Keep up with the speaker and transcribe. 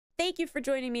thank you for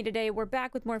joining me today. We're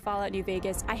back with more Fallout New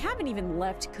Vegas. I haven't even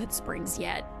left Goodsprings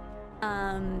yet.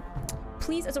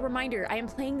 Please, as a reminder, I am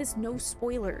playing this no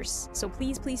spoilers. So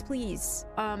please, please, please,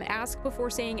 ask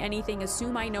before saying anything.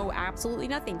 Assume I know absolutely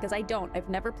nothing, because I don't. I've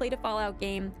never played a Fallout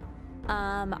game.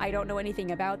 I don't know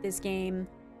anything about this game.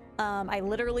 I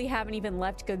literally haven't even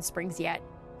left Goodsprings yet.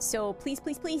 So please,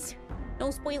 please, please, no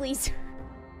spoilies.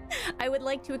 I would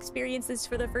like to experience this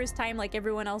for the first time like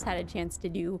everyone else had a chance to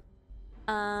do.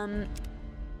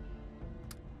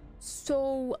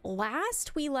 So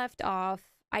last we left off,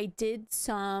 I did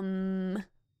some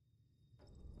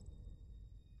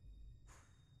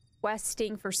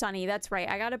questing for Sunny. That's right.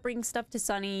 I gotta bring stuff to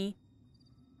Sunny.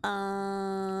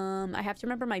 I have to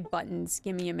remember my buttons.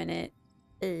 Give me a minute.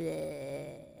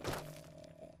 There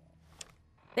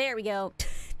we go.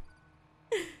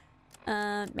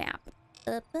 Map.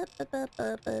 That's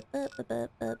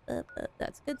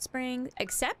Goodsprings.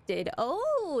 Accepted.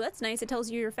 Oh, that's nice. It tells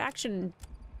you your faction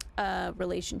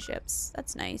relationships.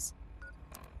 That's nice.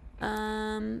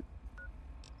 There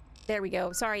we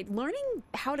go. Sorry, learning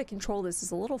how to control this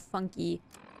is a little funky.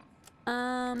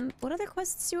 What other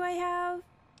quests do I have?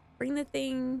 Bring the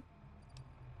thing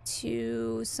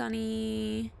to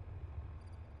Sunny.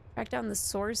 Track down the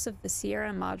source of the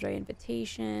Sierra Madre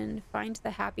invitation. Find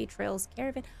the Happy Trails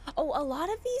caravan. Oh, a lot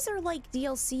of these are like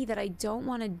DLC that I don't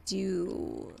want to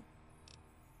do.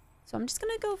 So I'm just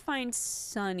gonna go find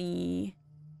Sunny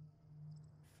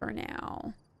for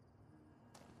now.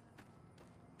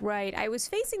 Right, I was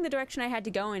facing the direction I had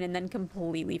to go in and then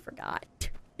completely forgot.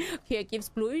 Can't give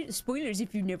spoilers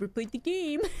if you've never played the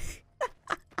game.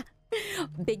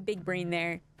 Big brain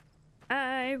there.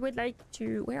 I would like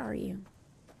to... Where are you?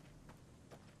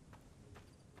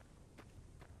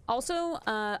 Also,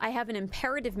 I have an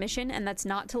imperative mission, and that's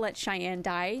not to let Cheyenne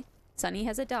die. Sunny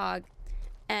has a dog,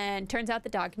 and turns out the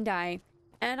dog can die,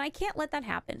 and I can't let that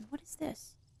happen. What is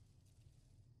this?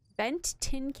 Bent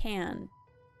tin can.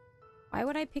 Why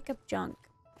would I pick up junk?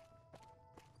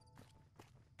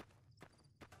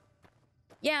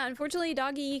 Yeah, unfortunately,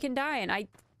 doggy can die, and I...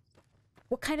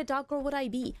 What kind of dog girl would I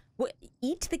be? What,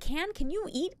 eat the can? Can you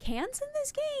eat cans in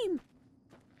this game?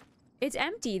 It's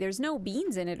empty. There's no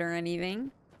beans in it or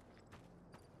anything.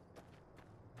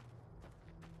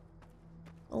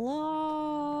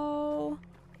 Hello?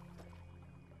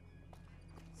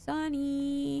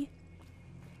 Sunny?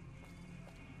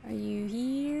 Are you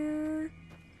here?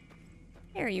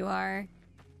 There you are.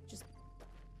 Just...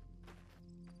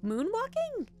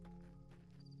 moonwalking?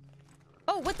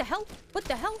 Oh, what the hell? What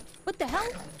the hell? What the hell?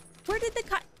 Where did the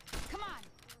Come on.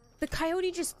 The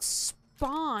coyote just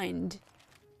spawned.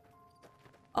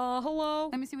 Hello?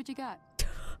 Let me see what you got.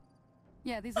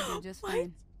 Yeah, these will do just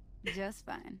fine. Just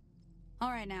fine. All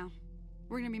right, now.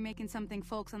 We're gonna be making something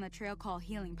folks on the trail call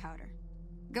healing powder.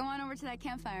 Go on over to that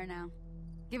campfire now.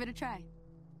 Give it a try.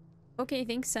 Okay,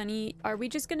 thanks, Sunny. Are we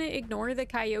just gonna ignore the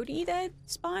coyote that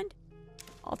spawned?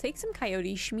 I'll take some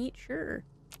coyote schmeat, sure.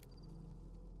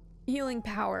 Healing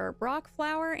power, Brock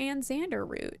flower, and Xander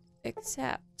root.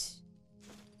 Except...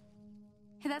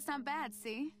 Hey, that's not bad,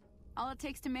 see? All it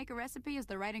takes to make a recipe is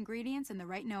the right ingredients and the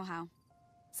right know-how.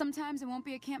 Sometimes it won't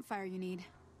be a campfire you need.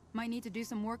 Might need to do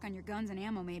some work on your guns and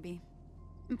ammo, maybe.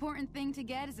 Important thing to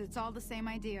get is it's all the same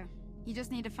idea. You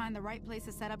just need to find the right place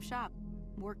to set up shop.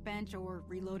 Workbench or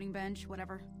reloading bench,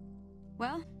 whatever.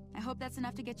 Well, I hope that's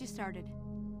enough to get you started.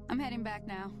 I'm heading back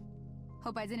now.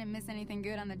 Hope I didn't miss anything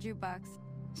good on the jukebox.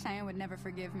 Cheyenne would never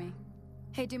forgive me.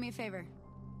 Hey, do me a favor.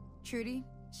 Trudy,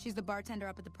 she's the bartender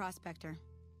up at the Prospector.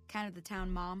 Kind of the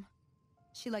town mom.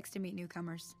 She likes to meet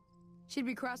newcomers. She'd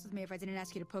be cross with me if I didn't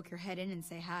ask you to poke your head in and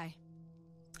say hi.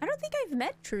 I don't think I've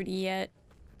met Trudy yet.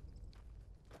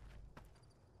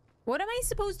 What am I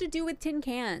supposed to do with tin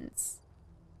cans?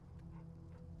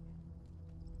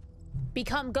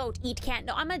 Become goat, eat can.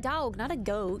 No, I'm a dog, not a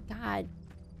goat. God.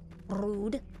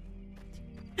 Rude.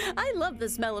 I love the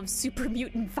smell of super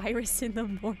mutant virus in the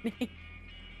morning.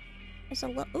 There's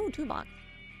a ooh, toolbox.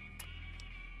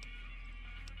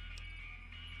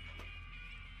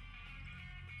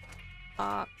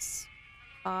 Box.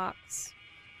 Box.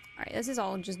 Alright, this is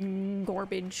all just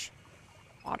garbage.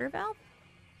 Water valve?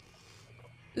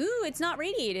 Ooh, it's not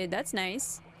radiated. That's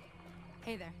nice.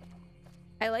 Hey there.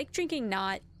 I like drinking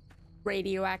not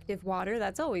radioactive water.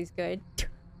 That's always good.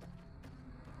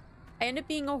 I end up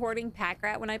being a hoarding pack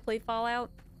rat when I play Fallout.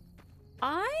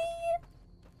 It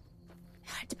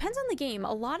depends on the game.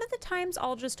 A lot of the times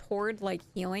I'll just hoard like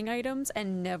healing items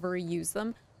and never use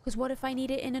them. Because what if I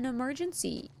need it in an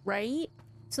emergency, right?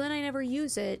 So then I never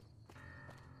use it.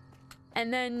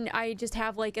 And then I just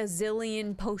have like a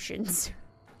zillion potions.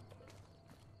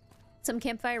 Some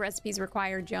campfire recipes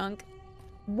require junk.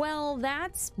 Well,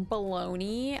 that's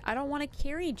baloney. I don't want to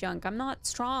carry junk. I'm not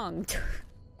strong.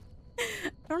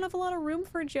 I don't have a lot of room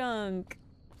for junk.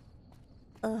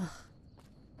 Ugh.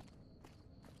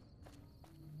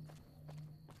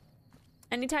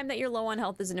 Anytime that you're low on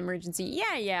health is an emergency.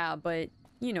 Yeah, but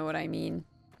you know what I mean.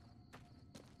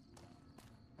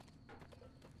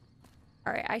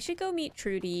 Alright, I should go meet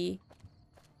Trudy.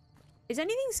 Is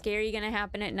anything scary gonna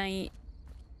happen at night?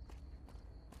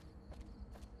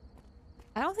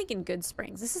 I don't think in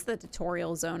Goodsprings. This is the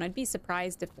tutorial zone. I'd be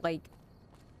surprised if, like,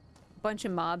 a bunch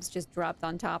of mobs just dropped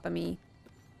on top of me.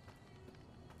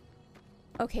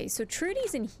 Okay, so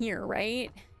Trudy's in here, right?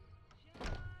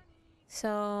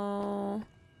 So...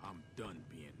 I'm done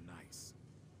being nice.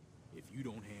 If you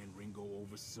don't hand Ringo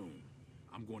over soon,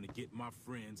 I'm going to get my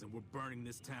friends and we're burning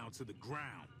this town to the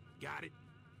ground. Got it?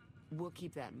 We'll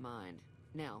keep that in mind.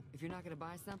 Now, if you're not gonna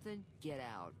buy something, get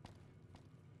out.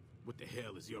 What the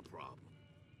hell is your problem?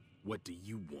 What do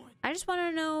you want? I just want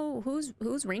to know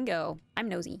who's Ringo. I'm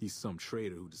nosy. He's some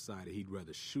traitor who decided he'd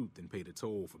rather shoot than pay the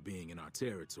toll for being in our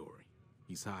territory.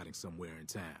 He's hiding somewhere in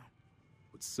town.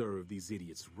 Would serve these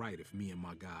idiots right if me and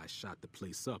my guys shot the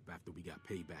place up after we got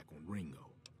payback on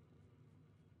Ringo.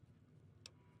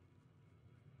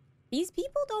 These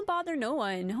people don't bother no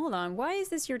one. Hold on, why is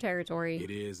this your territory? It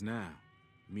is now.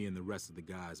 Me and the rest of the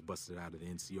guys busted out of the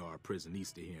NCR prison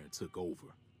east of here and took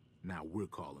over. Now we're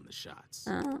calling the shots.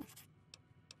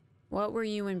 What were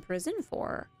you in prison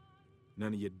for?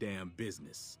 None of your damn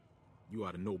business. You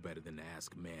ought to know better than to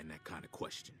ask a man that kind of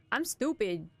question. I'm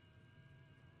stupid.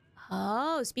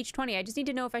 Oh, speech 20. I just need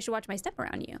to know if I should watch my step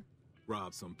around you.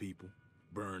 Robbed some people,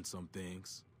 burned some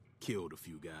things, killed a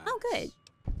few guys. Oh, good.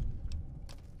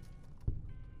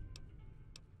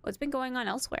 What's been going on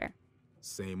elsewhere?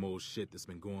 Same old shit that's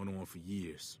been going on for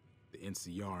years. The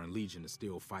NCR and Legion are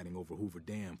still fighting over Hoover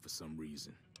Dam for some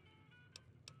reason.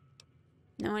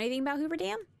 Know anything about Hoover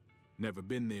Dam? Never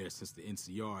been there since the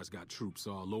NCR's got troops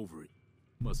all over it.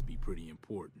 Must be pretty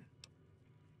important.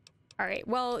 Alright,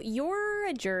 well, you're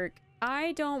a jerk.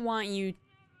 I don't want you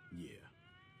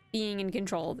being in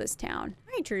control of this town.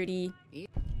 Hi, Trudy.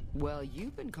 Well,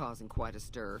 you've been causing quite a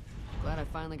stir. Glad I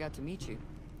finally got to meet you.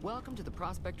 Welcome to the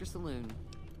Prospector Saloon.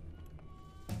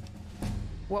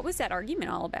 What was that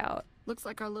argument all about? Looks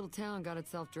like our little town got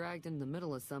itself dragged into the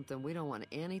middle of something we don't want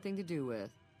anything to do with.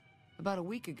 About a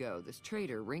week ago, this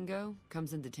traitor, Ringo,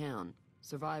 comes into town.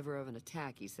 Survivor of an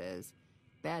attack, he says.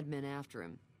 Bad men after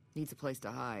him. Needs a place to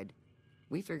hide.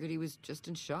 We figured he was just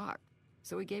in shock,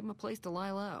 so we gave him a place to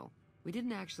lie low. We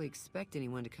didn't actually expect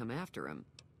anyone to come after him.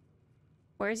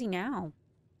 Where is he now?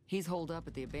 He's holed up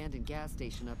at the abandoned gas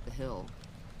station up the hill.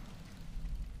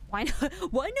 Why not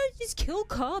just kill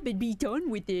Cobb and be done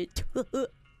with it?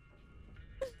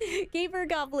 Gamer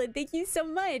Goblin, thank you so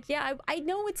much. Yeah, I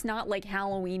know it's not like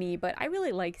Halloween-y, but I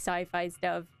really like sci-fi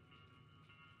stuff.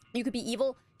 You could be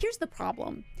evil. Here's the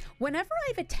problem. Whenever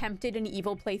I've attempted an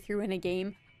evil playthrough in a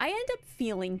game, I end up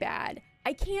feeling bad.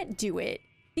 I can't do it.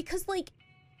 Because, like,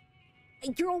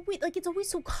 you're always, like, it's always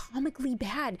so comically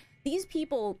bad. These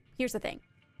people, here's the thing.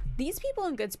 These people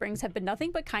in Goodsprings have been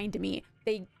nothing but kind to me.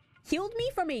 They healed me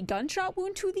from a gunshot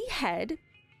wound to the head.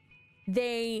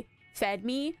 They fed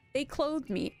me. They clothed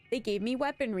me. They gave me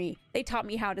weaponry. They taught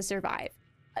me how to survive.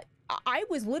 I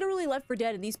was literally left for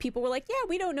dead, and these people were like, yeah,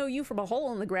 we don't know you from a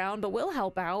hole in the ground, but we'll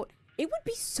help out. It would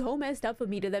be so messed up of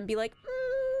me to then be like,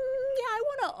 yeah, I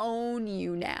want to own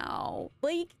you now.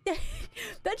 Like,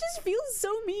 that just feels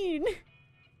so mean.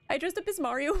 I dressed up as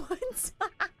Mario once.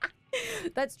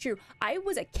 That's true. I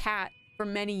was a cat for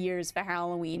many years for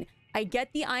Halloween. I get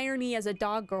the irony as a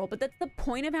dog girl, but that's the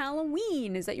point of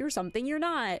Halloween, is that you're something you're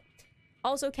not.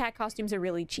 Also, cat costumes are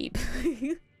really cheap.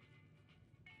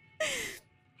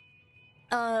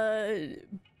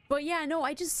 But yeah, no,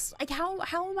 I just, like, how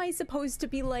am I supposed to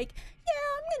be like,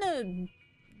 yeah, I'm gonna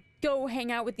go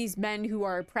hang out with these men who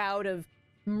are proud of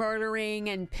murdering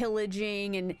and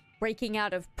pillaging and breaking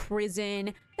out of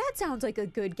prison? That sounds like a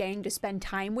good gang to spend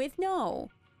time with. No.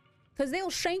 Because they'll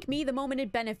shank me the moment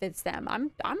it benefits them.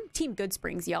 I'm Team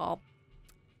Goodsprings, y'all.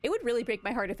 It would really break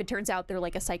my heart if it turns out they're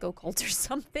like a psycho cult or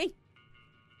something.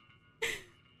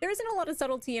 There isn't a lot of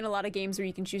subtlety in a lot of games where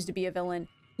you can choose to be a villain.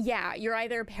 Yeah, you're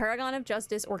either Paragon of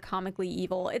Justice or comically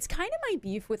evil. It's kind of my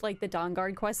beef with, like, the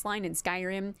Dawnguard questline in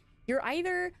Skyrim. You're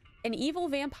either an evil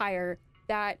vampire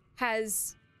that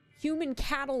has human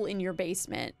cattle in your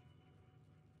basement,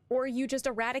 or you just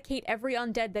eradicate every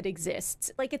undead that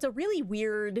exists. Like, it's a really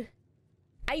weird...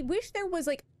 I wish there was,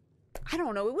 like... I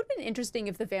don't know, it would have been interesting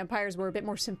if the vampires were a bit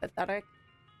more sympathetic,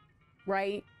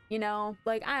 right? you know?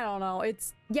 Like, I don't know.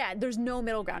 It's, yeah, there's no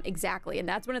middle ground. Exactly. And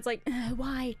that's when it's like,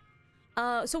 why?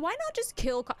 So why not just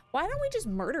kill, why don't we just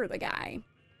murder the guy?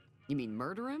 You mean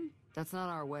murder him? That's not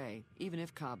our way, even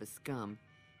if Cobb is scum.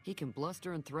 He can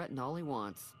bluster and threaten all he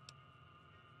wants.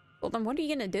 Well, then what are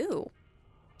you gonna do?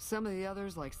 Some of the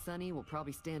others, like Sonny, will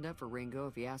probably stand up for Ringo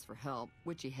if he asks for help,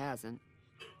 which he hasn't.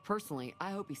 Personally,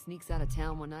 I hope he sneaks out of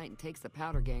town one night and takes the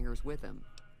powder gangers with him.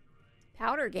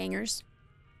 Powder gangers?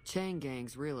 Chain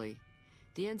gangs, really.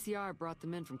 The NCR brought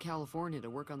them in from California to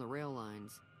work on the rail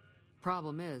lines.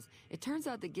 Problem is, it turns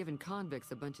out that giving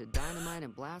convicts a bunch of dynamite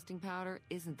and blasting powder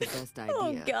isn't the best idea.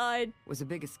 Oh, God. It was a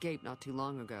big escape not too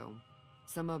long ago.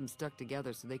 Some of them stuck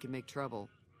together so they could make trouble.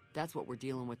 That's what we're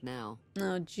dealing with now.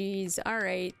 Oh, geez. All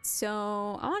right.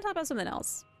 So, I want to talk about something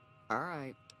else. All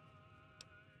right.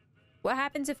 What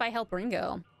happens if I help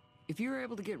Ringo? If you were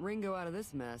able to get Ringo out of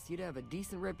this mess, you'd have a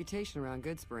decent reputation around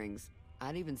Goodsprings.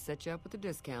 I'd even set you up with a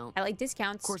discount. I like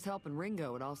discounts. Of course, helping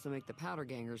Ringo would also make the powder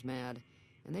gangers mad.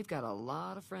 And they've got a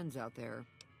lot of friends out there.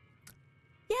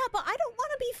 Yeah, but I don't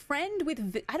want to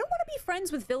be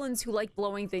friends with villains who like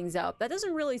blowing things up. That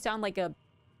doesn't really sound like a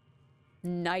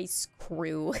nice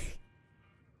crew.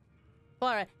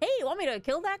 All right. Hey, you want me to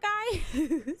kill that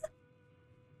guy?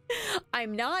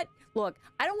 I'm not. Look,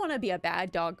 I don't want to be a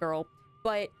bad dog girl,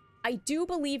 but I do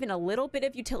believe in a little bit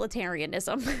of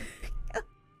utilitarianism.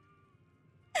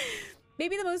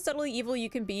 Maybe the most subtly evil you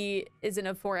can be is in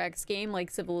a 4X game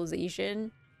like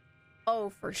Civilization. Oh,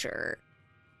 for sure.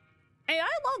 Hey,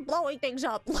 I love blowing things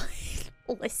up.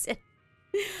 Listen,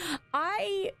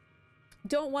 I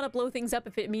don't want to blow things up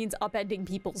if it means upending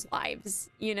people's lives,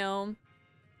 you know?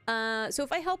 So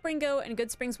if I help Ringo and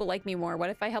Goodsprings will like me more,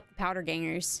 what if I help the powder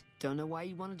gangers? Don't know why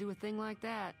you'd want to do a thing like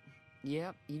that.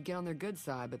 Yep, you'd get on their good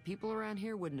side, but people around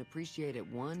here wouldn't appreciate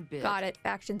it one bit. Got it.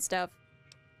 Faction stuff.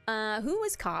 Who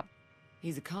was Cobb?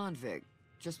 He's a convict,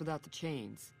 just without the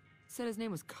chains. Said his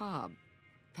name was Cobb.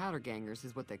 Powder gangers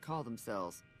is what they call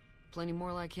themselves. Plenty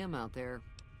more like him out there.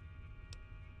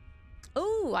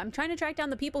 Oh, I'm trying to track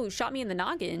down the people who shot me in the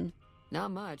noggin.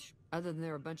 Not much, other than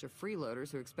they're a bunch of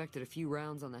freeloaders who expected a few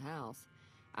rounds on the house.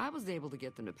 I was able to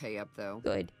get them to pay up, though.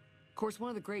 Good. Of course, one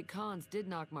of the great cons did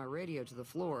knock my radio to the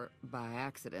floor, by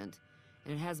accident,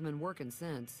 and it hasn't been working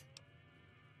since.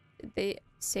 Did they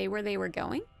say where they were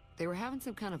going? They were having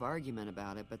some kind of argument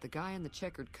about it, but the guy in the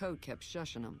checkered coat kept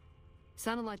shushing them.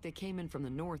 Sounded like they came in from the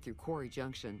north through Quarry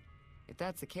Junction. If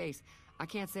that's the case, I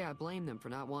can't say I blame them for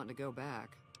not wanting to go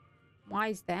back.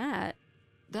 Why's that?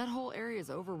 That whole area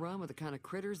is overrun with the kind of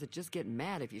critters that just get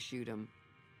mad if you shoot them.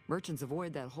 Merchants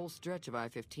avoid that whole stretch of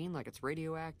I-15 like it's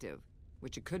radioactive,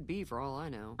 which it could be for all I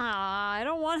know. I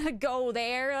don't want to go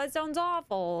there. That sounds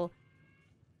awful.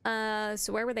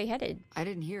 So where were they headed? I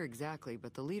didn't hear exactly,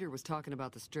 but the leader was talking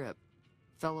about the strip.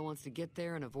 Fella wants to get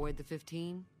there and avoid the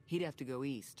 15, he'd have to go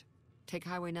east. Take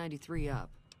Highway 93 up.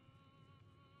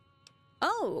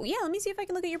 Oh, yeah, let me see if I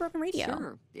can look at your broken radio.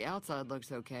 Sure, the outside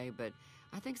looks okay, but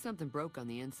I think something broke on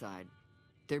the inside.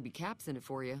 There'd be caps in it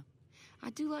for you. I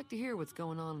do like to hear what's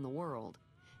going on in the world.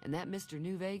 And that Mr.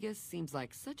 New Vegas seems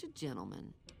like such a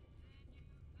gentleman.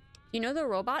 You know the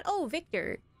robot? Oh,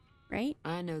 Victor, right?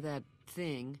 I know that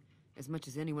thing as much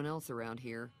as anyone else around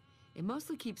here. It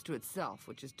mostly keeps to itself,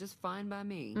 which is just fine by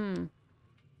me.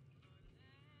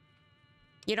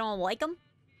 You don't like him?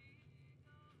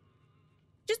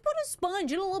 Just put a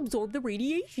sponge, it'll absorb the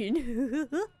radiation.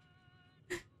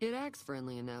 It acts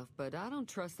friendly enough, but I don't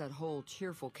trust that whole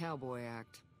cheerful cowboy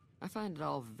act. I find it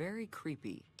all very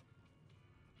creepy.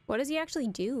 What does he actually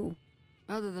do?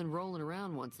 Other than rolling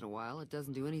around once in a while, it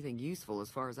doesn't do anything useful as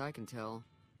far as I can tell.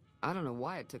 I don't know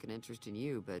why it took an interest in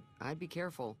you, but I'd be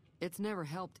careful. It's never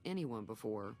helped anyone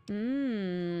before.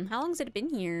 How long's it been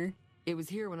here? It was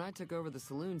here when I took over the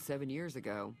saloon 7 years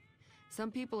ago. Some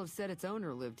people have said its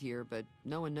owner lived here, but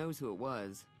no one knows who it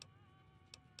was.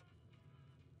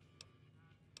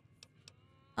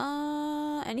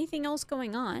 Anything else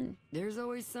going on? There's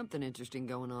always something interesting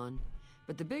going on.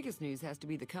 But the biggest news has to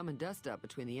be the come and dust up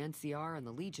between the NCR and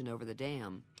the Legion over the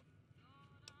dam.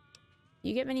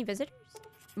 You get many visitors?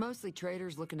 Mostly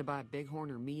traders looking to buy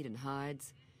bighorn or meat and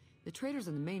hides. The traders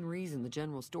are the main reason the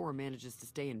general store manages to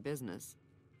stay in business.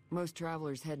 Most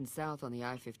travelers heading south on the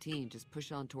I-15 just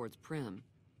push on towards Prim,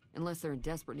 unless they're in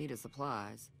desperate need of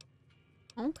supplies.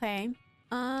 Okay.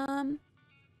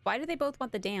 Why do they both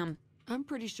want the dam? I'm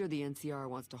pretty sure the NCR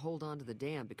wants to hold on to the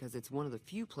dam because it's one of the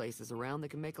few places around that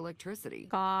can make electricity.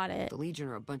 Got it. The Legion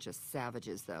are a bunch of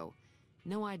savages, though.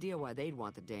 No idea why they'd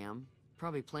want the dam.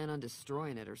 Probably plan on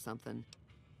destroying it or something.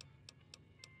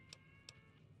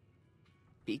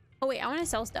 Oh, wait, I want to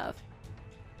sell stuff.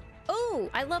 Oh,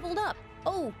 I leveled up.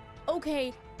 Oh,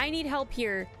 Okay, I need help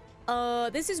here.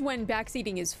 This is when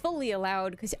backseating is fully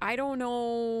allowed because I don't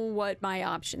know what my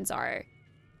options are.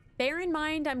 Bear in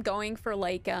mind, I'm going for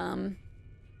like,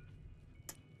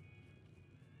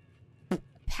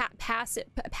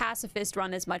 pacifist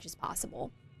run as much as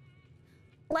possible.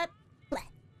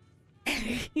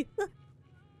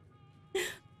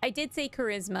 I did say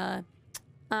charisma.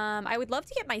 I would love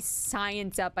to get my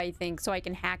science up, I think, so I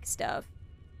can hack stuff.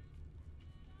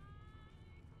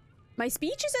 My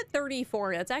speech is at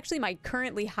 34. That's actually my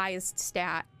currently highest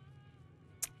stat.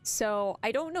 So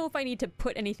I don't know if I need to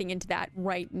put anything into that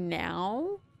right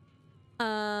now.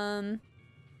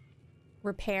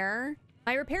 Repair.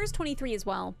 My repair is 23 as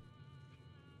well.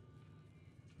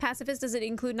 Pacifist, does it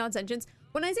include non-sentience?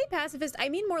 When I say pacifist, I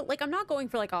mean more like I'm not going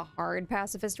for like a hard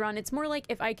pacifist run. It's more like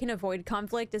if I can avoid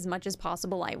conflict as much as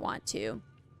possible, I want to.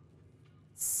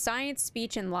 Science,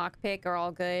 speech, and lockpick are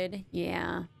all good.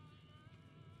 Yeah.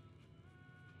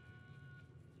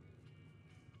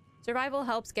 Survival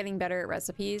helps getting better at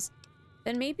recipes.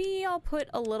 Then maybe I'll put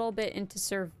a little bit into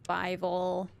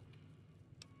survival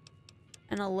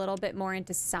and a little bit more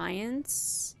into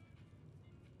science.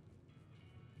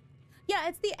 Yeah,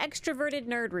 it's the extroverted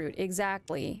nerd route.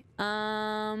 Exactly.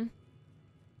 But...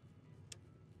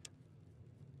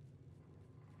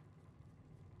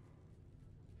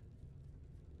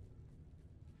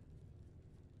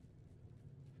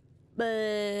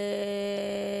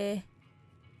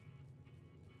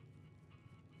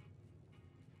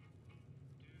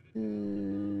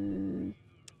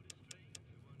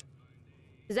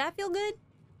 Does that feel good?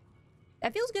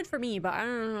 That feels good for me, but I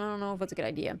don't know if it's a good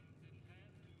idea.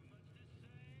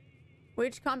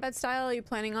 Which combat style are you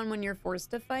planning on when you're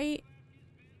forced to fight?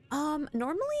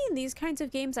 Normally in these kinds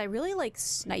of games, I really like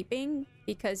sniping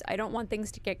because I don't want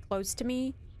things to get close to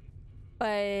me.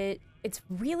 But it's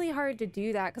really hard to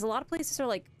do that because a lot of places are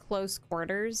like close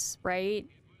quarters, right?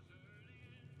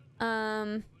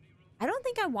 I don't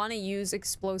think I want to use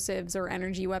explosives or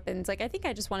energy weapons. Like, I think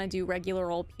I just want to do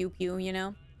regular old pew-pew, you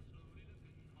know?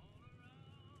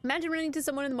 Imagine running into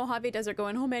someone in the Mojave Desert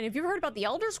going, oh man, have you ever heard about the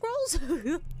Elder Scrolls?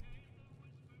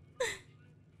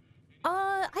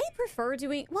 I prefer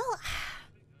doing, well,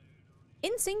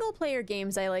 in single player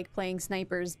games, I like playing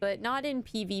snipers, but not in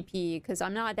PvP because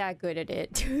I'm not that good at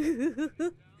it.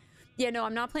 Yeah, no,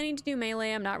 I'm not planning to do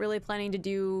melee. I'm not really planning to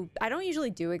do... I don't usually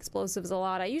do explosives a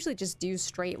lot. I usually just do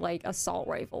straight, like, assault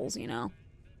rifles, you know?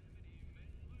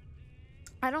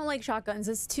 I don't like shotguns.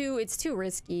 It's too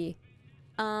risky.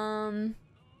 I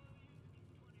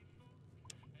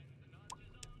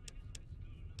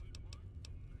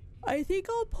think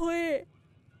I'll put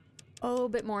a little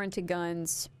bit more into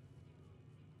guns.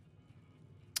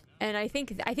 And I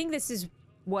think this is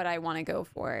what I want to go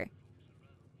for.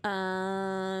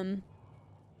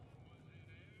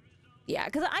 Yeah,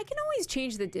 because I can always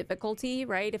change the difficulty,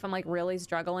 right? If I'm like really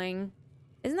struggling.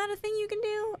 Isn't that a thing you can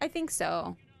do? I think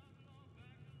so.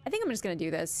 I think I'm just gonna do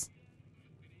this.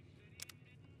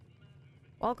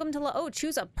 Welcome to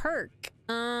choose a perk.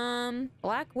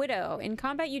 Black Widow. In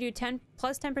combat, you do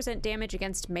plus 10% damage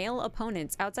against male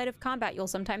opponents. Outside of combat, you'll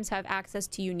sometimes have access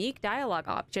to unique dialogue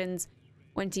options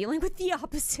when dealing with the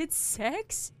opposite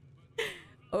sex.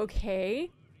 Okay.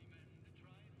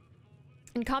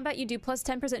 In combat, you do plus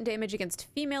 10% damage against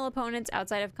female opponents.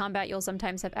 Outside of combat, you'll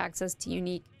sometimes have access to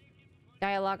unique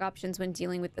dialogue options when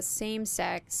dealing with the same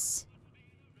sex.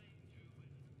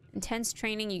 Intense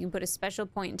training, you can put a special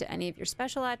point into any of your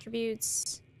special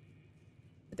attributes.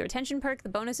 With the retention perk, the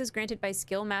bonuses granted by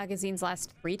skill magazines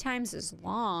last 3 times as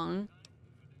long.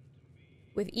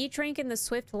 With each rank in the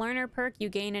Swift Learner perk, you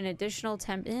gain an additional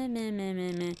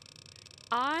 10...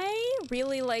 I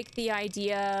really like the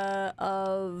idea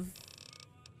of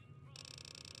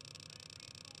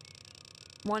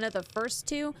one of the first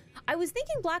two. I was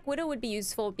thinking Black Widow would be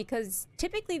useful because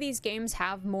typically these games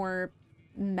have more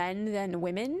men than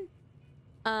women.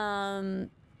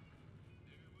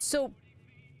 So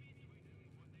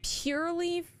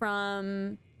purely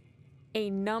from a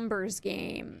numbers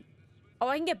game. Oh,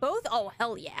 I can get both? Oh,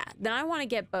 hell yeah. Then I want to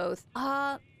get both.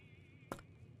 Yeah,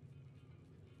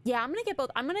 I'm gonna get both.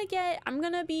 I'm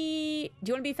gonna be... Do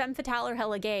you want to be femme fatale or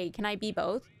hella gay? Can I be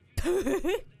both?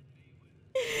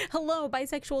 Hello,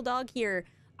 bisexual dog here.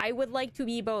 I would like to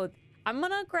be both. I'm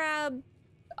gonna grab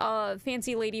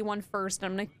Fancy Lady one first,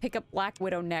 and I'm gonna pick up Black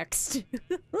Widow next.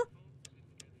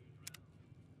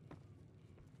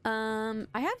 I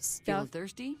have stuff Feeling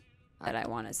thirsty? that I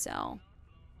want to sell.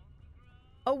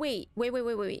 Oh, wait.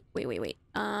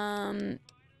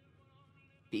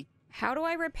 How do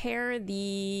I repair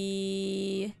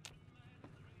the...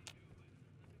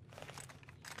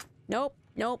 Nope.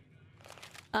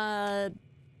 How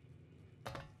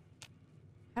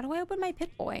do I open my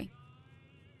Pip-Boy?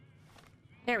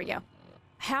 There we go.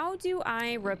 How do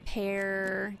I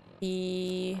repair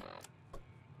the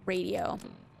radio?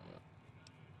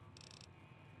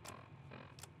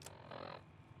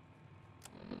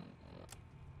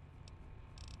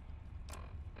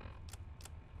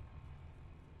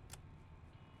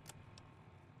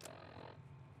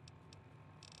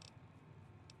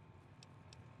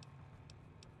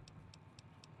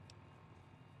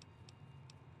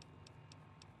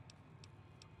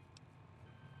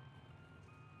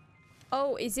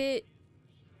 Oh, is it?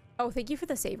 Oh, thank you for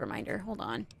the save reminder. Hold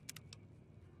on.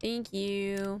 Thank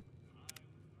you.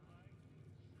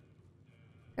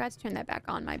 Forgot to turn that back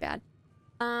on, my bad.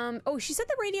 Oh, she said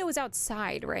the radio was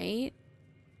outside, right?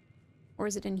 Or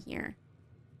is it in here?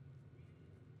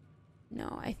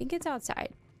 No, I think it's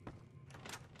outside.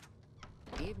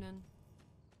 Evening.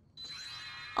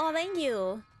 Oh, thank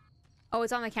you. Oh,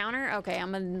 it's on the counter? Okay,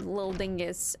 I'm a little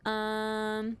dingus. It's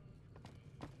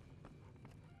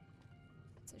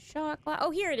a shot glass.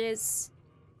 Oh, here it is.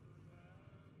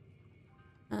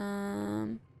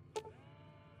 Oh,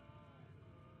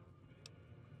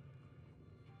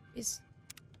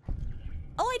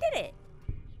 I did it!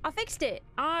 I fixed it.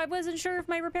 I wasn't sure if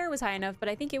my repair was high enough, but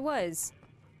I think it was.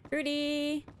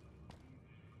 Trudy.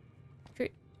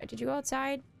 Did you go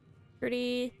outside?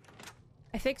 Trudy.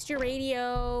 I fixed your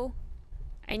radio.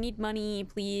 I need money,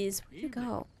 please. Where'd you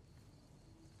go?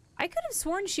 I could have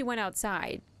sworn she went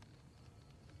outside.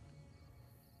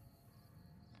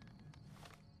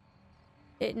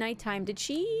 At nighttime, did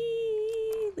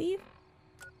she leave?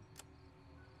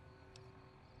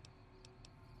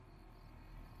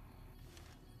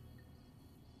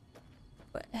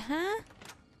 What? Huh?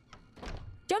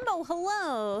 Jumbo,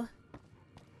 hello!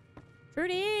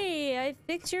 Trudy, I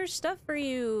fixed your stuff for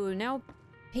you. Now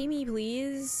pay me,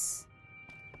 please.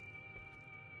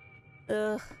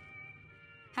 Ugh.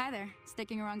 Hi there.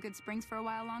 Sticking around Goodsprings for a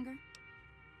while longer?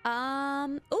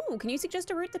 Oh, can you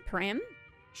suggest a route to Prim?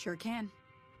 Sure can.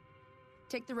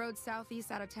 Take the road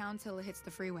southeast out of town till it hits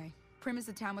the freeway. Prim is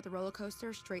the town with the roller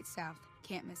coaster straight south.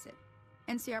 Can't miss it.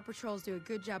 NCR patrols do a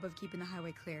good job of keeping the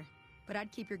highway clear, but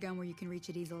I'd keep your gun where you can reach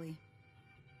it easily.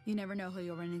 You never know who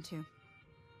you'll run into.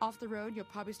 Off the road, you'll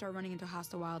probably start running into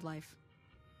hostile wildlife.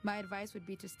 My advice would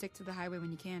be to stick to the highway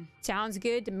when you can. Sounds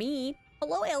good to me.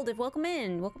 Hello, Eldiv. Welcome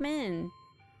in. Welcome in.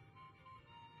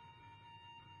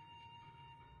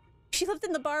 She left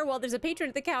in the bar while there's a patron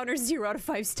at the counter. 0 out of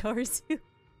 5 stars.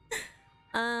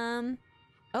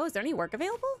 Oh, is there any work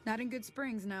available? Not in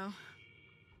Goodsprings, no.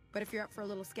 But if you're up for a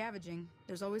little scavenging,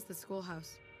 there's always the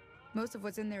schoolhouse. Most of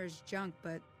what's in there is junk,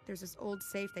 but there's this old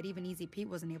safe that even Easy Pete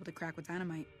wasn't able to crack with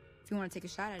dynamite. If you want to take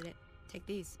a shot at it, take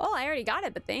these. Oh, I already got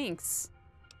it, but thanks.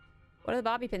 What are the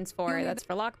bobby pins for? That's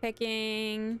for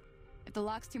lockpicking. If the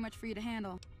lock's too much for you to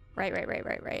handle. Right. I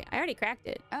already cracked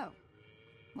it. Oh.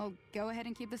 Well, go ahead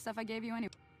and keep the stuff I gave you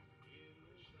anyway.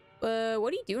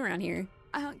 What do you do around here?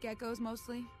 I hunt geckos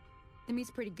mostly. The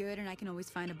meat's pretty good and I can always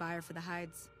find a buyer for the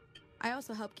hides. I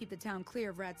also help keep the town clear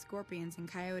of rat scorpions and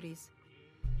coyotes.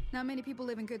 Not many people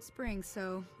live in Goodsprings,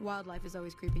 so wildlife is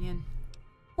always creeping in.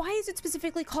 Why is it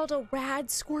specifically called a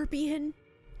rad scorpion?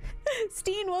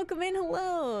 Steen, welcome in.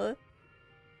 Hello.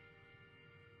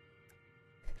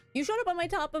 You showed up on my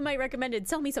top of my recommended.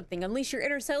 Sell me something. Unleash your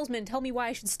inner salesman. Tell me why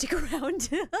I should stick around.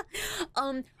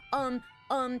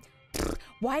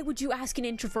 Why would you ask an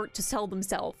introvert to sell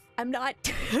themselves? I'm not.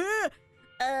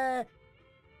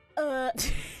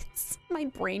 My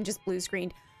brain just blue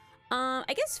screened.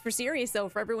 I guess for serious though,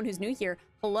 for everyone who's new here,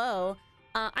 hello.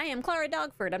 I am Clara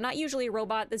Dogford. I'm not usually a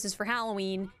robot. This is for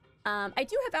Halloween. I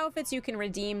do have outfits you can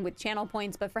redeem with channel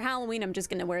points, but for Halloween, I'm just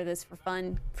gonna wear this for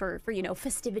fun, for you know,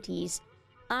 festivities.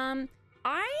 I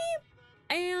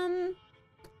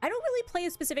don't really play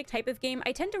a specific type of game.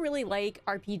 I tend to really like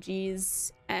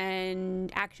RPGs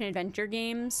and action-adventure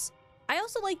games. I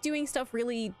also like doing stuff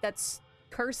really that's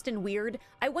cursed and weird.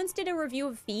 I once did a review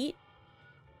of Feet,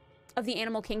 of the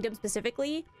Animal Kingdom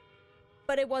specifically,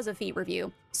 but it was a Feet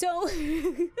review. So,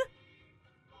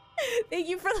 thank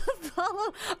you for the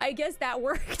follow. I guess that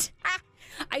worked.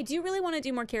 I do really want to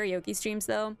do more karaoke streams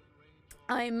though.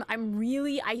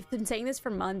 I've been saying this for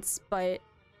months, but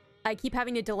I keep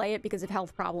having to delay it because of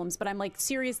health problems, but I'm like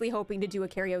seriously hoping to do a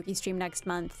karaoke stream next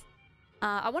month.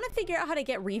 I want to figure out how to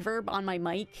get reverb on my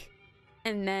mic,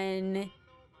 and then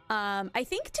I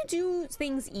think to do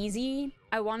things easy,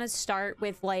 I want to start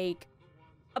with like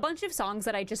a bunch of songs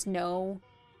that I just know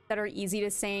that are easy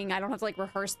to sing. I don't have to like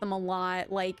rehearse them a lot,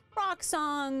 like rock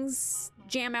songs,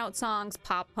 jam out songs,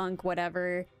 pop punk,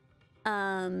 whatever.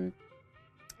 And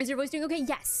Is your voice doing okay?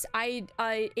 Yes,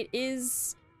 it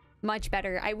is much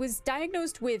better. I was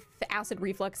diagnosed with acid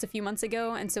reflux a few months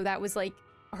ago, and so that was like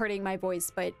hurting my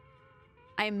voice, but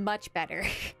I'm much better.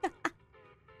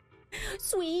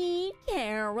 Sweet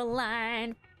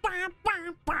Caroline. Bah,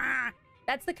 bah, bah.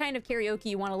 That's the kind of karaoke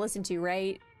you want to listen to,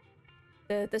 right?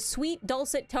 The sweet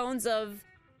dulcet tones of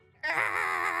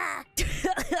I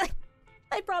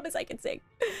promise I can sing.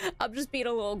 I'm just being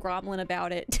a little gromlin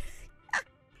about it.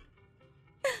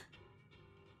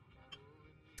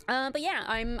 But yeah,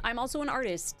 I'm also an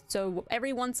artist. So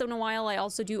every once in a while, I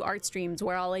also do art streams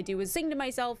where all I do is sing to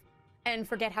myself and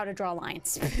forget how to draw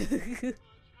lines.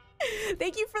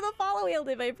 Thank you for the follow,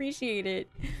 Ildiv. I appreciate it.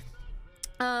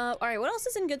 All right, what else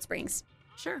is in Goodsprings?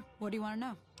 Sure. What do you want to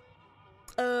know?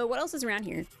 What else is around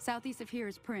here? Southeast of here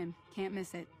is Prim. Can't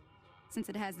miss it. Since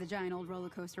it has the giant old roller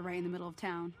coaster right in the middle of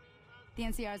town. The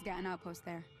NCR's got an outpost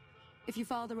there. If you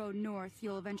follow the road north,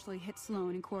 you'll eventually hit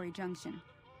Sloan and Quarry Junction.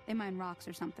 They mine rocks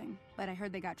or something, but I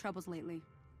heard they got troubles lately.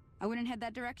 I wouldn't head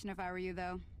that direction if I were you,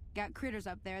 though. Got critters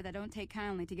up there that don't take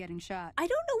kindly to getting shot. I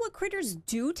don't know what critters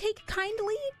do take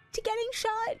kindly to getting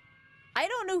shot. I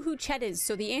don't know who Chet is,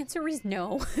 so the answer is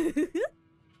no.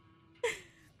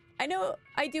 I know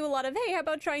I do a lot of, hey, how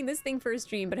about trying this thing for a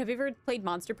stream? But have you ever played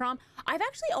Monster Prom? I've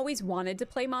actually always wanted to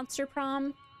play Monster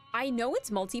Prom. I know it's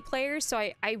multiplayer, so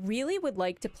I really would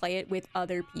like to play it with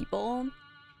other people.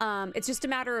 It's just a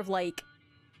matter of, like,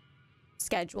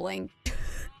 scheduling.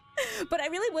 But I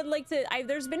really would like to.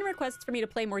 There's been requests for me to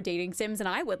play more dating sims, and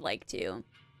I would like to.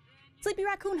 Sleepy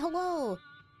Raccoon, hello.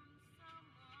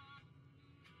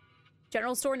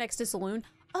 General store next to saloon.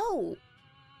 Oh,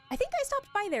 I think I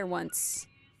stopped by there once.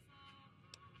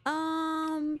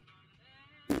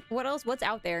 What else? What's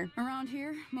out there? Around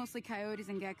here, mostly coyotes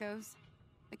and geckos.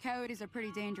 The coyotes are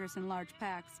pretty dangerous in large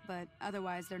packs, but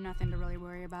otherwise they're nothing to really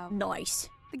worry about. Nice.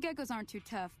 The geckos aren't too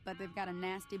tough, but they've got a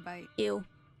nasty bite. Ew.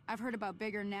 I've heard about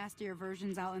bigger, nastier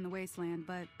versions out in the wasteland,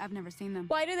 but I've never seen them.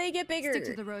 Why do they get bigger? Stick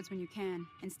to the roads when you can,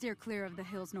 and steer clear of the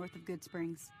hills north of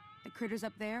Goodsprings. The critters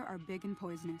up there are big and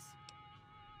poisonous.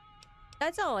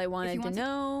 That's all I wanted to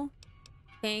know.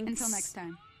 Thanks. Until next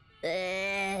time.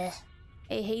 Ugh. I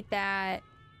hate that.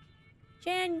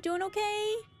 Jan, doing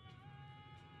okay?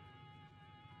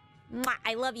 Mwah,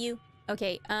 I love you.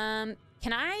 Okay,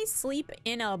 can I sleep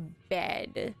in a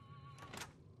bed?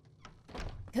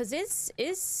 Because this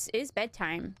is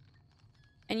bedtime.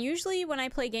 And usually when I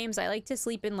play games, I like to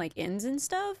sleep in, like, inns and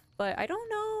stuff. But I don't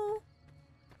know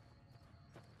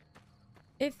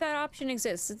if that option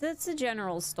exists. That's a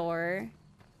general store.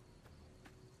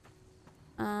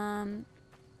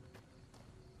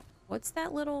 What's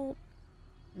that little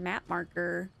map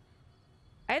marker?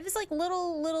 I have this, like,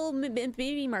 little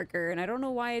baby marker, and I don't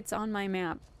know why it's on my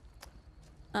map.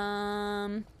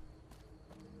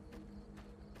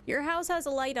 Your house has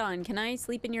a light on. Can I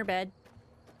sleep in your bed?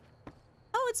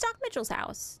 Oh, it's Doc Mitchell's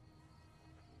house.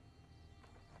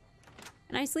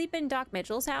 Can I sleep in Doc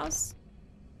Mitchell's house?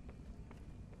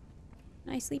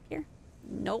 Can I sleep here?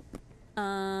 Nope.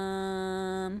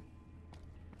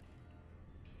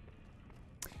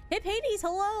 Hip Hades,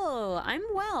 hello! I'm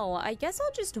well. I guess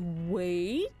I'll just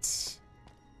wait.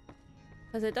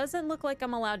 Because it doesn't look like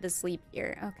I'm allowed to sleep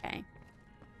here. Okay.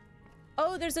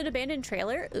 Oh, there's an abandoned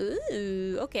trailer?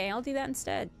 Ooh, okay, I'll do that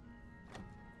instead.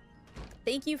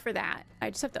 Thank you for that. I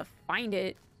just have to find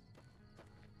it.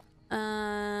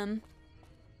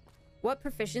 What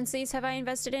proficiencies have I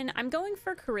invested in? I'm going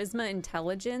for charisma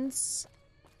intelligence.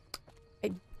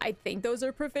 I think those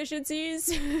are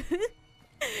proficiencies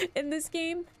in this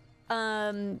game.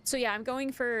 So yeah, I'm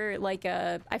going for like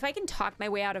if I can talk my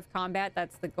way out of combat,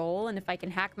 that's the goal. And if I can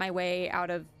hack my way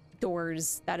out of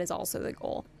doors, that is also the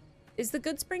goal. Is the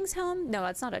Goodsprings home? No,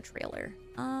 that's not a trailer.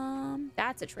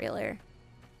 That's a trailer.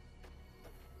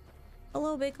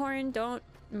 Hello, Bighorn. Don't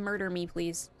murder me,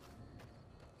 please.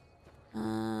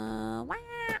 Look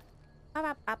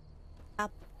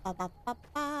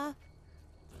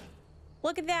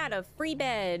at that, a free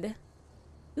bed.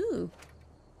 Ooh.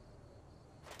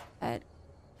 That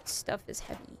stuff is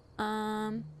heavy.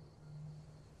 Gonna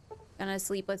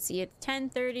sleep, let's see, it's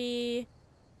 10:30.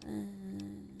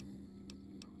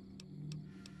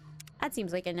 That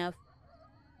seems like enough.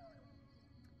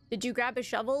 Did you grab a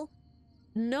shovel?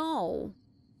 No.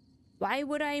 Why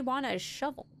would I want a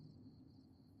shovel?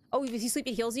 Oh, if you sleep,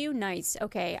 it heals you? Nice.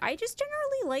 Okay. I just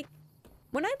generally like...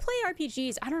 When I play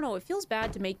RPGs, I don't know, it feels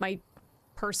bad to make my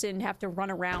person have to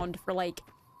run around for like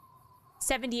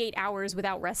 78 hours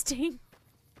without resting.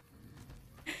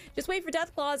 Just wait for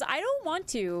death claws. I don't want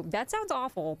to. That sounds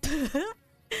awful.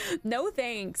 No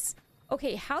thanks.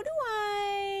 Okay, how do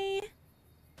I...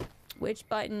 Which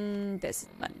button? This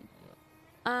button.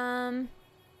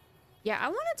 Yeah, I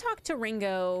want to talk to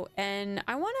Ringo, and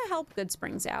I want to help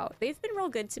Goodsprings out. They've been real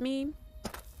good to me.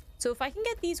 So if I can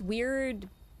get these weird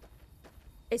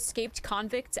escaped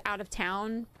convicts out of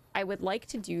town, I would like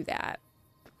to do that.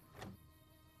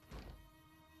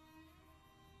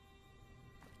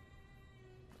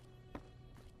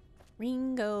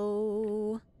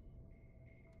 Ringo.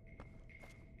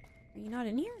 Are you not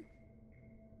in here?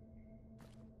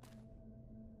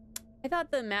 I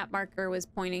thought the map marker was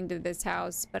pointing to this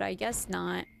house, but I guess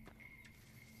not.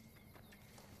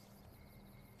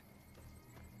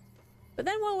 But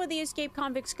then what would the escaped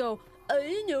convicts go? I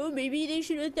don't know, maybe they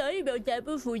should have thought about that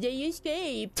before they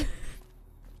escaped.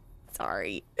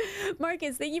 Sorry.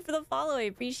 Marcus, thank you for the follow. I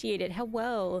appreciate it.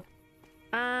 Hello.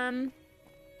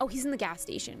 Oh, he's in the gas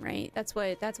station, right? That's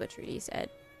what Trudy said.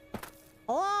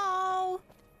 Hello.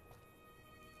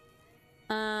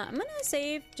 I'm gonna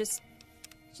save. Just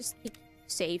keep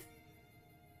safe.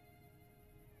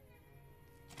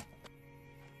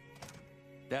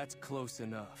 That's close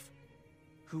enough.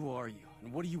 Who are you,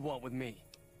 and what do you want with me?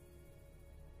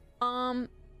 If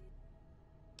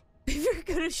you're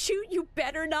gonna shoot, you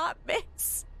better not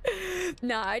miss.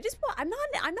 Nah, I'm not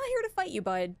here to fight you,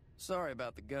 bud. Sorry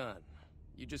about the gun.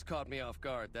 You just caught me off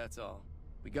guard, that's all.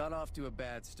 We got off to a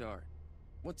bad start.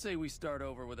 What say we start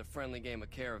over with a friendly game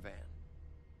of Caravan?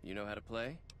 You know how to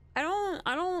play? I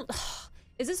don't.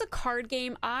 Is this a card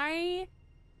game? I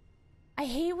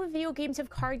hate when video games have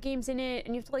card games in it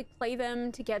and you have to like play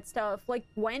them to get stuff. Like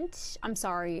Gwent, I'm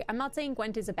sorry. I'm not saying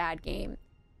Gwent is a bad game.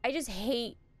 I just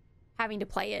hate having to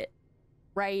play it,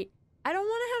 right? I don't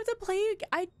want to have to play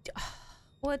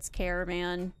what's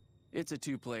Caravan? It's a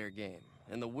two-player game,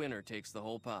 and the winner takes the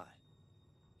whole pie.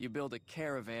 You build a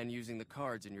caravan using the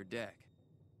cards in your deck.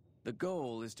 The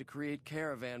goal is to create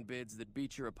caravan bids that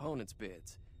beat your opponent's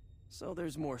bids. So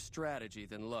there's more strategy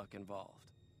than luck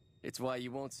involved. It's why you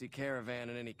won't see Caravan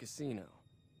in any casino.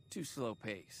 Too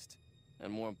slow-paced.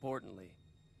 And more importantly,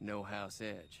 no house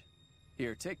edge.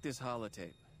 Here, take this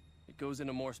holotape. It goes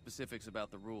into more specifics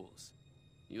about the rules.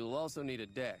 You'll also need a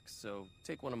deck, so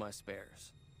take one of my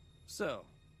spares. So,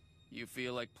 you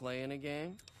feel like playing a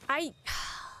game?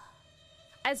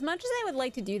 As much as I would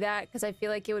like to do that, because I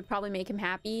feel like it would probably make him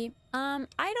happy, I'm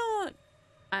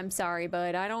sorry,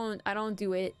 bud. I don't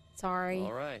do it. Sorry.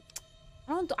 All right.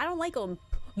 I don't like them.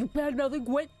 You bad mouthing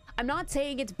Gwent. I'm not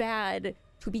saying it's bad,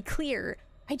 to be clear.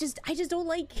 I just don't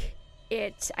like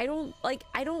it. I don't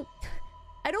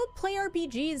play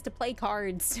RPGs to play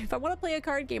cards. If I want to play a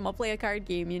card game, I'll play a card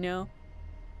game, you know?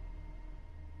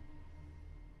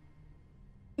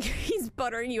 He's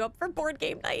buttering you up for board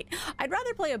game night. I'd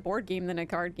rather play a board game than a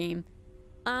card game.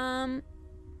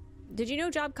 Did you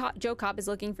know Joe Cobb is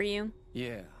looking for you?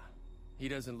 Yeah. He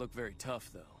doesn't look very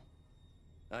tough, though.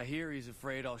 I hear he's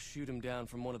afraid I'll shoot him down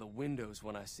from one of the windows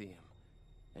when I see him.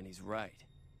 And he's right.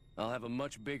 I'll have a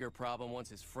much bigger problem once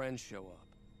his friends show up.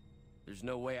 There's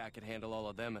no way I could handle all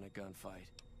of them in a gunfight.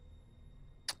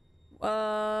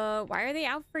 Why are they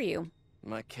out for you?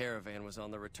 My caravan was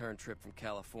on the return trip from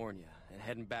California and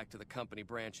heading back to the company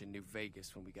branch in New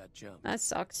Vegas when we got jumped. That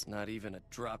sucks. Not even a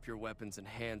drop your weapons and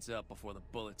hands up before the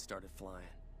bullets started flying.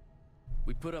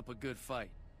 We put up a good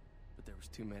fight, but there was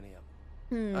too many of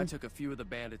them. I took a few of the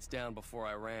bandits down before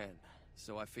I ran,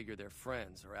 so I figure their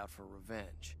friends are out for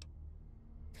revenge.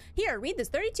 Here, read this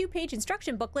 32-page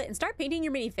instruction booklet and start painting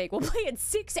your minifig. We'll play in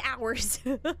 6 hours.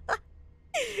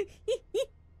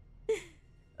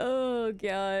 Oh,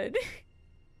 God.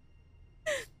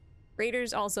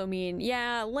 Raiders also mean,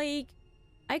 yeah, like,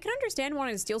 I can understand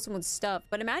wanting to steal someone's stuff,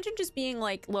 but imagine just being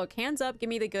like, look, hands up, give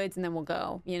me the goods, and then we'll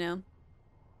go, you know?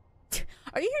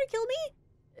 Are you here to kill me?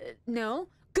 No.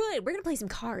 Good, we're gonna play some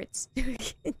cards. What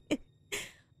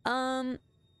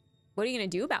are you gonna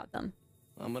do about them?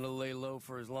 I'm gonna lay low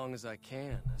for as long as I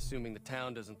can, assuming the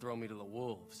town doesn't throw me to the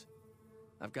wolves.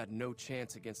 I've got no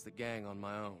chance against the gang on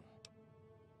my own.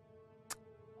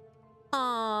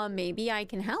 Maybe I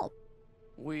can help.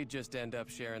 We'd just end up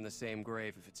sharing the same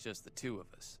grave if it's just the two of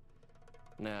us.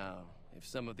 Now, if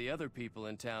some of the other people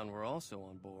in town were also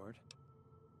on board...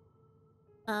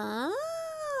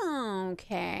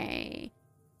 Okay.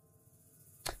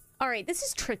 Alright, this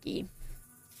is tricky.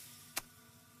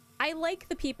 I like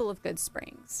the people of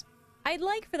Goodsprings. I'd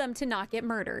like for them to not get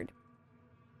murdered.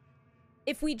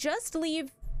 If we just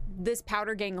leave this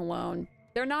powder gang alone,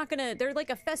 they're like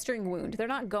a festering wound. They're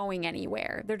not going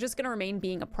anywhere. They're just gonna remain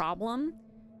being a problem.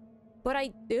 But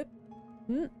I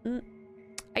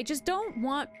just don't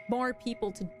want more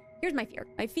people to... Here's my fear.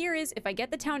 My fear is if I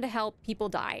get the town to help, people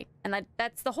die. And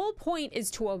that's the whole point, is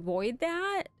to avoid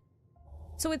that.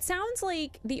 So it sounds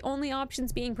like the only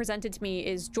options being presented to me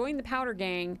is join the Powder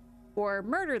Gang or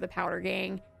murder the Powder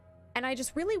Gang. And I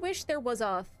just really wish there was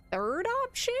a third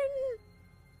option.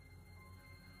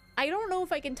 I don't know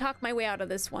if I can talk my way out of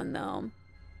this one, though.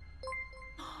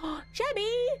 Shabby!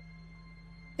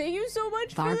 Thank you so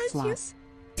much for the Thank you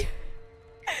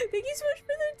so much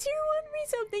for the tier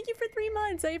 1 resub. Thank you for 3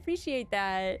 months. I appreciate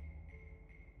that.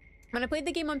 When I played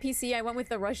the game on PC, I went with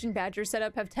the Russian Badger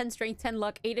setup, have 10 strength, 10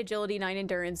 luck, 8 agility, 9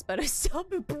 endurance, but a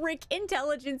sub-brick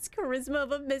intelligence, charisma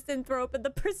of a misanthrope, and the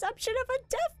perception of a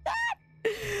death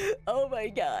bat. Oh my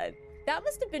god. That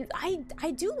must have been...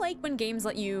 I do like when games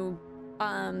let you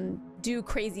do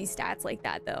crazy stats like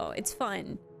that, though. It's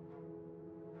fun.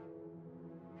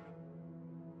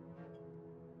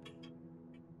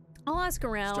 I'll ask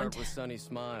around. Start with Sunny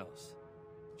Smiles.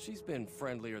 She's been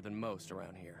friendlier than most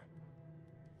around here.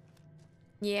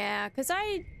 Yeah, because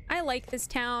I like this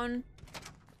town,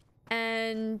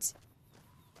 and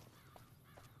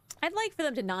I'd like for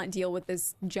them to not deal with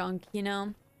this junk, you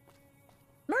know?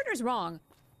 Murder's wrong.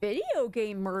 Video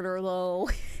game murder, though.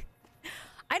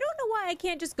 I don't know why I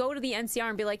can't just go to the NCR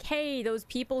and be like, hey, those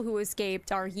people who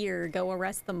escaped are here. Go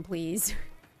arrest them, please.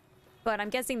 But I'm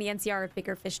guessing the NCR have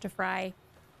bigger fish to fry.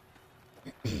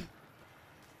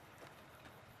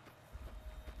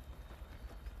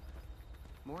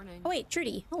 Morning. Oh wait,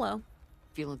 Trudy. Hello.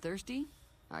 Feeling thirsty?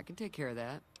 I can take care of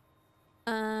that.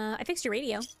 I fixed your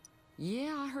radio.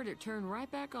 Yeah, I heard it turn right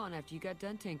back on after you got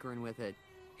done tinkering with it.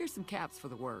 Here's some caps for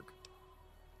the work.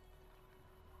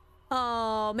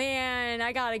 Oh man,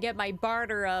 I gotta get my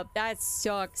barter up. That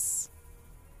sucks.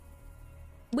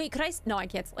 Wait, could I? No, I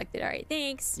can't select it. All right,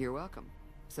 thanks. You're welcome.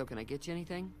 So can I get you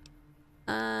anything?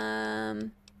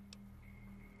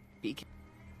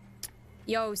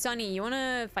 Yo, Sonny, you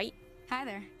wanna fight? Hi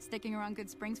there. Sticking around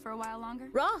Goodsprings for a while longer?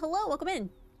 Raw, hello, welcome in.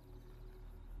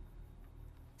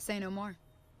 Say no more.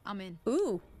 I'm in.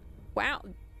 Ooh, wow,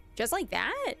 just like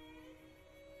that?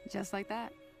 Just like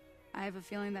that. I have a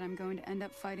feeling that I'm going to end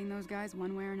up fighting those guys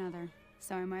one way or another,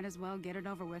 so I might as well get it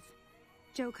over with.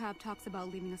 Joe Cobb talks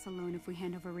about leaving us alone if we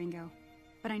hand over Ringo,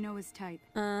 but I know his type.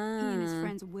 He and his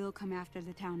friends will come after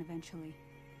the town eventually.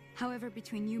 However,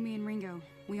 between you, me, and Ringo,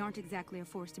 we aren't exactly a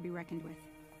force to be reckoned with.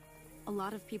 A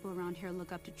lot of people around here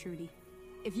look up to Trudy.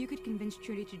 If you could convince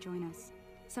Trudy to join us,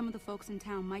 some of the folks in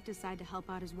town might decide to help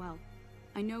out as well.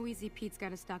 I know Easy Pete's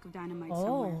got a stock of dynamite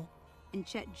somewhere, and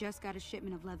Chet just got a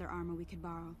shipment of leather armor we could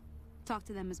borrow. Talk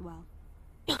to them as well.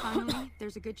 Finally,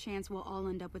 there's a good chance we'll all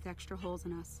end up with extra holes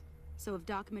in us. So if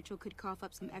Doc Mitchell could cough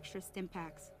up some extra stim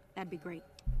packs, that'd be great.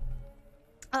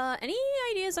 Any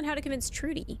ideas on how to convince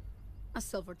Trudy? A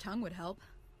silver tongue would help.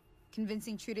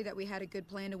 Convincing Trudy that we had a good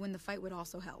plan to win the fight would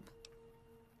also help.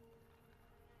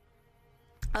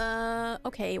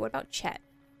 Okay, what about Chet?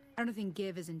 I don't think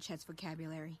give is in Chet's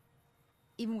vocabulary.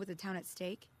 Even with the town at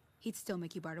stake, he'd still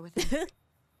make you barter with him.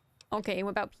 Okay, what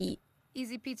about Pete?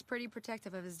 Easy Pete's pretty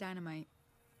protective of his dynamite.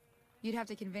 You'd have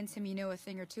to convince him you know a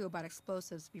thing or two about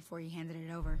explosives before you handed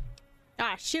it over.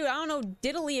 Ah, shoot, I don't know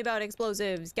diddly about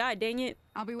explosives. God dang it.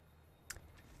 I'll be...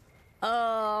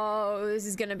 Oh, this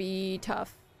is gonna be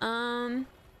tough. So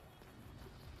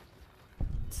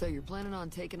you're planning on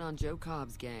taking on Joe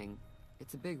Cobb's gang.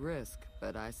 It's a big risk,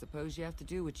 but I suppose you have to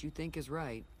do what you think is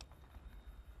right.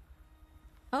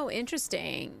 Oh,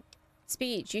 interesting.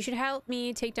 Speech. You should help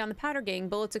me take down the Powder Gang.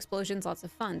 Bullets, explosions, lots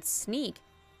of fun. Sneak.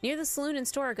 Near the saloon and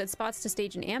store are good spots to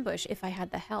stage an ambush if I had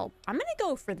the help. I'm gonna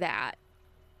go for that.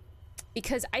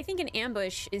 Because I think an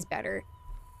ambush is better.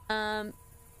 Oh,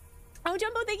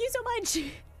 Jumbo, thank you so much.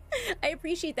 I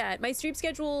appreciate that. My stream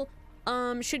schedule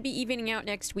should be evening out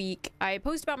next week. I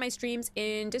post about my streams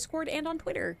in Discord and on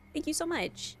Twitter. Thank you so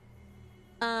much.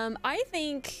 I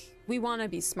think we want to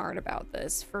be smart about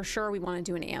this. For sure, we want to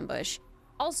do an ambush.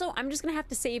 Also, I'm just gonna have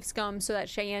to save Scum so that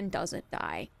Cheyenne doesn't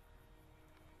die.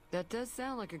 That does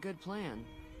sound like a good plan.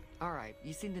 Alright,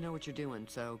 you seem to know what you're doing,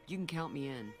 so you can count me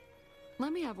in.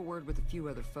 Let me have a word with a few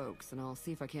other folks, and I'll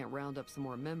see if I can't round up some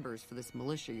more members for this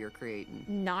militia you're creating.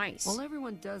 Nice. While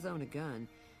everyone does own a gun,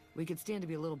 we could stand to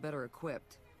be a little better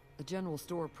equipped. The general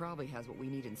store probably has what we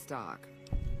need in stock.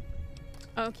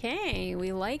 Okay,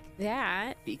 we like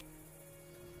that.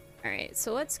 Alright,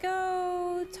 so let's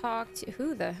go talk to...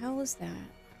 Who the hell is that?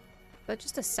 Is that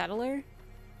just a settler?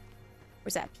 Or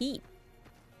is that Pete?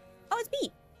 Oh, it's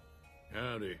Pete!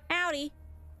 Howdy. Howdy!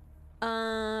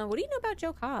 What do you know about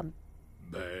Joe Cobb?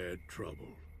 Bad trouble.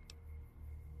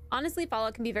 Honestly,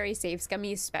 Fallout can be very save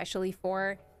scummy, especially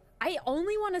for... I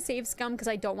only want to save Scum because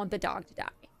I don't want the dog to die.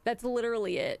 That's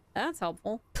literally it. That's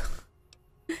helpful.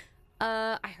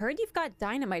 I heard you've got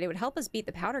dynamite. It would help us beat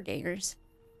the Powder Gangers.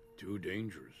 Too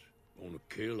dangerous. Gonna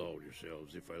kill all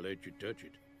yourselves if I let you touch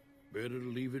it. Better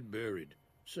to leave it buried.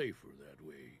 Safer that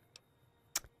way.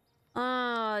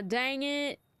 Dang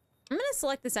it. I'm gonna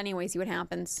select this anyway, see what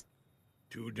happens.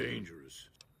 Too dangerous.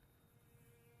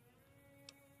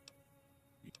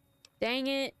 Dang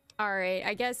it. Alright,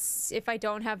 I guess if I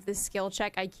don't have this skill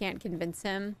check, I can't convince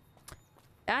him.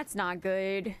 That's not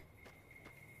good.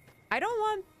 I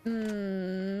don't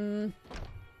want...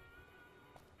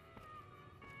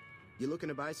 You looking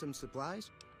to buy some supplies?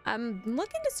 I'm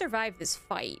looking to survive this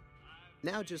fight.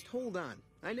 Now just hold on.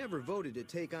 I never voted to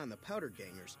take on the Powder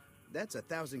Gangers. That's a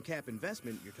 1,000 cap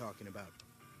investment you're talking about.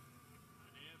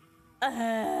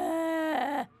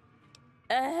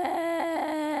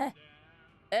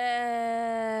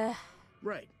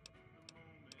 Right.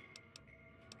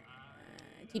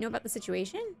 Do you know about the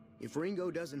situation? If Ringo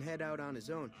doesn't head out on his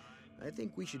own, I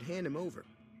think we should hand him over.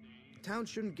 The town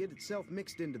shouldn't get itself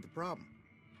mixed into the problem.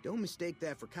 Don't mistake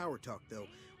that for coward talk, though.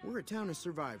 We're a town of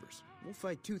survivors. We'll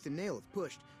fight tooth and nail if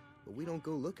pushed, but we don't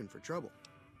go looking for trouble.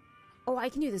 Oh, I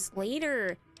can do this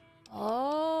later.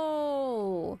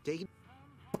 Oh. Take it.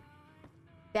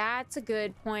 That's a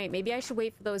good point. Maybe I should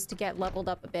wait for those to get leveled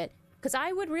up a bit. Because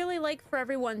I would really like for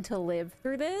everyone to live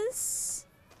through this.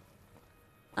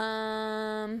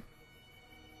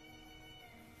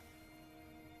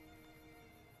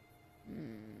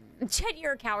 Chet,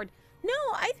 you're a coward. No,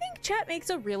 I think Chet makes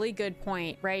a really good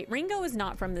point, right? Ringo is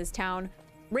not from this town.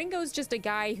 Ringo's just a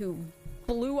guy who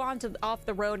blew off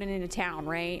the road and into town,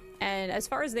 right? And as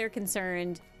far as they're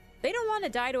concerned, they don't want to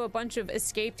die to a bunch of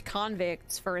escaped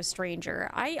convicts for a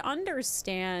stranger. I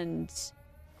understand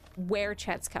where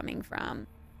Chet's coming from.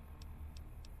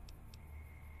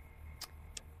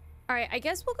 All right, I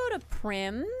guess we'll go to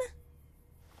Prim.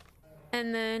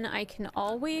 And then I can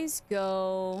always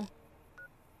go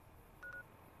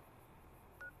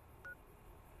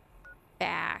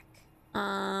back.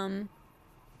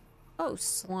 Oh,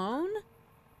 Sloan?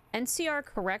 NCR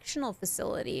Correctional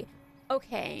Facility.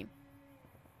 Okay.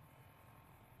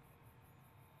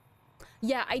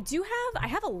 Yeah, I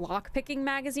have a lockpicking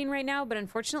magazine right now, but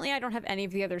unfortunately I don't have any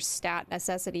of the other stat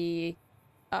necessity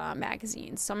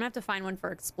magazines, so I'm gonna have to find one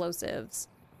for explosives.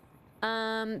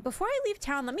 Before I leave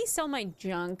town, let me sell my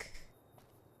junk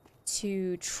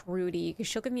to Trudy, because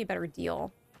she'll give me a better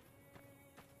deal.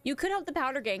 You could help the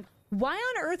Powder Gang. Why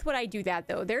on earth would I do that,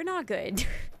 though? They're not good.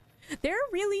 They're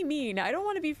really mean. I don't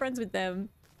want to be friends with them.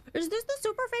 Is this the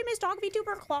super famous dog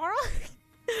VTuber Clara?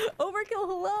 Overkill,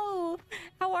 hello.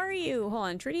 How are you? Hold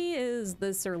on, Trudy is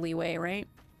the surly way, right?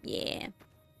 Yeah.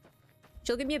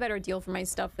 She'll give me a better deal for my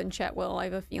stuff than Chet will, I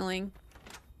have a feeling.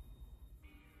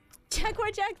 Jack,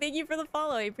 thank you for the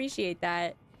follow. I appreciate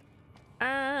that.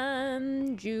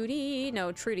 Judy.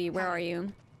 No, Trudy, where are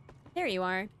you? There you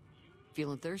are.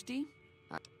 Feeling thirsty?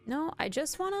 No, I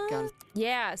just Got wanna... it.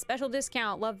 Yeah, special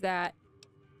discount. Love that.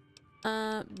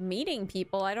 Meeting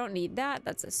people. I don't need that.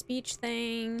 That's a speech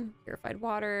thing. Purified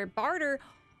water. Barter.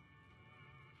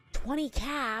 20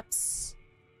 caps.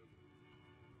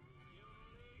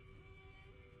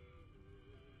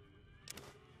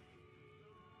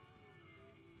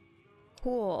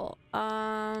 Cool.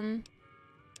 How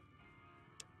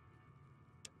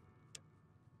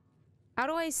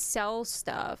do I sell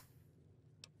stuff?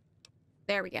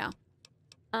 There we go.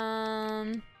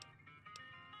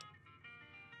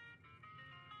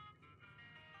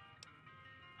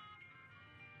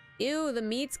 Ew, the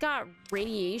meat's got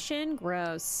radiation?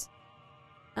 Gross.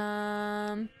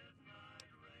 Coyote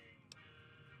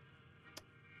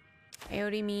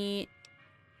meat.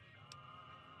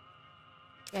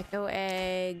 Gecko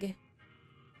egg.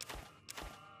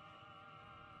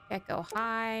 Gecko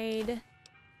hide.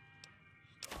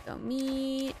 Gecko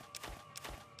meat.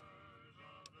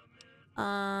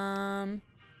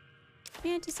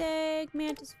 Mantis egg,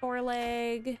 mantis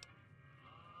foreleg.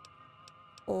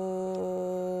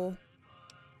 Oh.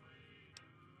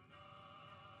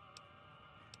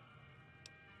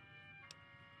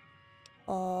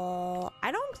 Oh,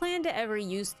 I don't plan to ever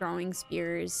use throwing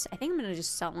spears. I think I'm gonna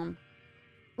just sell them.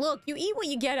 Look, you eat what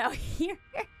you get out here.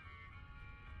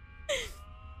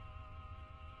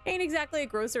 Ain't exactly a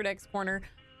grocer next corner.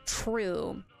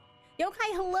 True.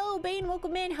 Yokai, hello. Bane,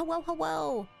 welcome in. Hello,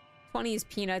 hello. 20 is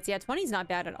peanuts. Yeah, 20 is not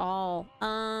bad at all.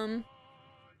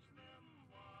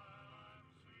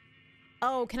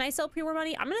 Oh, can I sell pre-war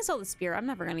money? I'm gonna sell the spear. I'm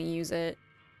never gonna use it.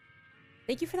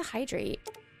 Thank you for the hydrate.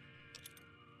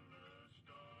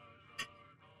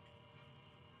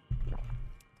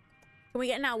 Can we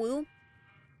get an awoo?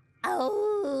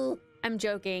 Oh, I'm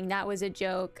joking. That was a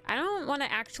joke. I don't want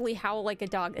to actually howl like a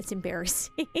dog. That's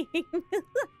embarrassing.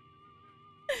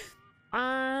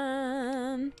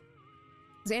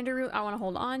 Xander root I want to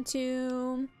hold on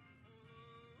to.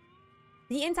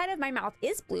 The inside of my mouth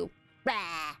is blue.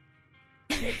 Bah.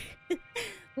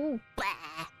 Ooh,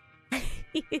 bah.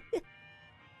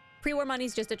 Pre-war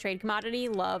money's just a trade commodity.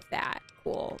 Love that.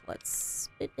 Cool. Let's...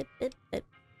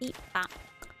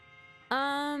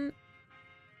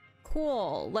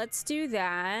 Cool. Let's do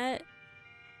that.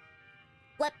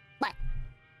 What?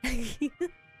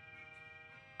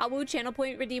 Awu channel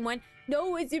point redeem one.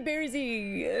 No, it's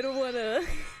embarrassing. I don't wanna.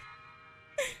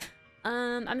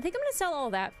 I think I'm gonna sell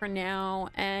all that for now,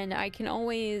 and I can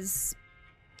always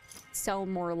sell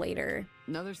more later.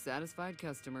 Another satisfied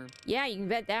customer. Yeah, you can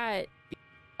bet that.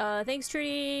 Thanks,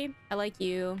 Trudy. I like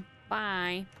you.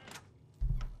 Bye.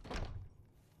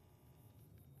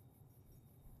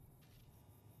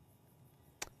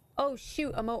 Oh,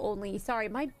 shoot. Emote only. Sorry,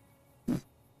 my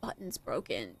button's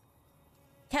broken.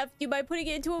 Kev, do you mind putting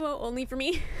it into emote only for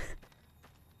me?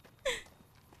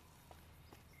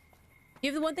 You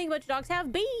have the one thing about your dogs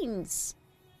have? Beans!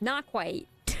 Not quite.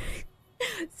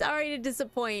 Sorry to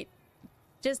disappoint.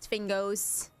 Just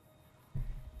fingos.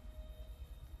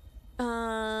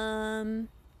 Oh,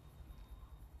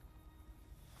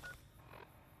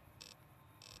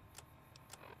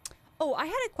 I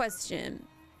had a question.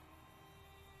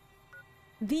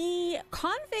 The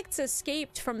convicts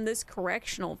escaped from this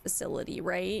correctional facility,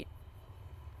 right?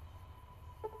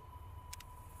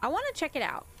 I want to check it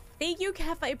out. Thank you,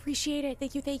 Kef. I appreciate it.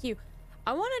 Thank you, thank you.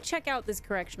 I want to check out this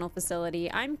correctional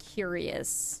facility. I'm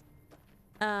curious.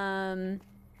 I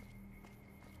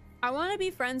want to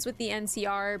be friends with the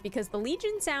NCR because the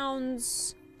Legion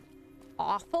sounds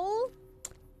awful.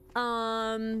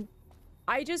 I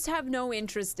just have no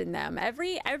interest in them.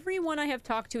 Everyone I have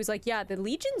talked to is like, yeah, the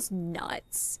Legion's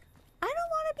nuts. I don't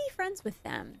want to be friends with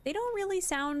them. They don't really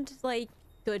sound like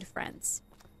good friends.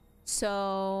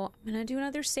 So I'm gonna do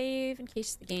another save in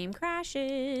case the game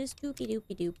crashes. Doopy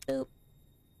doopy doop boop.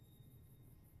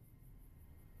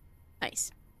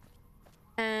 Nice.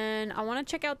 And I want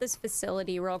to check out this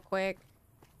facility real quick.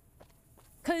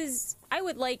 Cause I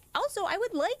would like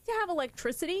to have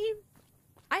electricity.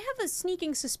 I have a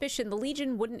sneaking suspicion the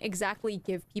Legion wouldn't exactly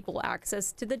give people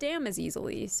access to the dam as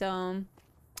easily, so...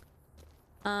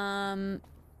 Abandoned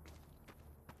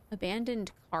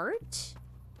cart?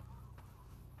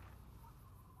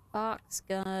 Box,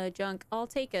 junk. I'll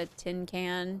take a tin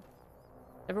can.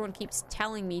 Everyone keeps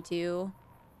telling me to.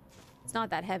 It's not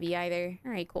that heavy either.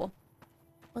 Alright, cool.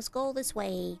 Let's go this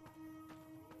way.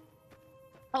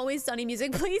 Always sunny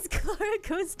music. Please, Clara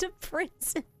goes to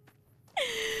prison.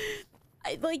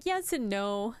 Like, yes and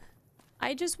no.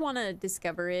 I just want to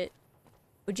discover it.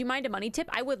 Would you mind a money tip?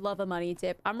 I would love a money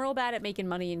tip. I'm real bad at making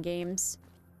money in games.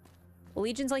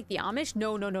 Legion's like the Amish?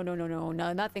 No,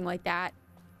 nothing like that.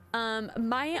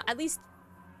 At least...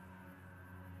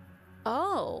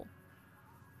 Oh.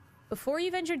 Before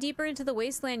you venture deeper into the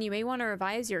wasteland, you may want to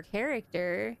revise your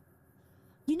character.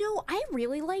 You know, I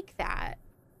really like that.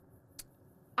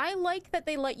 I like that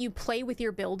they let you play with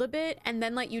your build a bit and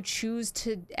then let you choose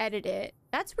to edit it.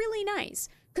 That's really nice.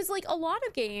 Because, like, a lot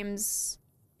of games,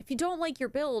 if you don't like your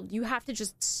build, you have to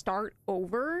just start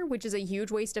over, which is a huge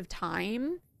waste of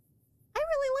time. I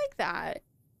really like that.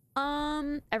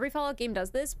 Every Fallout game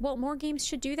does this. Well, more games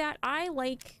should do that. I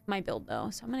like my build, though,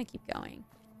 so I'm gonna keep going.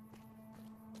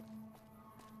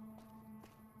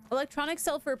 Electronics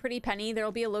sell for a pretty penny.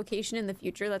 There'll be a location in the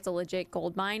future that's a legit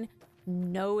gold mine.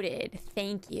 Noted.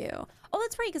 Thank you. Oh,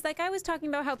 that's right, because that guy was talking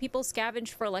about how people scavenge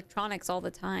for electronics all the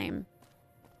time.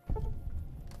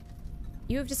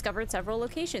 You have discovered several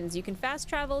locations. You can fast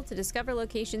travel to discover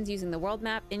locations using the world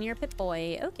map in your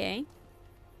Pip-Boy. Okay.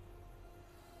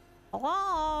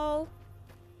 Hello?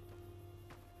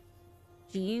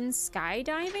 Gene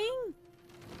skydiving?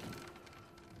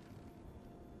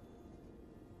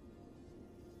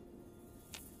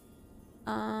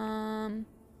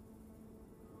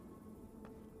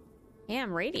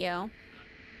 Ham radio.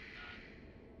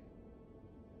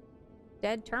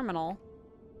 Dead terminal.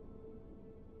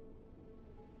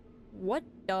 What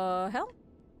the hell?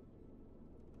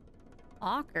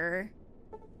 Locker.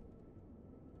 Oh,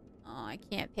 I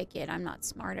can't pick it. I'm not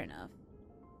smart enough.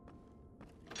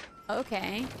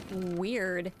 Okay.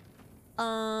 Weird.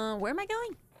 Where am I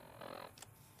going?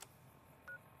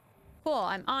 Cool,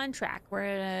 I'm on track. We're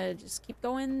gonna just keep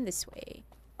going this way.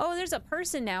 Oh, there's a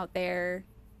person out there.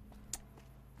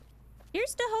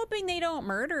 Here's to hoping they don't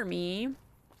murder me.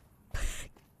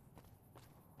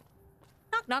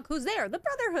 Knock, knock, who's there? The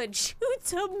Brotherhood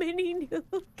shoots a mini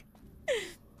nuke.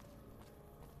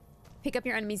 Pick up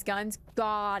your enemy's guns.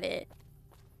 Got it.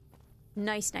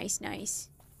 Nice, nice, nice.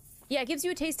 Yeah, it gives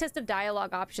you a taste test of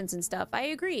dialogue options and stuff. I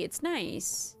agree, it's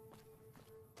nice.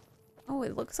 Oh,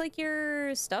 it looks like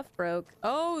your stuff broke.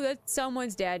 Oh, that's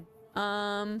someone's dead.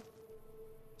 Damn,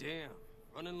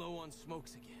 running low on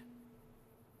smokes again.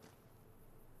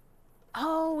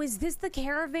 Oh, is this the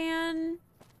caravan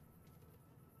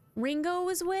Ringo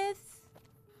was with?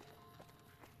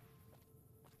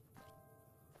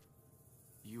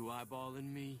 You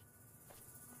eyeballing me?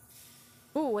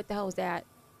 Ooh, what the hell is that?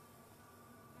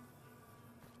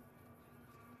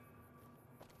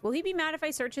 Will he be mad if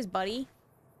I search his buddy?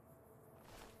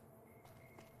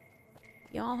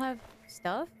 Y'all have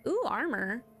stuff? Ooh,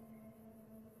 armor.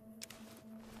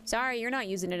 Sorry, you're not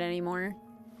using it anymore.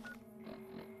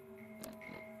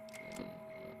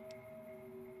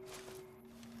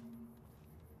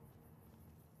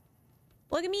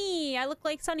 Look at me, I look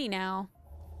like Sunny now.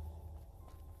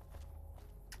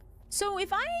 So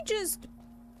if I just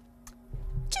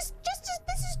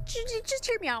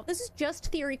hear me out. This is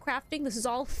just theory crafting. This is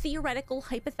all theoretical,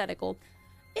 hypothetical.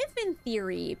 If in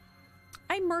theory,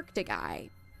 I murked a guy,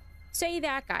 say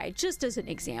that guy, just as an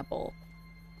example,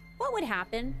 what would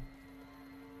happen?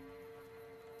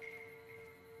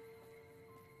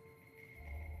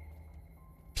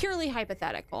 Purely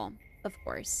hypothetical, of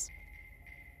course.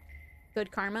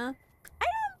 Good karma?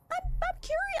 I'm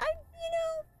curious,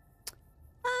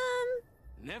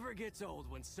 Never gets old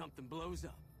when something blows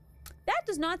up. that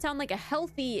does not sound like a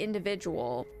healthy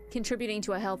individual contributing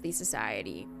to a healthy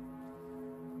society.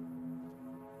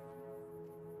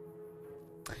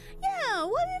 Yeah,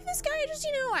 what if this guy just,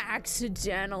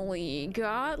 accidentally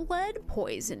got lead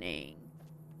poisoning?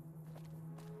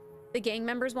 The gang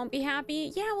members won't be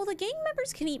happy? Yeah, well, the gang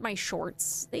members can eat my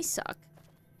shorts. They suck.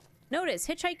 Notice,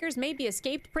 hitchhikers may be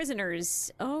escaped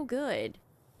prisoners. Oh, good.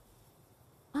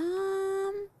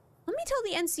 Let me tell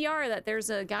the NCR that there's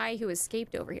a guy who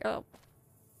escaped over here. Oh,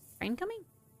 train coming?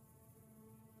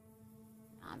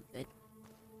 I'm good.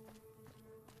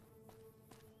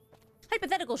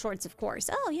 Hypothetical shorts, of course.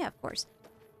 Oh, yeah, of course.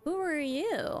 Who are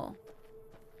you?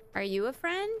 Are you a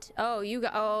friend? Oh,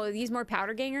 these more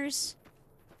powder gangers?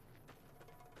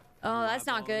 Oh, that's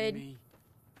not good.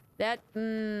 That's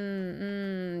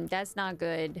not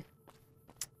good.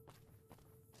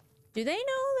 Do they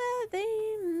know that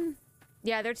they...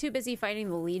 Yeah, they're too busy fighting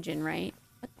the Legion, right?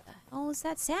 What the hell is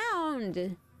that sound? I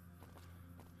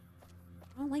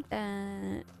don't like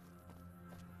that.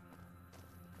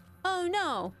 Oh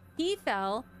no, he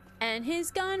fell and his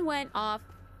gun went off,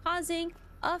 causing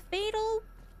a fatal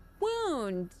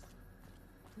wound.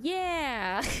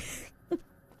 Yeah.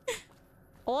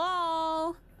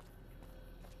 Hello?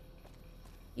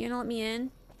 You gonna let me in?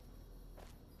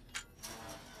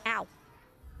 Ow.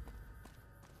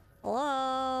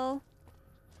 Hello?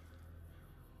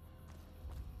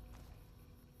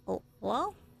 Oh,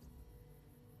 hello?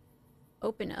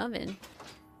 Open oven.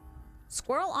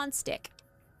 Squirrel on stick.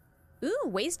 Ooh,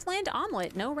 wasteland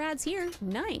omelet. No rads here.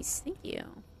 Nice. Thank you.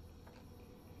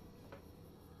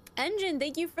 Engine,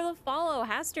 thank you for the follow.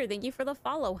 Haster, thank you for the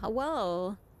follow.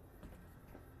 Hello.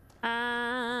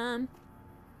 That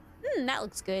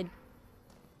looks good.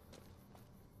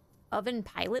 Oven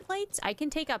pilot lights? I can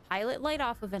take a pilot light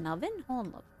off of an oven?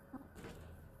 Hold on.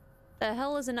 The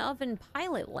hell is an oven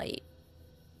pilot light?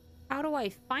 How do I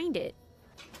find it?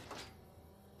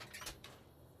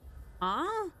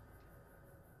 Huh?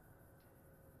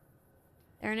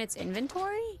 They're in its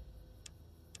inventory?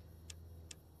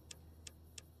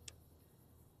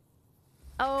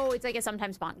 Oh, it's like a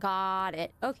sometimes spawn. Got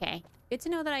it. Okay. Good to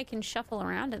know that I can shuffle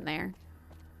around in there.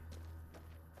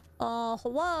 Oh,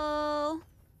 hello?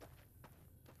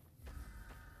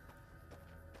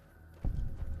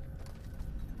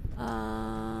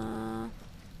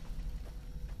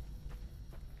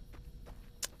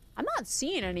 I'm not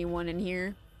seeing anyone in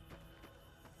here.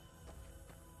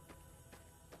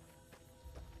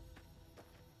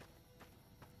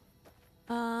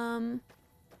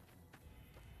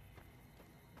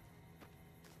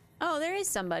 Oh, there is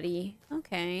somebody.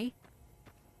 Okay.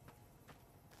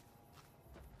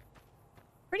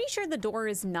 Pretty sure the door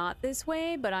is not this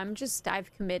way, but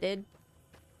I've committed.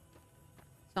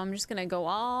 So I'm just gonna go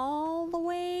all the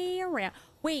way around.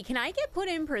 Wait, can I get put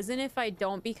in prison if I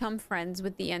don't become friends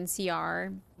with the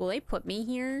NCR? Will they put me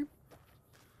here?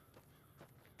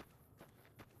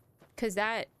 Cause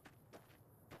that...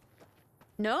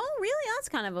 No? Really? That's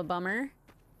kind of a bummer.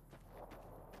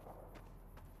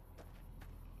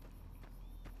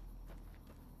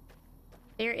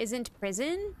 There isn't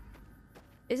prison?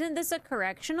 Isn't this a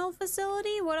correctional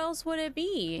facility? What else would it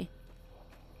be?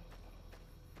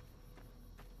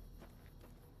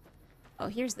 Oh,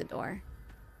 here's the door.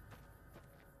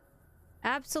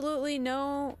 Absolutely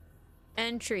no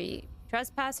entry.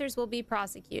 Trespassers will be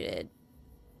prosecuted.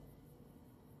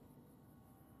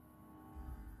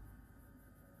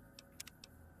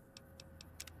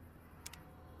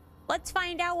 Let's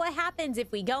find out what happens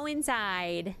if we go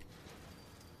inside.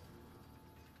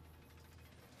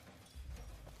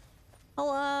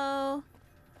 Hello?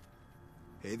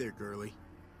 Hey there, girlie.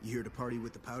 You here to party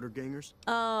with the powder gangers?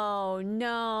 Oh,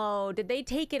 no. Did they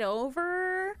take it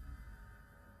over?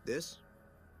 This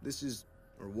is,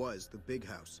 or was, the Big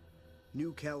House.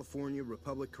 New California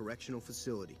Republic Correctional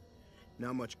Facility.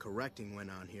 Not much correcting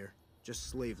went on here, just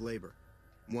slave labor.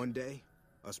 One day,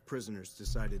 us prisoners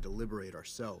decided to liberate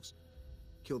ourselves.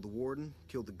 Killed the warden,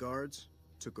 killed the guards,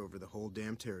 took over the whole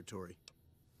damn territory.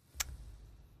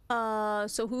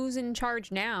 So who's in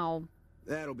charge now?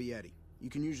 That'll be Eddie. You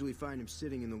can usually find him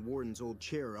sitting in the warden's old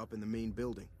chair up in the main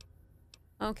building.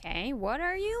 Okay, what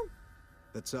are you?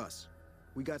 That's us.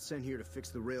 We got sent here to fix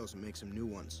the rails and make some new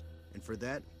ones. And for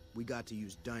that, we got to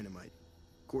use dynamite.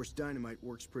 Of course, dynamite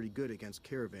works pretty good against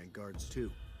caravan guards,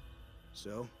 too.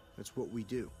 So, that's what we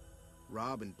do.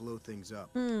 Rob and blow things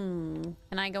up. Can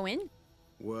I go in?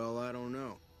 Well, I don't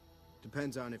know.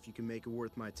 Depends on if you can make it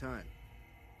worth my time.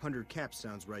 100 caps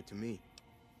sounds right to me.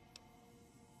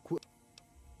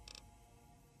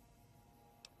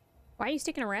 Why are you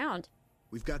sticking around?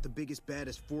 We've got the biggest,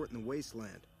 baddest fort in the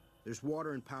wasteland. There's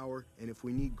water and power, and if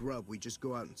we need grub, we just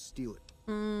go out and steal it.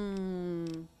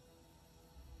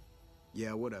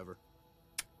 Yeah, whatever.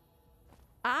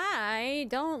 I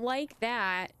don't like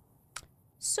that.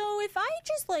 So if I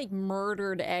just, like,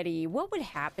 murdered Eddie, what would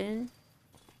happen?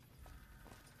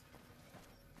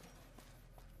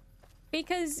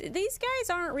 Because these guys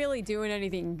aren't really doing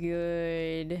anything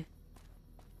good.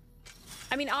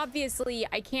 I mean, obviously,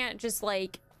 I can't just,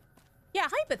 like... Yeah,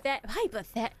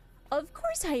 of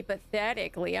course,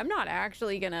 hypothetically. I'm not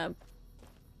actually gonna...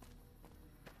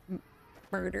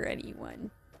 murder anyone.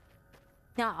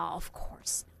 No, of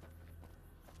course.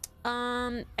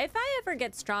 If I ever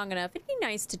get strong enough, it'd be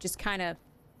nice to just kind of...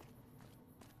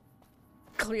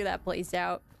 clear that place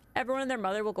out. Everyone and their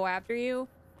mother will go after you.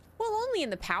 Well, only in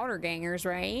the powder gangers,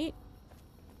 right?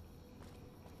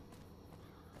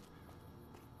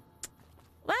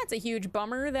 Well, that's a huge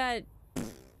bummer that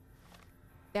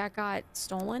got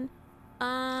stolen.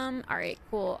 All right,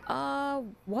 cool.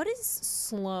 What is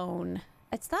Sloan?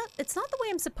 It's not the way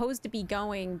I'm supposed to be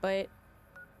going, but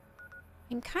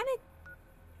I'm kind of...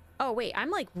 Oh, wait,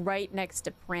 I'm like right next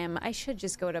to Prim. I should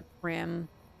just go to Prim.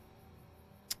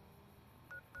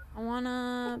 I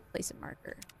wanna place a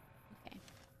marker. Okay.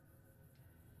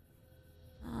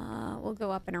 We'll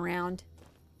go up and around.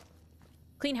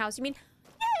 Clean house, you mean?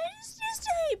 Yeah, it's just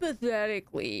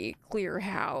hypothetically clear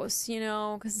house, you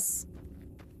know, because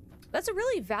that's a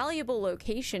really valuable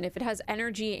location if it has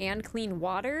energy and clean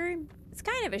water. It's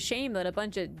kind of a shame that a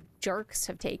bunch of jerks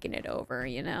have taken it over,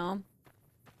 you know?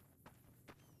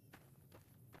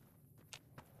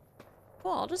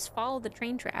 Cool, I'll just follow the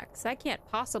train tracks. That can't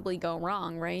possibly go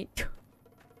wrong, right?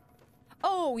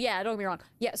 Oh, yeah, don't get me wrong.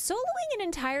 Yeah, soloing an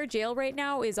entire jail right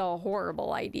now is a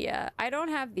horrible idea. I don't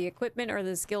have the equipment or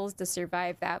the skills to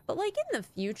survive that, but like in the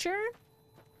future...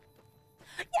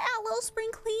 Yeah, a little spring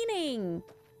cleaning!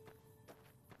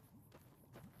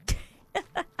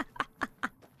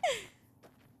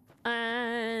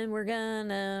 And we're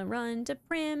gonna run to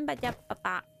Prim.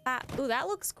 Ooh, that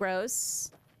looks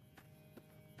gross.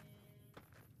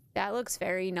 That looks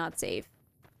very not safe.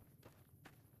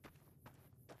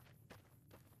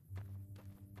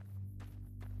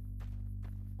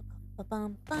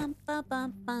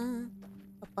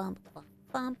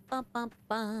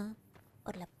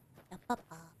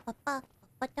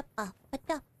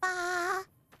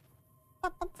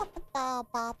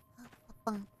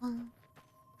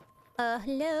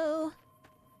 Hello?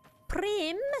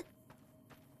 Prim?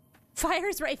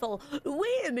 Fire's rifle.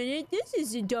 Wait a minute, this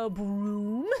isn't a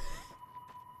broom.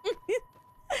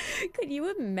 Could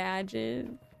you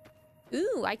imagine?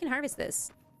 Ooh, I can harvest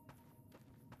this.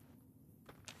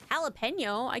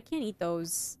 Jalapeno? I can't eat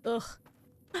those. Ugh.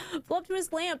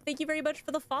 Voluptuous lamp, thank you very much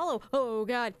for the follow. Oh,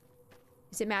 God.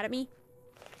 Is it mad at me?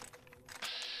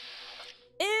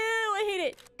 Ew, I hate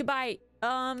it. Goodbye.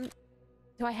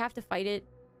 Do I have to fight it?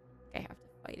 I have to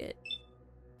fight it.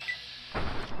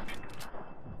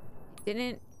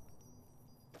 Didn't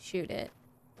shoot it.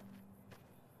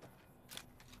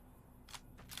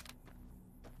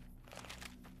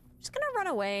 Just gonna run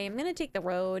away. I'm gonna take the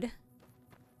road.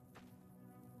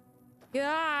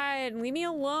 God, leave me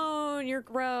alone. You're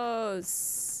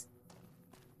gross.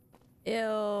 Ew.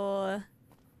 Oh,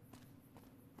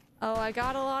 I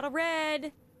got a lot of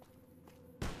red.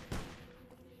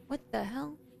 What the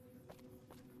hell?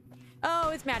 Oh,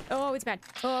 it's mad. Oh, it's mad.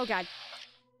 Oh, God.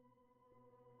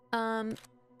 I'm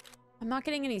not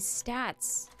getting any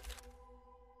stats.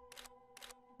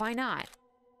 Why not?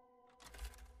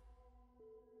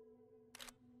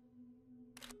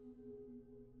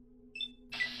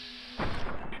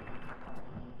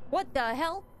 What the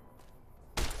hell?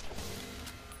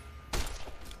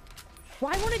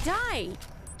 Why won't it die?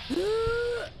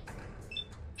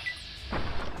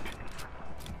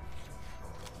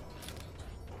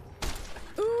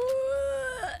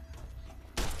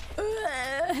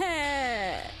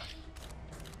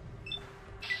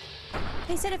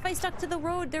 They said if I stuck to the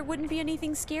road, there wouldn't be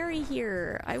anything scary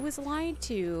here. I was lied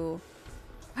to.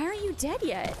 Why aren't you dead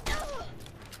yet?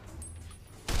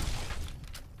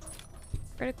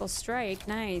 Critical strike,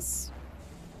 nice.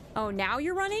 Oh, now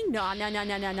you're running? No, no, no,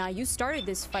 no, no, no. You started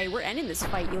this fight. We're ending this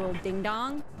fight, you little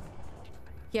ding-dong.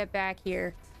 Get back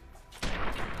here.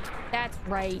 That's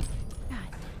right. God.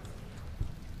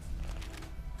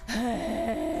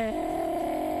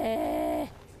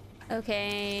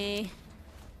 Okay.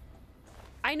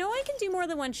 I know I can do more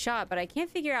than one shot, but I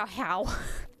can't figure out how.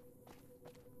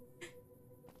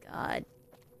 God.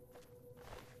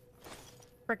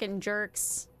 Frickin'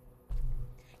 jerks.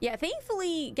 Yeah,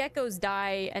 thankfully geckos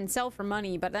die and sell for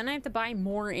money, but then I have to buy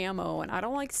more ammo, and I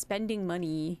don't like spending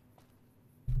money.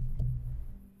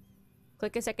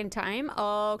 Click a second time?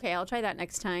 Oh, okay, I'll try that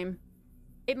next time.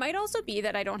 It might also be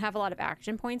that I don't have a lot of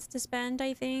action points to spend,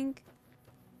 I think.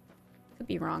 Could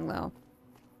be wrong, though.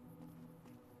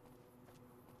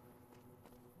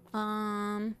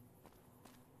 Got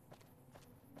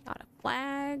a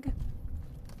flag.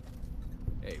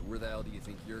 Hey, where the hell do you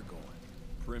think you're going?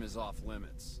 Prim is off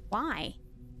limits. Why?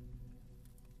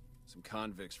 Some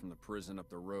convicts from the prison up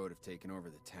the road have taken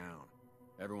over the town.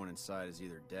 Everyone inside is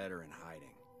either dead or in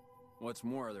hiding. What's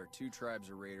more, there are 2 tribes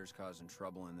of raiders causing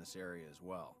trouble in this area as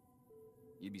well.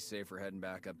 You'd be safer heading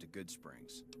back up to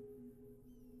Goodsprings.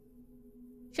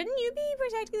 Shouldn't you be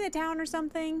protecting the town or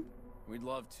something? We'd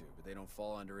love to, but they don't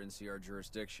fall under NCR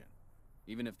jurisdiction.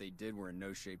 Even if they did, we're in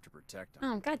no shape to protect them.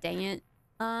 Oh, god dang it.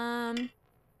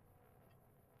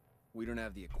 We don't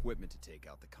have the equipment to take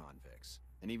out the convicts.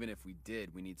 And even if we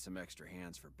did, we need some extra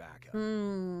hands for backup.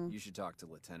 You should talk to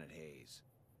Lieutenant Hayes.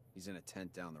 He's in a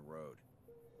tent down the road.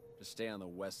 Just stay on the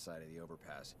west side of the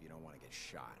overpass if you don't want to get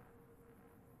shot.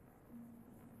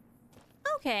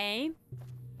 Okay.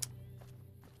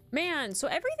 Man, so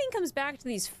everything comes back to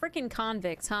these frickin'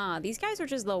 convicts, huh? These guys are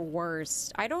just the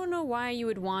worst. I don't know why you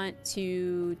would want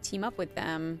to team up with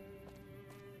them.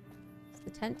 Is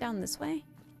the tent down this way?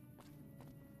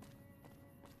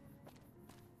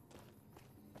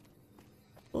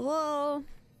 Hello?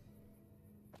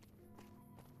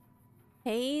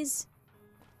 Hayes?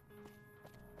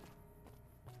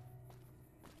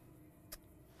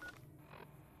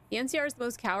 The NCR is the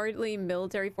most cowardly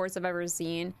military force I've ever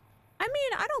seen. I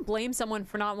mean, I don't blame someone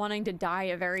for not wanting to die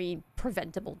a very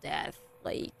preventable death.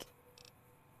 Like,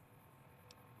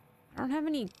 I don't have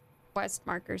any quest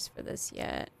markers for this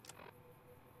yet.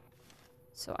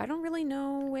 So I don't really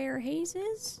know where Hayes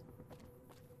is.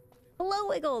 Hello,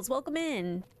 Wiggles. Welcome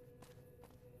in.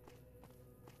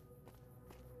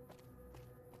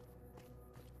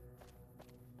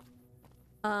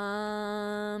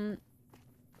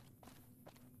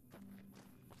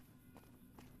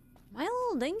 My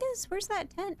little dingus? Where's that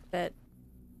tent that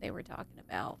they were talking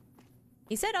about?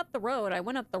 He said up the road. I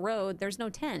went up the road. There's no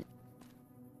tent.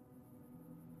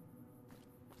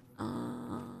 I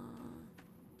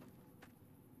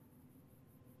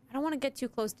don't want to get too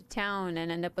close to town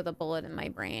and end up with a bullet in my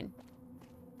brain.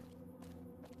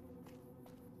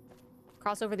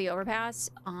 Cross over the overpass.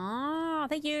 Ah,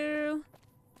 thank you.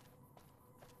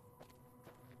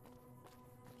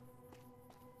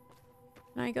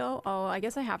 Can I go? Oh, I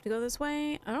guess I have to go this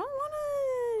way. I don't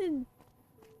want to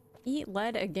eat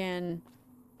lead again.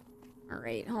 All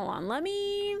right, hold on. Let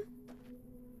me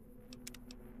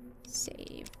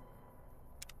save.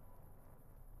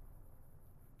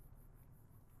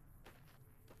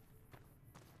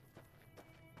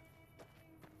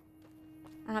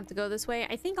 I don't have to go this way.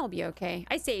 I think I'll be okay.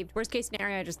 I saved. Worst case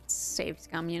scenario, I just saved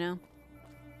scum, you know?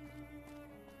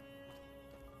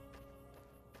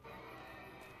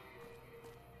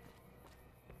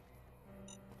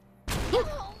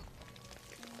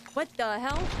 What the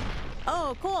hell?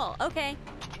 Oh, cool. Okay.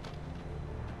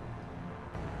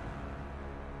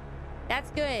 That's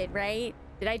good, right?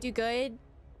 Did I do good?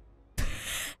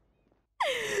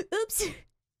 Oops.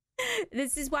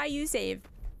 This is why you save.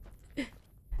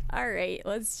 All right,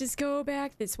 let's just go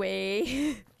back this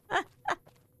way.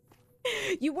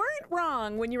 You weren't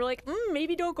wrong when you were like,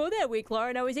 maybe don't go that way, Clara.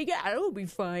 And I was like, yeah, it'll be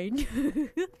fine.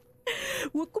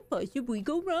 What could possibly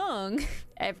go wrong?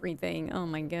 Everything. Oh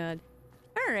my god.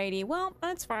 Alrighty, well,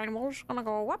 that's fine. We're just gonna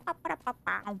go.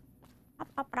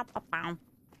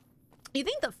 You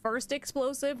think the first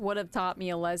explosive would have taught me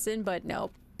a lesson, but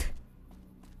nope.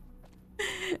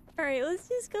 Alright, let's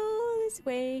just go this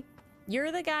way.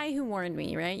 You're the guy who warned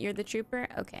me, right? You're the trooper?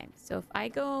 Okay, so if I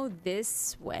go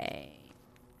this way...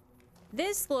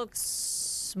 This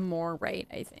looks more right,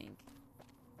 I think.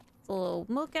 It's a little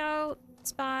lookout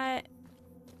spot.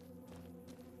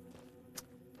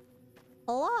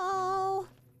 Hello?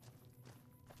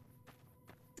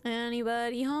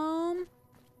 Anybody home?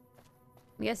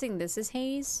 I'm guessing this is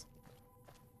Hayes.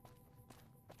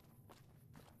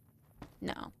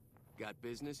 No. Got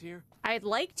business here? I'd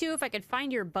like to if I could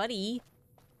find your buddy.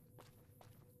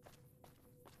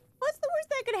 What's the worst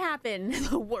that could happen?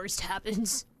 The worst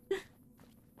happens.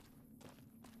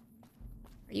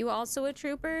 Are you also a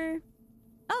trooper?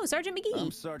 Oh, Sergeant McGee.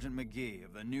 I'm Sergeant McGee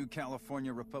of the New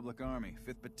California Republic Army,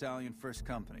 5th Battalion, 1st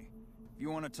Company. If you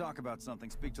want to talk about something,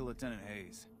 speak to Lieutenant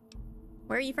Hayes.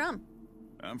 Where are you from?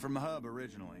 I'm from the hub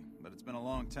originally, but it's been a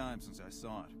long time since I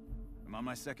saw it. I'm on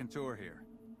my second tour here.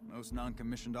 Most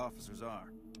non-commissioned officers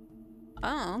are.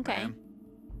 Oh, okay.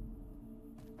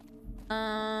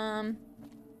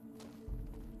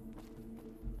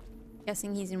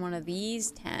 Guessing he's in one of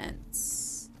these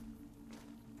tents.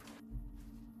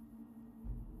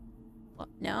 What?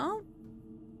 No?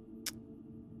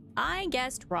 I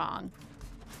guessed wrong.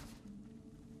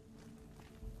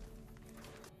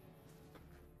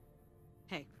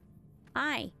 Hey.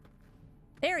 Hi.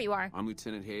 There you are. I'm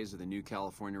Lieutenant Hayes of the New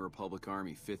California Republic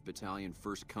Army, 5th Battalion,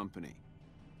 1st Company.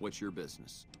 What's your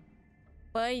business?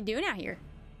 What are you doing out here?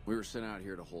 We were sent out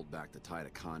here to hold back the tide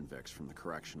of convicts from the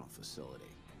correctional facility.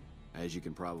 As you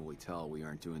can probably tell, we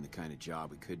aren't doing the kind of job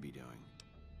we could be doing.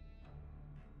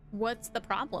 What's the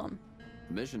problem?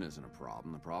 The mission isn't a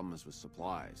problem. The problem is with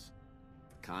supplies.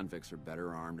 Convicts are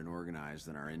better armed and organized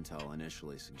than our intel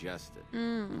initially suggested.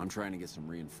 I'm trying to get some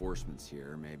reinforcements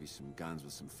here, maybe some guns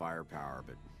with some firepower,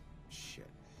 but shit.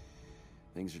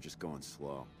 Things are just going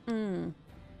slow. Tell me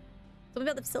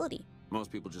about the facility.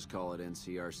 Most people just call it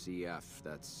NCRCF.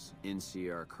 That's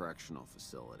NCR Correctional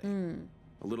Facility.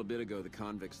 A little bit ago, the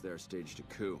convicts there staged a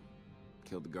coup.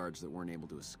 Killed the guards that weren't able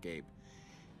to escape.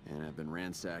 And I've been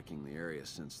ransacking the area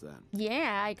since then.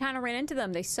 Yeah, I kind of ran into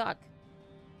them. They suck.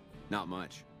 Not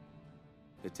much.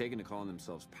 They've taken to calling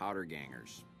themselves powder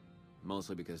gangers.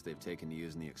 Mostly because they've taken to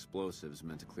using the explosives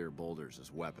meant to clear boulders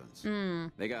as weapons.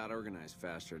 They got organized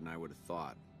faster than I would have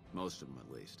thought. Most of them,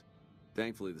 at least.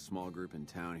 Thankfully, the small group in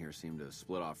town here seem to have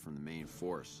split off from the main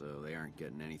force, so they aren't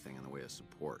getting anything in the way of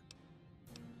support.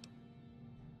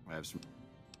 I have some...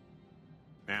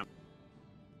 Ma'am.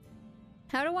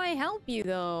 How do I help you,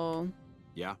 though?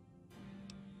 Yeah?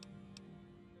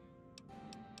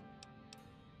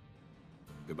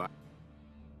 Goodbye.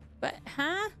 But,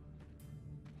 huh?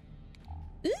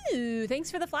 Ooh,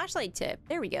 thanks for the flashlight tip.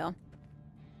 There we go.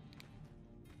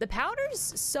 The powders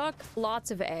suck lots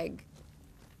of egg.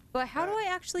 But how do I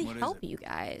actually help you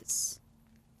guys?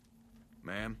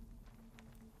 Ma'am?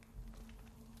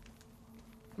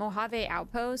 Mojave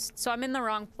Outpost? So I'm in the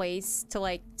wrong place to,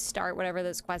 like, start whatever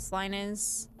this quest line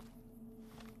is.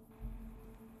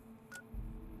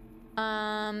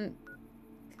 Because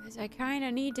I kind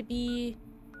of need to be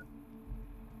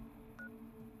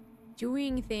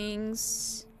doing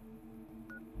things.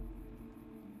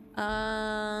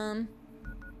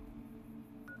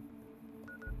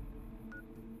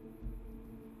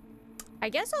 I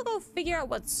guess I'll go figure out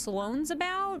what Sloane's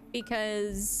about,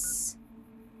 because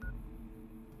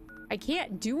I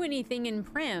can't do anything in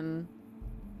Prim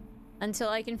until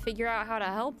I can figure out how to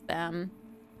help them.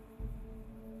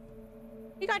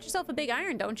 You got yourself a big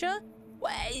iron, don't you?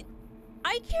 Wait,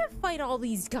 I can't fight all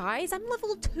these guys. I'm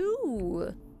level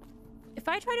 2. If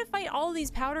I try to fight all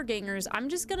these powder gangers, I'm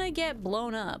just gonna get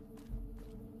blown up.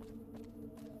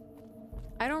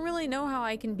 I don't really know how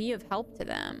I can be of help to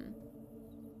them.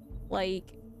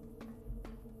 Like...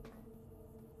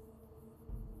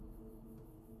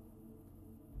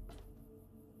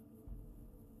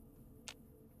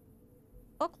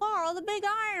 Oh, Clara, the big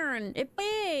iron! It's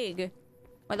big!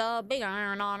 With a big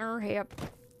iron on her hip.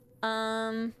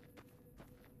 Alright,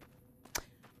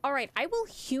 I will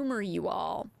humor you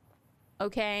all.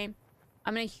 Okay?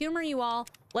 I'm gonna humor you all.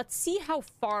 Let's see how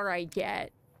far I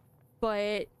get.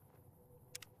 But...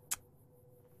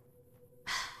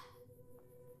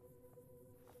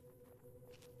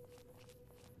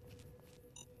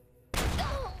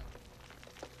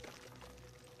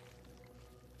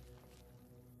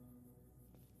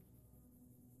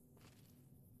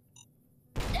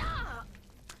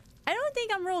 I don't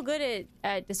think I'm real good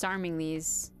at disarming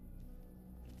these.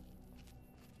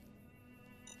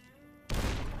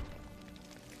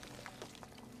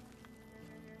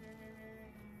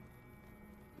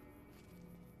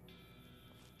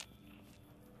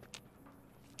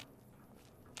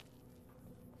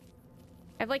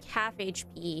 I have like half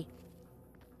HP.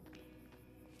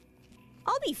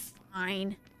 I'll be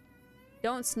fine.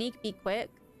 Don't sneak, be quick.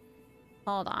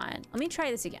 Hold on. Let me try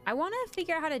this again. I want to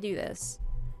figure out how to do this.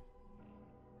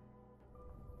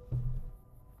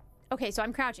 Okay, so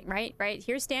I'm crouching, right? Right?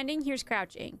 Here's standing, here's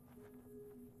crouching.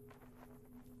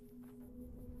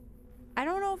 I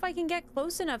don't know if I can get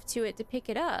close enough to it to pick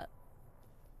it up.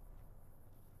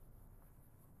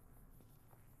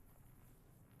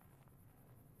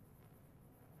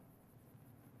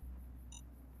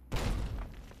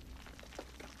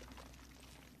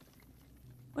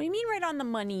 What do you mean right on the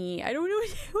money? I don't know.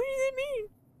 What does it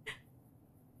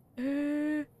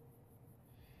mean?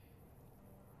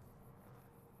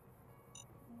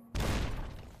 I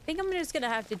think I'm just gonna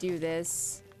have to do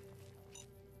this.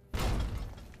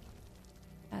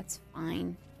 That's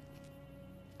fine.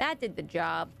 That did the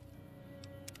job.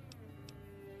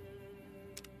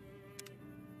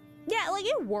 Yeah, like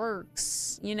it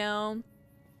works, you know?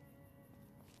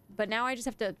 But now I just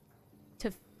have to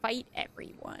fight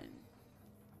everyone.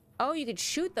 Oh, you could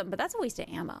shoot them, but that's a waste of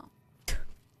ammo.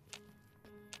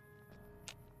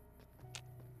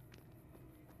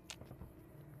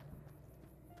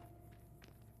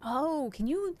 Oh, can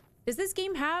you... Does this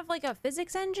game have, like, a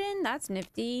physics engine? That's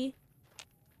nifty.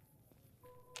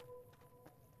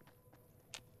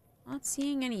 Not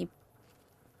seeing any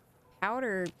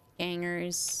powder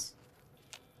gangers.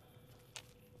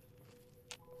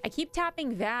 I keep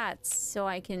tapping VATS so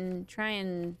I can try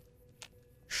and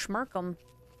schmirk them.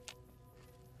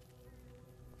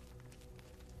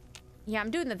 Yeah,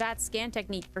 I'm doing the VAT scan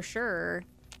technique for sure.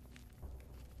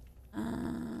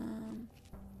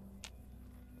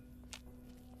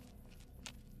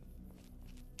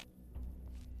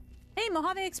 Hey,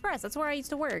 Mojave Express. That's where I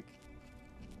used to work.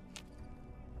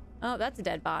 Oh, that's a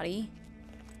dead body.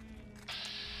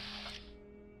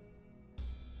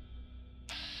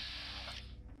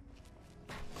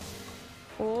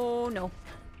 Oh, no.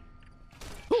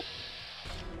 Ooh.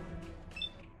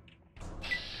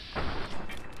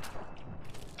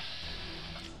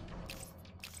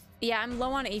 Yeah, I'm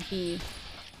low on AP.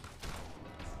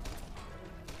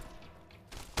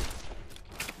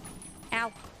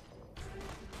 Ow.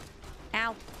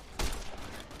 Ow.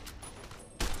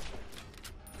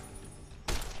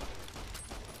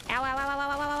 Ow, ow, ow, ow, ow,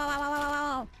 ow, ow, ow, ow,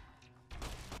 ow, ow.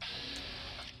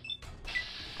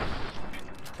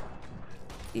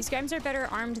 These guys are better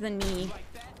armed than me.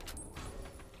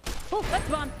 Oh, that's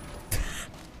a bomb.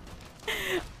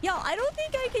 Yo, I don't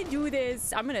think I can do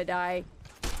this. I'm gonna die.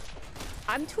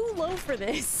 I'm too low for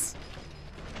this.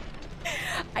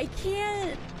 I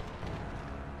can't.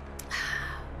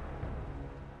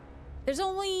 There's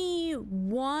only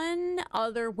one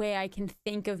other way I can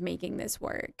think of making this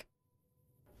work.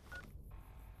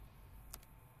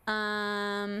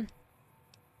 I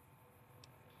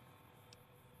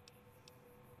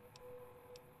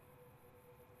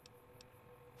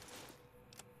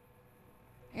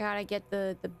gotta get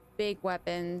the big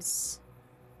weapons.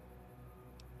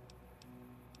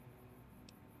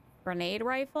 Grenade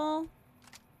rifle?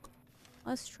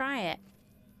 Let's try it.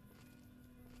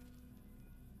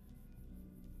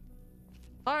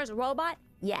 Oh, there's a robot?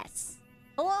 Yes.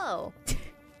 Hello.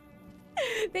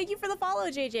 Thank you for the follow,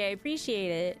 JJ. I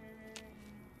appreciate it.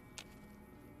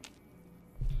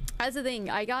 That's the thing.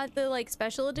 I got the, like,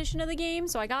 special edition of the game,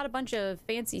 so I got a bunch of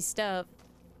fancy stuff.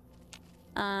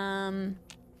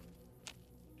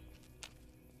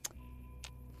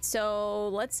 So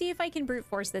let's see if I can brute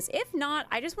force this. If not,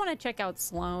 I just want to check out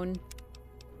Sloan.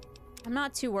 I'm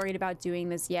not too worried about doing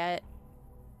this yet.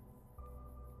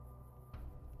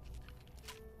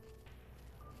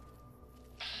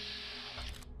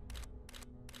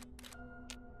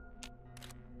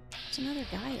 There's another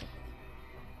guy.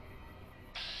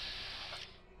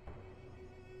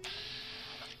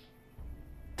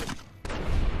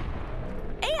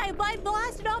 Hey, I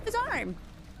blasted off his arm.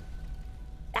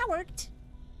 That worked.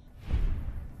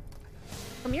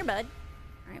 Come here, bud.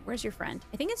 All right, where's your friend?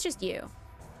 I think it's just you.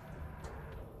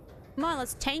 Come on,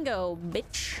 let's tango,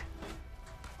 bitch.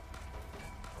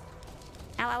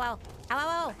 Ow, ow, ow. Ow,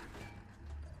 ow, ow.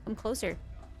 Come closer.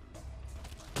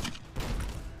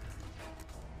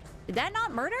 Did that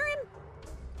not murder him?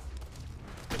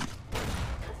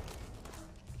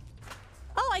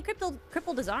 Oh, I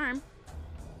crippled his arm.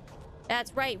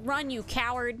 That's right. Run, you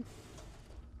coward.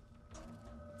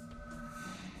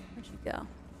 Where'd you go?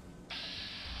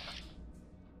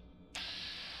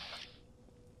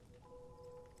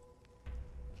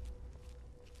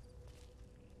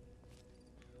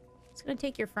 Just gonna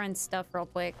take your friend's stuff real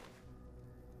quick.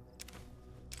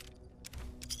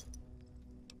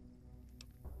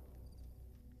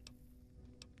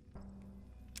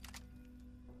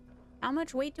 How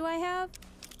much weight do I have?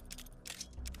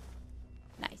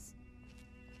 Nice.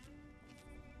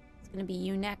 It's gonna be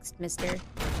you next, mister.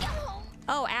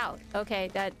 Oh, out. Okay,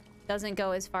 that doesn't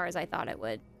go as far as I thought it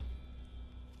would.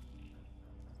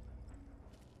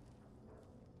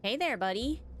 Hey there,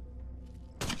 buddy.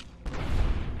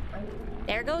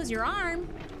 There goes your arm.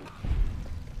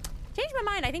 Changed my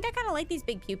mind. I think I kind of like these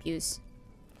big pew-pews.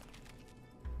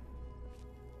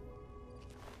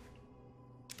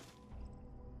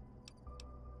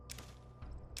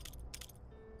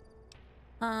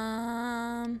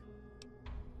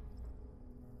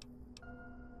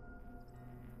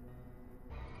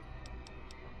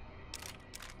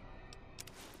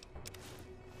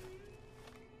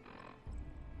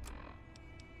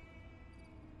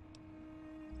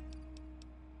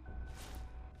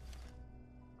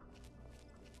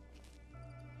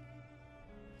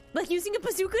 Like using a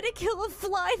bazooka to kill a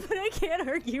fly, but I can't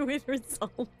argue with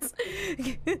results.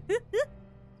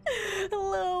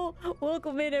 Hello,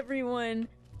 welcome in, everyone.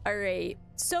 All right,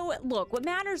 so look, what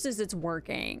matters is it's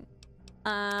working.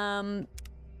 But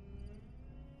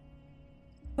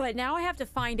now I have to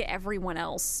find everyone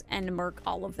else and murk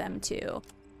all of them too.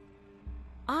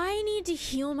 I need to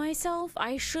heal myself.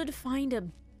 I should find a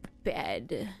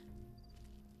bed.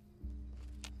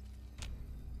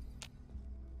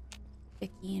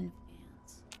 Vicky and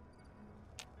Vance.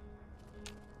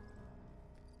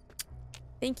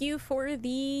 Thank you for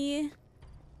the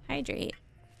hydrate.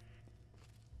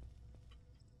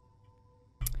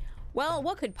 Well,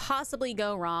 what could possibly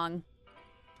go wrong?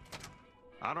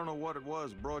 I don't know what it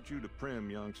was brought you to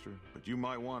Prim, youngster, but you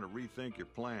might want to rethink your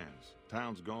plans.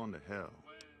 Town's gone to hell.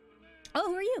 Oh,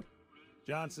 who are you?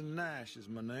 Johnson Nash is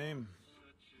my name.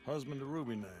 Husband to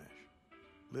Ruby Nash.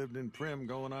 Lived in Prim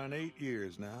going on 8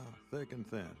 years now, thick and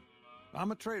thin.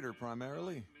 I'm a trader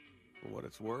primarily, for what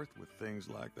it's worth with things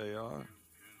like they are.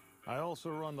 I also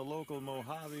run the local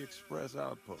Mojave Express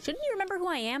outpost. Shouldn't you remember who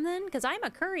I am then? Because I'm a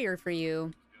courier for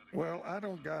you. Well, I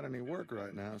don't got any work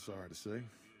right now, sorry to say.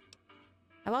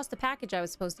 I lost the package I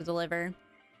was supposed to deliver.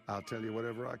 I'll tell you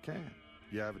whatever I can.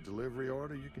 You have a delivery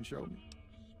order you can show me?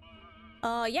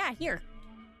 Yeah, here.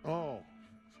 Oh,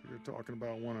 so you're talking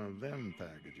about one of them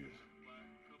packages.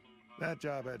 That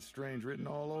job had strange written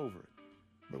all over it,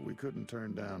 but we couldn't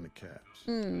turn down the caps.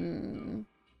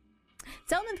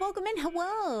 Selman, welcome in.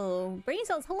 Hello. Brain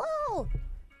cells, hello.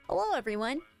 Hello,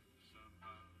 everyone.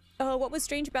 What was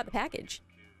strange about the package?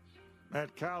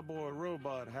 That cowboy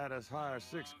robot had us hire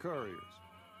 6 couriers.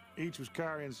 Each was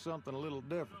carrying something a little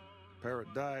different. Pair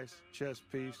of dice, chess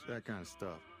piece, that kind of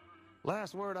stuff.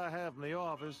 Last word I have from the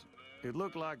office, it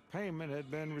looked like payment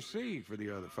had been received for the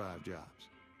other 5 jobs.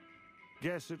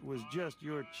 Guess it was just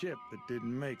your chip that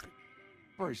didn't make it.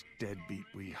 First deadbeat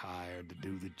we hired to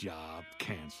do the job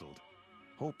canceled.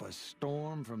 Hope a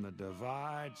storm from the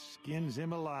divide skins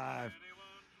him alive.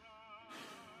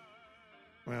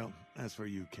 Well, that's where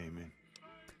you came in.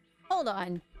 Hold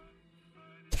on.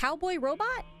 Cowboy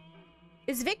robot?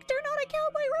 Is Victor not a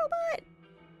cowboy robot?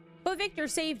 But Victor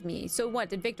saved me. So what?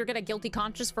 Did Victor get a guilty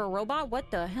conscience for a robot?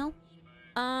 What the hell?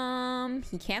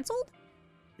 He canceled?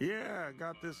 Yeah, I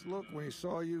got this look when he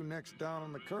saw you next down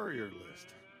on the courier list.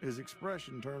 His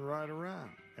expression turned right around.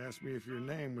 Asked me if your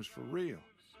name was for real.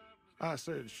 I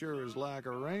said, sure as like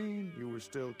a rain, you were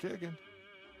still kicking.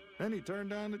 Then he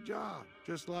turned down the job,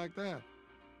 just like that.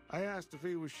 I asked if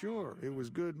he was sure it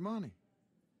was good money.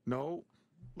 No,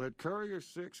 let Courier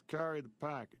 6 carry the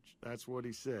package. That's what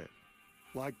he said.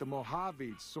 Like the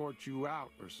Mojave'd sort you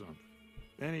out or something.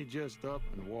 Then he just up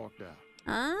and walked out.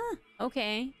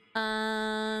 Okay.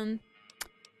 Cowboy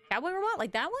robot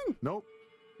like that one? Nope.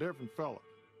 Different fella.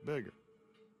 Bigger.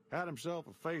 Had himself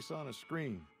a face on a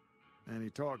screen. And he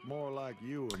talked more like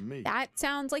you or me. That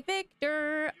sounds like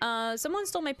Victor. Someone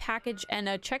stole my package and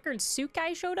a checkered suit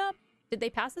guy showed up. Did they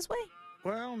pass this way?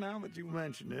 Well, now that you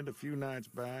mentioned it, a few nights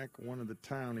back, one of the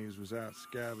townies was out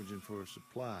scavenging for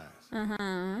supplies.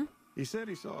 He said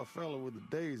he saw a fella with a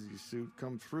daisy suit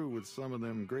come through with some of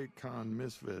them Great Con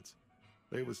misfits.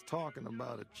 They was talking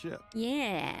about a chip.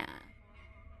 Yeah.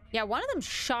 Yeah, one of them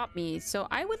shot me, so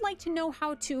I would like to know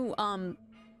how to,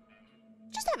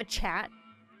 just have a chat.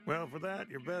 Well, for that,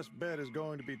 your best bet is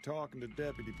going to be talking to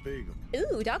Deputy Beagle.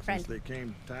 Ooh, dog friend. Since they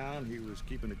came to town, he was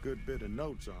keeping a good bit of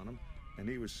notes on them, and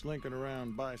he was slinking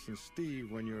around Bison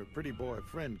Steve when your pretty boy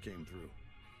friend came through.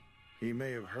 He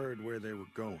may have heard where they were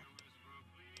going.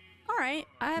 All right,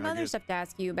 I have other stuff to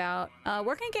ask you about.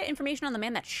 Where can I get information on the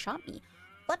man that shot me?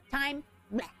 Flip time.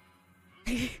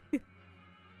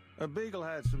 A Beagle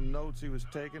had some notes he was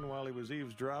taking while he was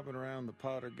eavesdropping around the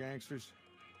Potter gangsters.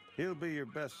 He'll be your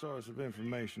best source of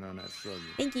information on that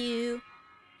subject. Thank you.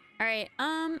 All right,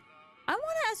 I want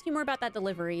to ask you more about that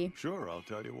delivery. Sure, I'll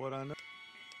tell you what I know.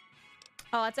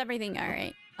 Oh, that's everything. All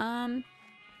right.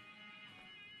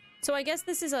 So I guess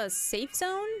this is a safe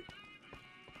zone?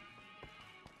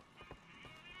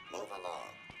 Move along,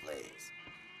 please.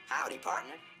 Howdy,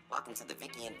 partner. Welcome to the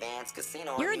Vicky and Vance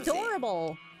Casino You're and Museum.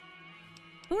 adorable.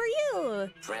 Who are you?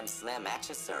 Prim Slim at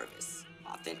your service.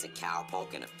 Authentic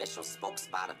cowpoke and official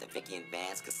spokesspot of the Vicky and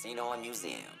Vance Casino and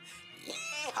Museum.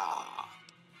 Yeehaw!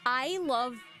 I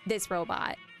love this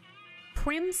robot.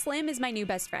 Prim Slim is my new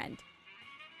best friend.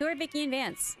 Who are Vicky and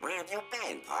Vance? Where have you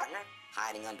been, partner?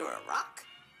 Hiding under a rock?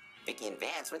 Vicky and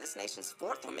Vance were this nation's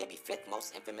 4th or maybe 5th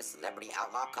most infamous celebrity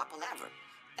outlaw couple ever.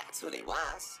 That's who they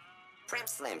was. Prim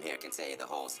Slim here can tell you the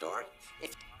whole story.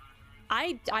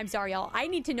 I'm sorry, y'all. I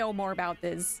need to know more about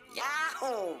this.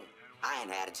 Yahoo! I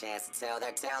ain't had a chance to tell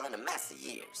their tale in a mess of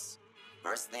years.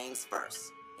 First things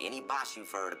first. Any boss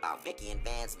you've heard about Vicky and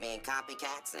Vance being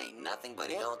copycats ain't nothing but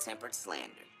ill-tempered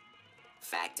slander.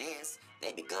 Fact is,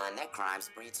 they begun their crime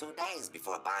spree 2 days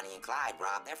before Bonnie and Clyde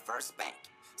robbed their first bank.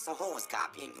 So who was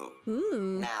copying who?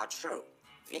 Ooh. Now, true,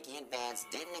 Vicky and Vance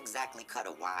didn't exactly cut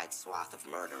a wide swath of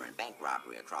murder and bank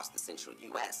robbery across the central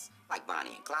U.S. like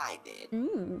Bonnie and Clyde did.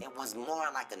 It was more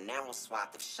like a narrow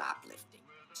swath of shoplifting,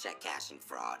 check-cashing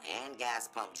fraud, and gas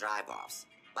pump drive-offs.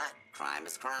 But crime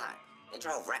is crime. They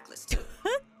drove reckless, too.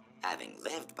 Having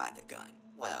lived by the gun,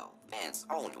 well, Vance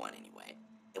owned one anyway,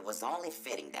 it was only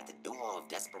fitting that the duo of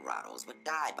desperados would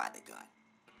die by the gun.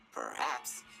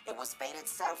 Perhaps it was fate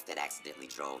itself that accidentally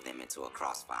drove them into a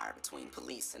crossfire between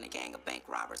police and a gang of bank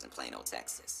robbers in Plano,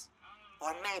 Texas.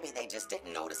 Or maybe they just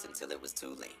didn't notice until it was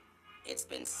too late. It's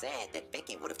been said that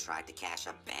Vicky would have tried to cash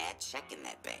a bad check in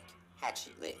that bank, had she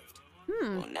lived.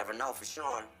 We'll never know for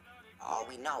sure. All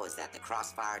we know is that the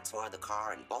crossfire tore the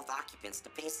car and both occupants to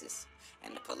pieces,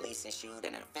 and the police issued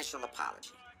an official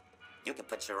apology. You can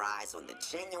put your eyes on the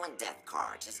genuine death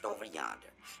car just over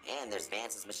yonder, and there's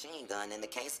Vance's machine gun in the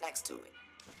case next to it.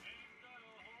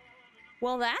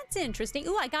 Well, that's interesting.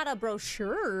 Ooh, I got a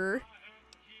brochure.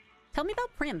 Tell me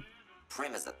about Prim.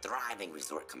 Prim is a thriving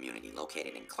resort community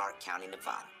located in Clark County,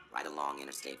 Nevada, right along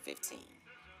Interstate 15.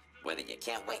 Whether you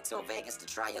can't wait till Vegas to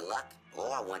try your luck,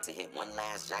 or want to hit one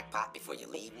last jackpot before you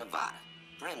leave Nevada,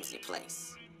 Prim's your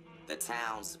place. The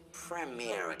town's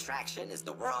premier attraction is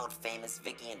the world-famous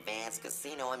Vicky and Vance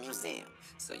Casino and Museum,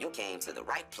 so you came to the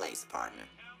right place, partner.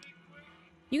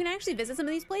 You can actually visit some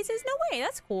of these places? No way,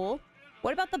 that's cool.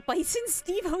 What about the Bison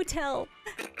Steve Hotel?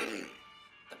 The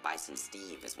Bison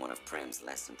Steve is one of Prim's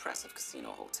less impressive casino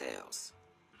hotels.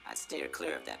 I'd steer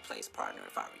clear of that place, partner,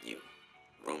 if I were you.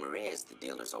 Rumor is the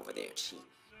dealers over there are cheap,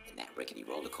 and that rickety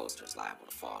roller coaster is liable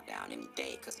to fall down any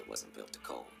day because it wasn't built to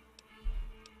code.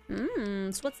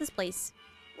 So what's this place?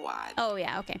 Why? Oh,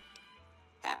 yeah, okay.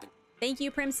 Happen. Thank you,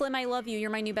 Prim Slim. I love you. You're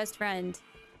my new best friend.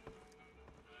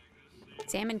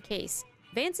 Salmon case.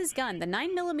 Vance's gun, the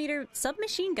 9mm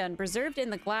submachine gun preserved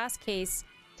in the glass case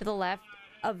to the left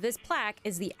of this plaque,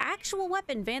 is the actual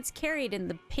weapon Vance carried in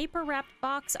the paper-wrapped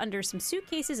box under some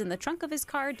suitcases in the trunk of his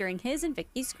car during his and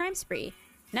Vicky's crime spree.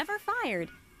 Never fired,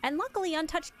 and luckily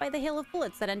untouched by the hail of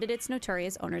bullets that ended its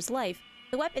notorious owner's life.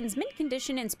 The weapon's mint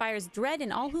condition inspires dread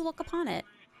in all who look upon it.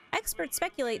 Experts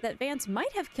speculate that Vance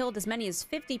might have killed as many as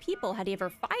 50 people had he ever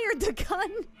fired the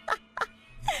gun.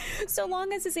 So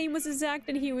long as his aim was exact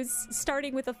and he was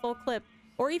starting with a full clip.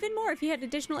 Or even more if he had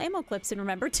additional ammo clips and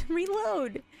remembered to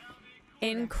reload.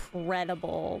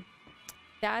 Incredible.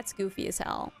 That's goofy as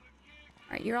hell.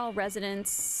 Alright, you're all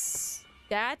residents.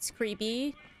 That's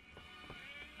creepy.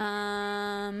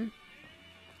 Anyone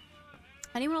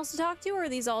else to talk to, or are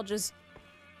these all just...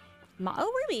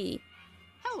 Oh, Ruby!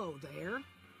 Hello there.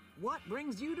 What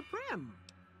brings you to Prim?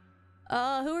 Who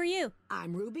are you?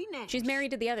 I'm Ruby Nash. She's married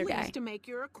to the other guy. Pleased to make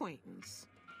your acquaintance.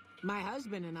 My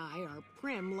husband and I are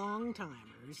Prim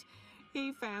long-timers.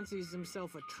 He fancies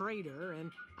himself a trader,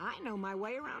 and I know my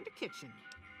way around a kitchen.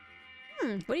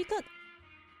 What do you cook?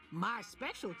 My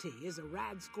specialty is a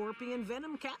rad scorpion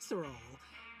venom casserole.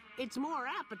 It's more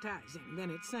appetizing than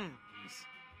it sounds.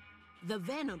 The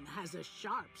venom has a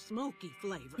sharp, smoky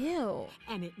flavor. Ew.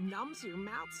 And it numbs your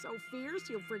mouth so fierce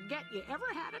you'll forget you ever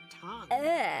had a tongue.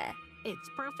 Ugh. It's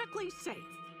perfectly safe,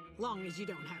 long as you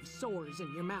don't have sores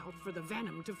in your mouth for the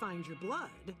venom to find your blood.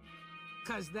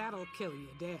 'Cause that'll kill you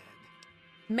dead.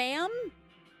 Ma'am?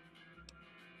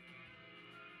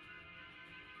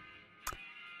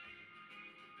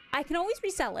 I can always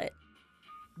resell it.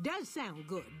 Does sound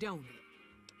good, don't it?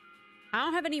 I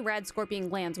don't have any rad scorpion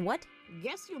glands. What?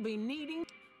 Guess you'll be needing...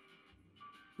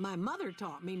 My mother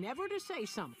taught me never to say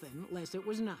something unless it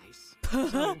was nice.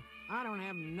 So, I don't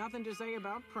have nothing to say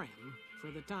about Prim,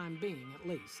 for the time being at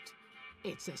least.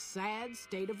 It's a sad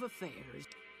state of affairs.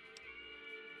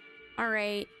 All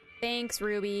right. Thanks,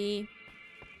 Ruby.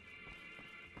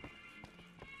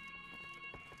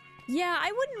 Yeah,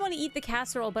 I wouldn't want to eat the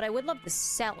casserole, but I would love to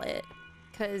sell it.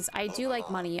 Because I do like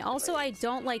money. Also, I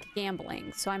don't like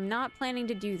gambling, so I'm not planning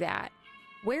to do that.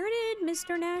 Where did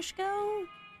Mr. Nash go?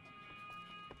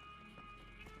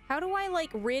 How do I, like,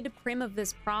 rid Prim of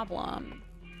this problem?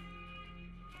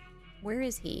 Where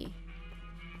is he?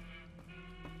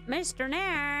 Mr.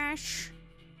 Nash!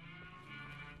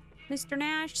 Mr.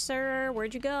 Nash, sir,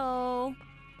 where'd you go?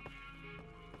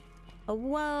 Oh,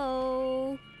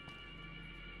 whoa!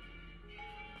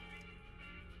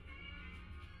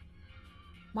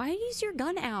 Why is your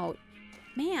gun out?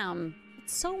 Ma'am,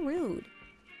 it's so rude.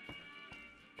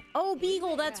 Oh,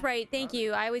 Beagle, that's right. Thank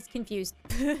you. I was confused.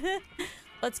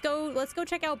 Let's go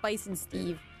check out Bison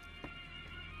Steve.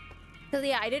 So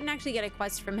yeah, I didn't actually get a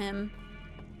quest from him.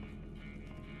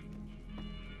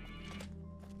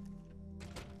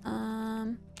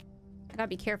 I gotta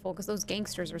be careful because those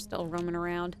gangsters are still roaming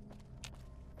around.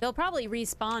 They'll probably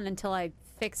respawn until I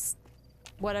fix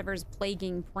whatever's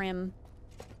plaguing Prim.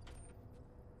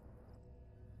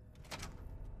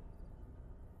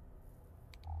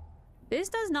 This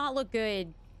does not look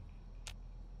good.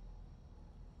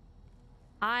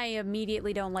 I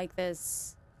immediately don't like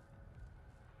this.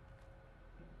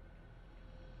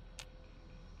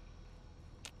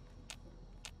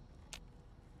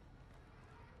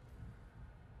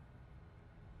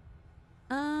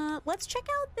 Let's check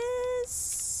out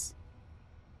this.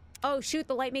 Oh, shoot,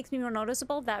 the light makes me more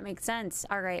noticeable? That makes sense.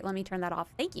 All right, let me turn that off.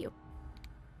 Thank you.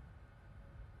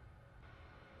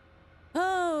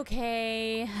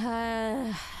 Okay.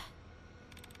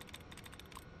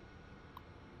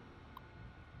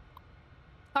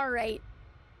 All right.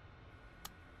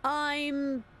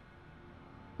 I'm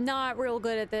not real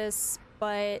good at this,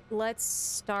 but let's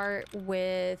start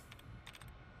with...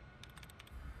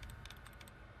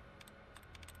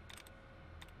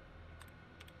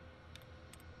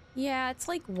 Yeah, it's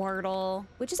like Wordle,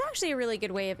 which is actually a really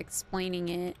good way of explaining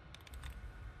it.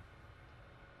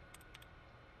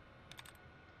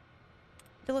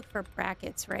 To look for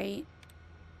brackets, right?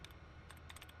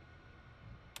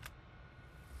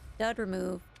 Dud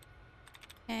remove.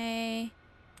 Okay.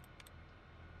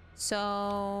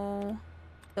 So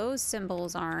those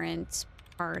symbols aren't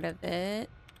part of it.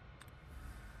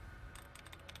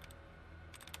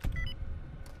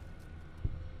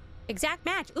 Exact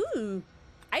match. Ooh,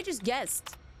 I just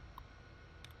guessed.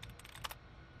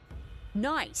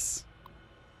 Nice.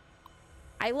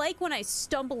 I like when I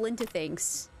stumble into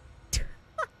things.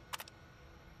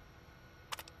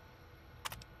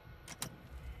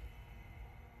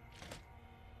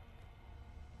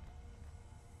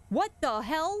 What the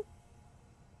hell?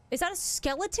 Is that a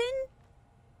skeleton?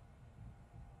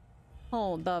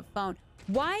 Hold the phone.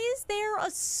 Why is there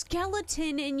a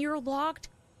skeleton in your locked...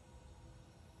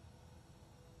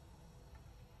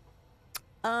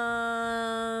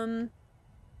 I'm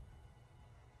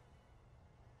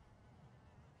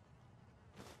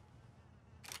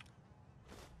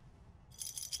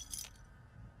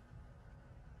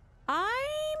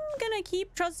gonna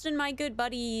keep trusting my good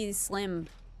buddy Slim.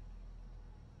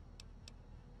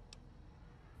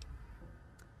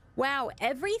 Wow,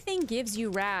 everything gives you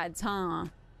rads, huh?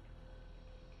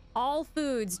 All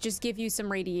foods just give you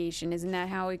some radiation. Isn't that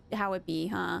how it be,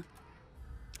 huh?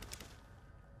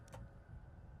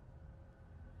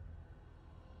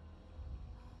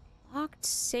 Locked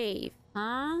safe,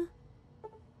 huh?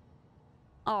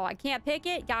 Oh, I can't pick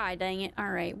it? God dang it.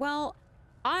 All right, well,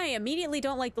 I immediately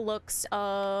don't like the looks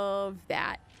of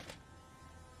that.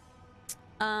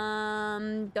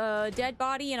 A dead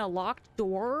body in a locked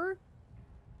door?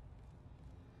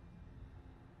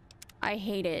 I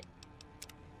hate it.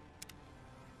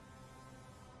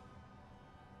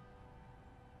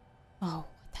 Oh,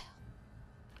 what the hell?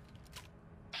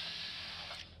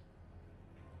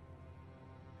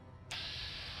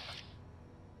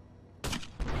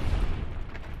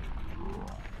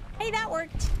 Hey, that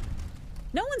worked.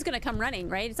 No one's gonna come running,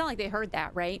 right? It's not like they heard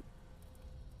that, right?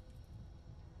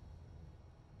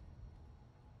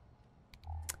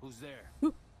 Who's there?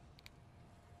 Ooh.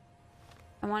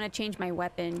 I want to change my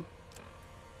weapon.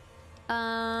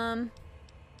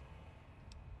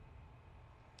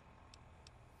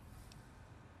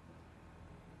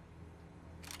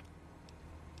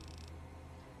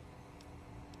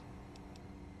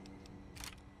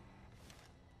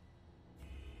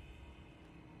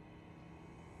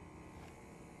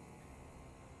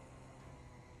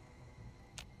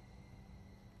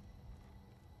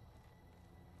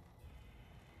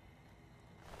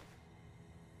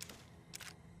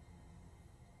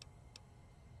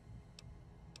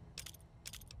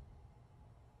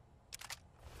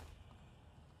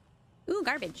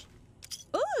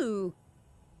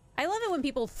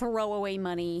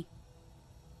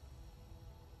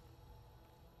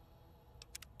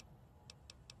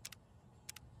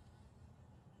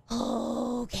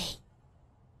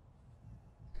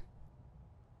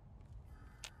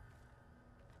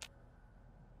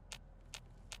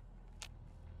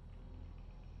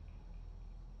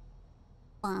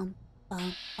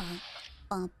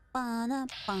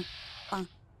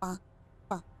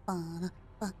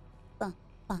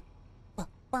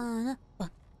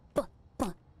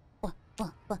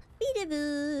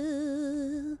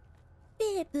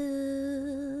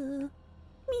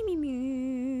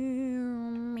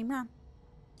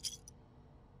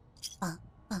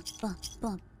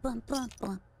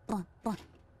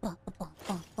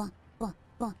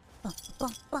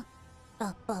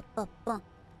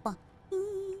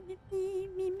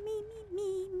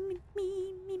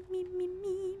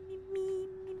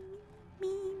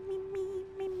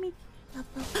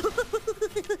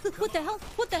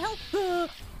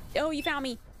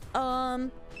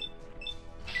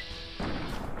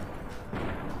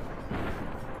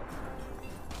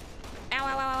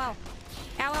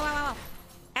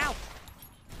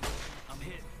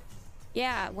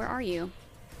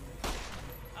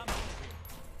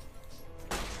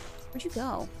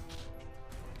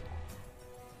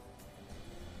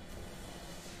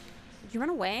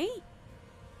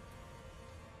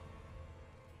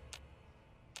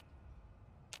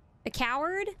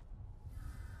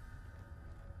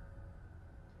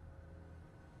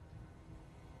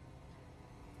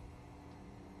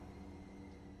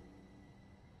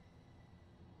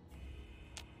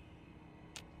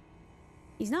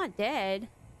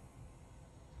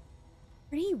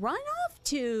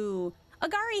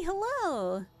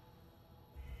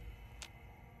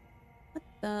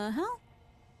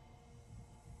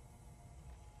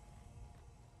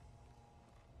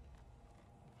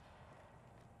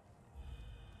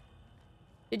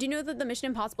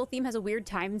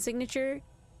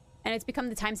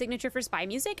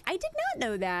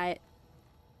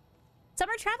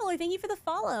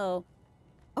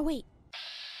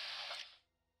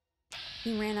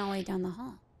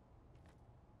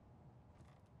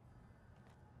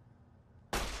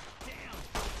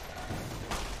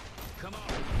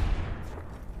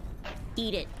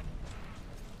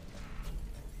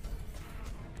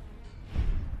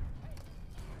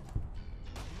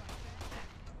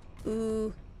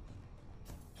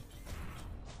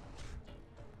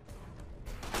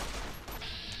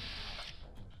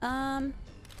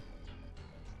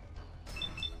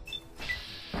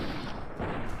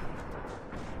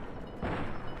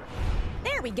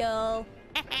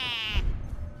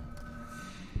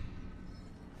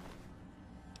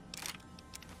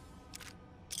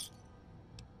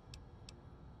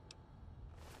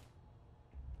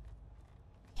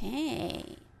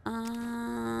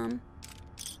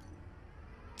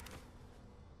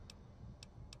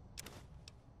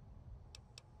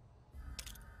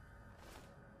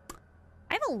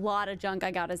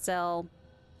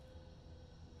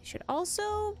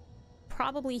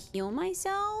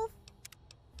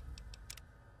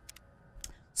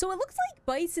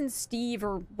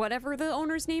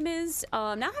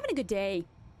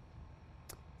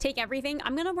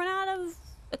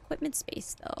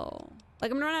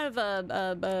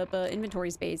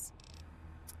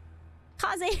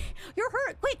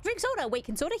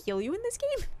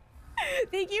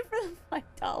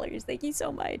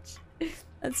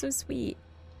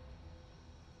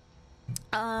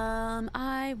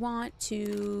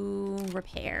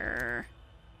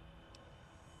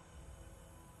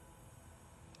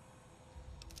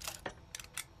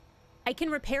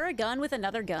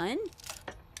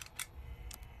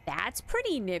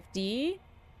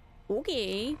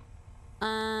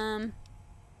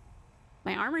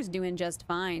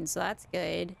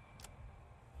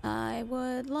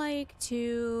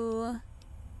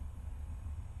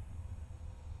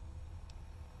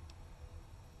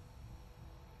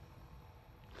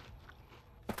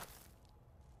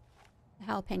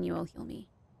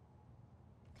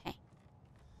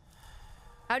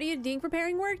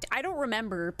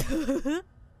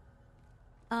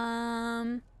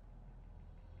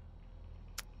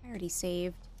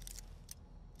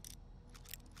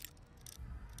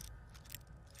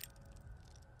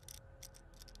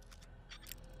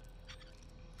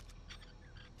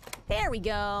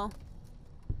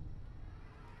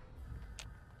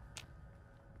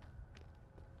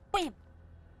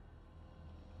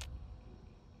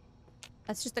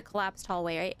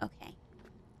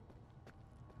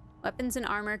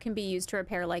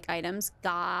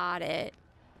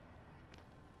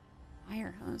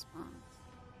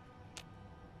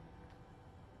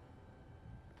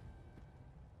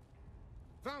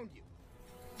 Found you.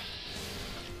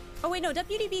 Oh wait, no,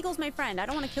 Deputy Beagle's my friend. I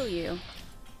don't want to kill you.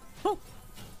 Oh.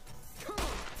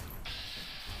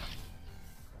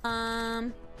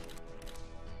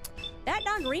 That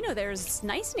Doggerino there is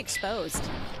nice and exposed.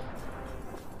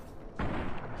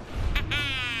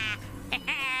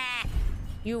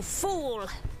 You fool!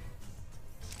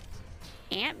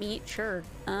 Ant meat, sure.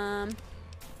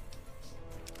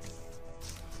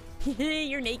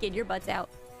 You're naked, your butt's out.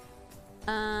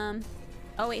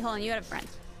 Oh wait, hold on, you got a friend.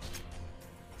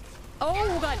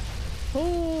 Oh god!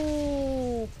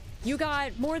 Oh! You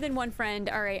got more than one friend.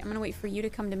 Alright, I'm gonna wait for you to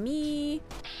come to me.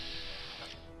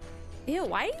 Ew,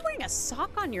 why are you wearing a sock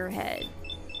on your head?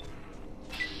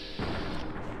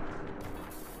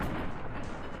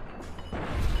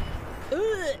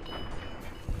 Ugh.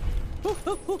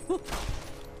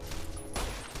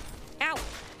 Ow!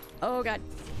 Oh god.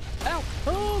 Ow!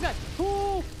 Oh god!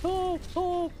 Oh!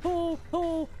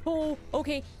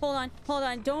 Okay, hold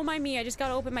on. Don't mind me. I just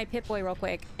gotta open my Pip-Boy real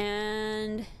quick.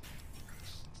 And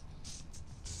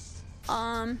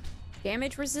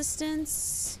damage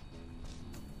resistance.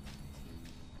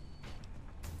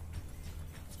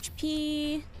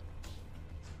 HP.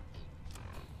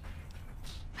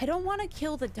 I don't want to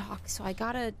kill the doc, so I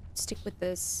gotta stick with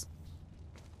this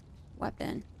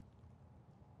weapon.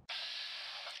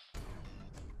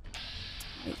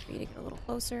 Wait for you to get a little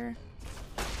closer.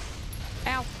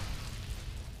 Ow.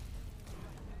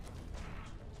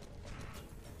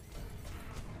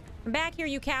 Come back here,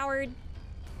 you coward.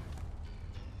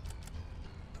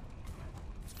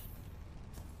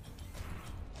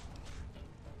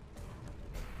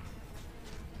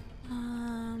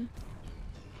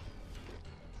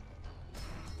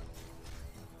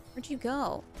 Where'd you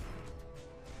go?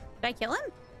 Did I kill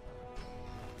him?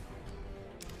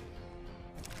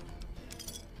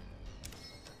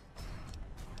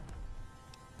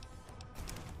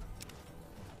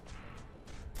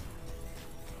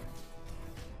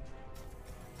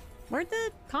 Where'd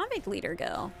the convict leader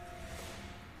go?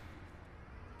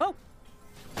 Oh!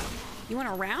 You want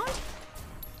a round?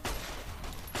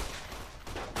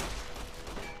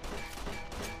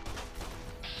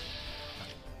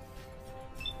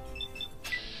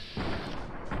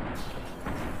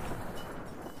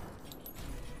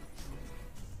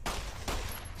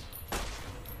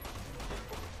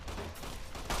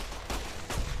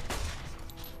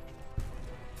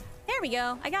 There we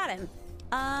go. I got him.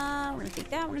 We're gonna take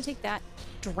that. We're gonna take that.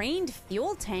 Drained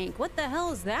fuel tank. What the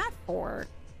hell is that for?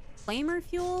 Flamer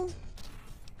fuel?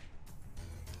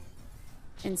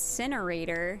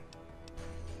 Incinerator.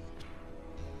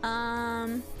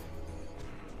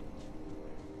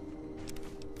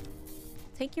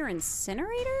 Take your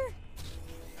incinerator?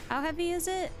 How heavy is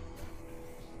it?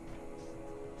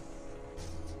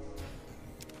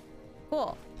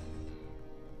 Cool.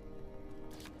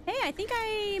 Hey, I think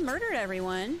I murdered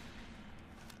everyone.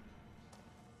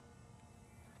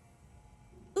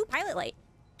 Ooh, pilot light.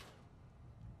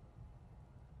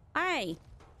 Hi.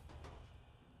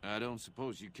 I don't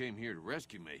suppose you came here to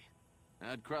rescue me.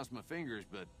 I'd cross my fingers,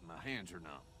 but my hands are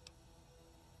numb.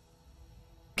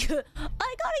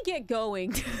 I gotta get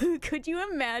going. Could you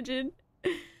imagine?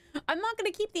 I'm not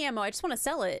gonna keep the ammo. I just want to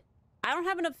sell it. I don't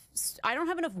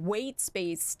have enough weight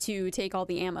space to take all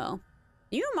the ammo.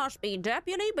 You must be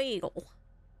Deputy Beagle.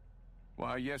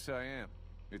 Why, yes I am.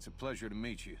 It's a pleasure to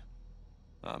meet you.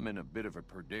 I'm in a bit of a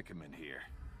predicament here.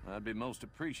 I'd be most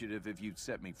appreciative if you'd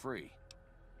set me free.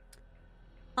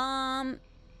 I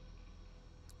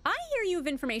hear you have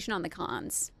information on the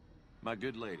cons. My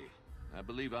good lady, I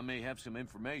believe I may have some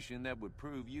information that would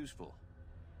prove useful.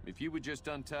 If you would just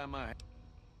untie my...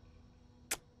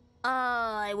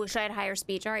 I wish I had higher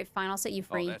speech. All right, fine, I'll set you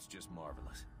free. Oh, that's just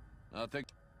marvelous. I think...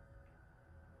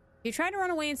 If you try to run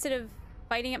away instead of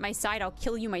fighting at my side, I'll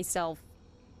kill you myself.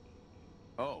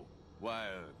 Oh, why,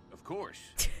 of course.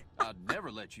 I'd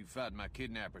never let you fight my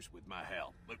kidnappers with my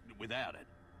help, but without it.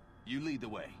 You lead the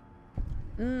way.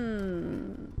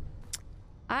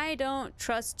 I don't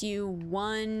trust you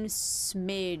one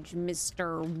smidge,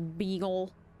 Mr.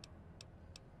 Beagle.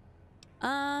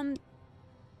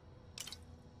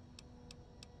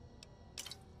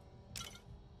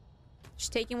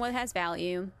 Just taking what has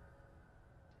value.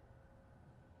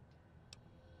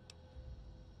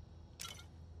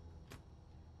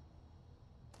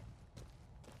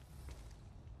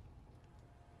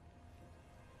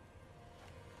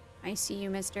 I see you,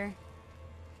 mister.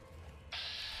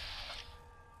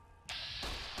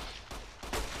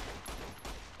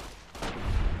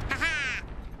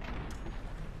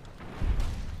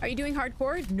 Are you doing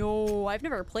hardcore? No, I've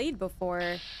never played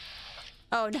before.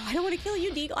 Oh, no, I don't want to kill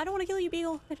you, Deagle. I don't want to kill you,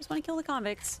 Beagle. I just want to kill the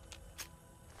convicts.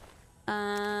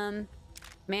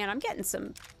 Man, I'm getting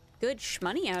some good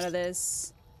shmoney out of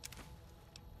this.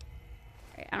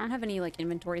 Right, I don't have any, like,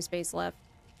 inventory space left.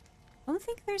 I don't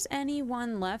think there's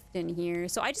anyone left in here.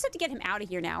 So I just have to get him out of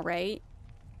here now, right?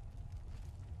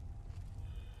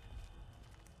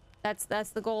 That's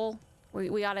the goal.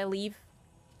 We gotta leave.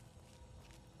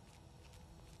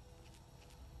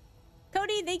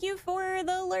 Cody, thank you for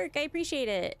the lurk. I appreciate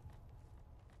it.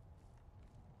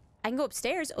 I can go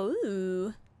upstairs.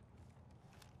 Ooh.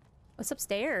 What's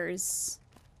upstairs?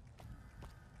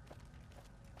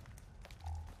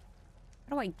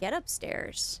 How do I get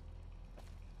upstairs?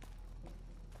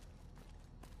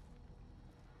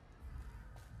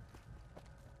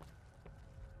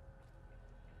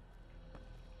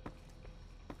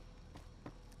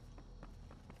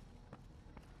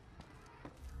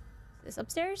 Is this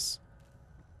upstairs?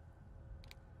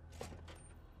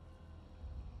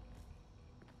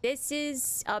 This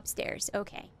is upstairs.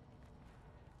 Okay.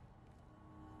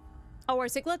 Oh, are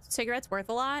cigarettes worth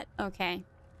a lot? Okay.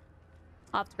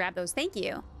 I'll have to grab those. Thank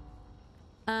you.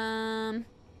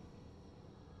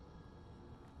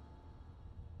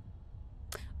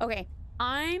 Okay.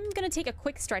 I'm gonna take a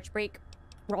quick stretch break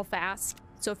real fast.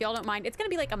 So if y'all don't mind, it's gonna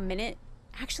be like a minute.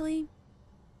 Actually,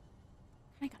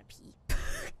 I gotta pee.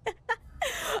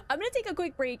 I'm gonna take a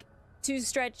quick break to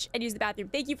stretch and use the bathroom.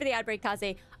 Thank you for the ad break,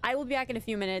 Kaze. I will be back in a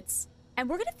few minutes. And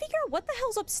we're gonna figure out what the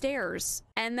hell's upstairs.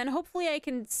 And then hopefully I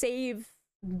can save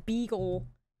Beagle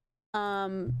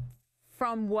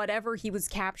from whatever he was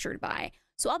captured by.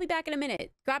 So I'll be back in a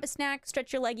minute. Grab a snack,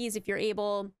 stretch your leggies if you're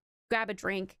able, grab a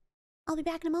drink. I'll be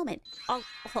back in a moment. Oh,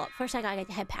 hold up. First I gotta get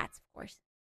the head pats, of course.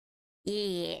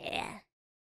 Yeah.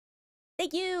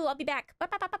 Thank you. I'll be back. Bow,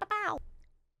 bow, bow, bow, bow.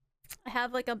 I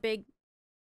have like a big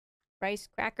rice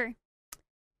cracker.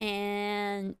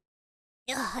 And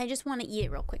I just want to eat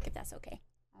it real quick, if that's okay.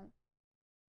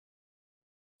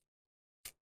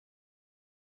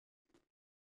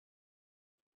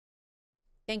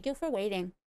 Thank you for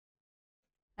waiting.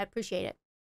 I appreciate it.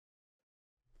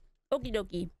 Okie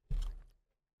dokie.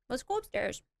 Let's go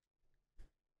upstairs.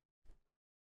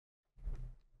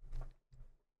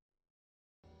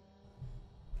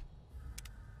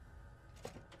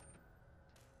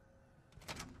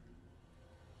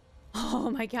 Oh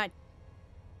my god.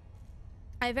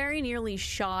 I very nearly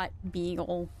shot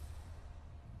Beagle.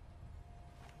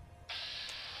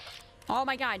 Oh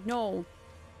my god, no.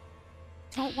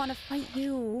 Don't want to fight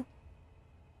you.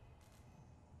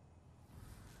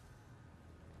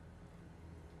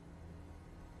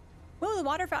 Oh, the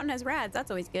water fountain has rads. That's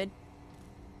always good.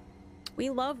 We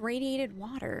love radiated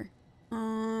water.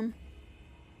 Oh.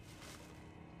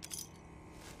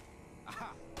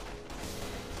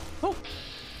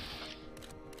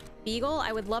 Beagle,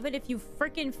 I would love it if you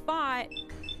frickin' fought.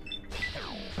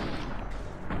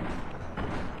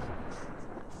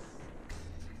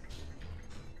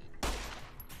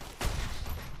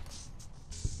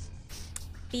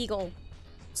 Beagle,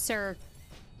 sir.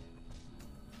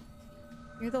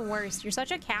 You're the worst. You're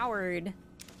such a coward.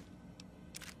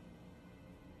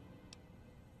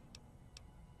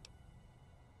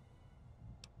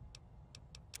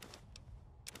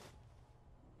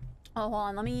 Oh, hold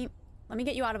on. Let me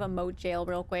get you out of a moat jail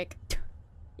real quick.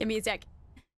 Give me a sec.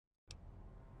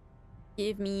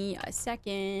 Give me a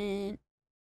second.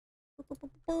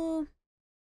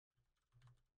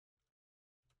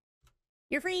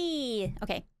 You're free.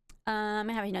 Okay. I'm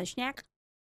gonna have another snack.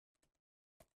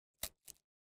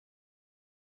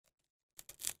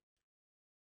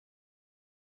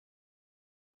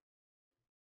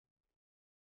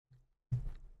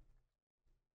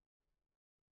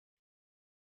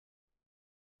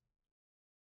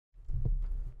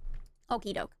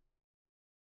 Okie doke.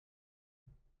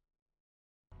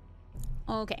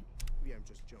 Okay. Yeah, I'm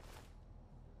just joking.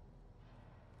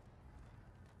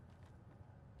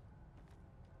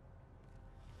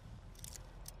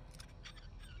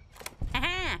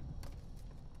 Aha!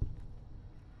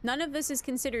 None of this is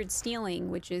considered stealing,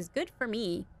 which is good for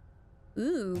me.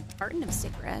 Ooh, carton of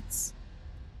cigarettes.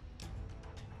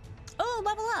 Oh,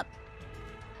 level up!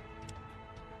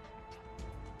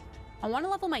 I want to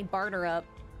level my barter up.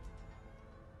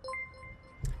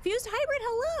 Fused Hybrid,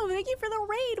 hello! Thank you for the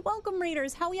raid! Welcome,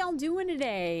 raiders! How y'all doing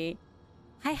today?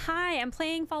 Hi, I'm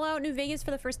playing Fallout New Vegas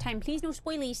for the first time. Please, no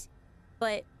spoilies.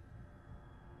 But,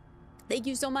 thank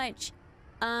you so much.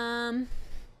 What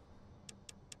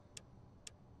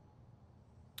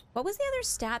was the other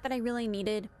stat that I really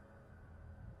needed?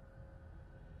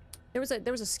 There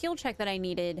was a skill check that I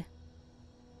needed.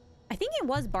 I think it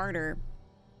was barter.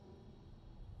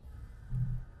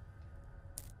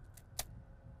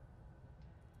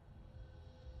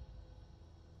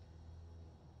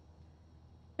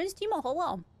 Where's Timo?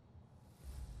 Hello.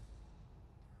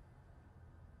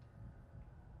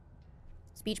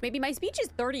 Speech, maybe my speech is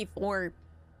 34.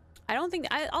 I don't think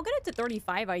I'll get it to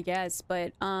 35, I guess,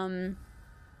 but I'll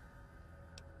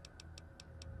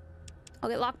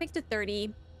get lockpick to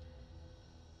 30.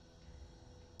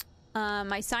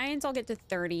 My science I'll get to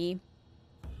 30.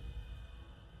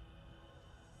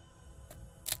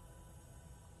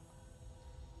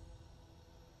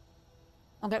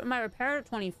 I'll get my repair to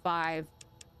 25.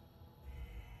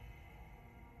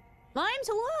 Limes,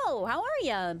 hello! How are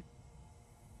ya?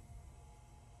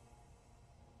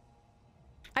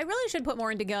 I really should put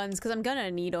more into guns, because I'm gonna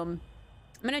need them.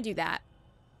 I'm gonna do that.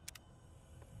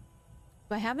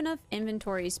 Do I have enough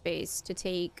inventory space to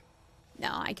take... No,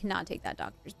 I cannot take that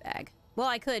doctor's bag. Well,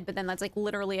 I could, but then that's like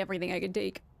literally everything I could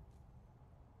take.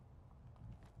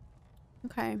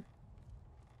 Okay.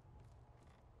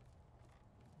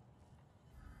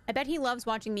 I bet he loves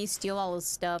watching me steal all his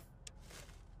stuff.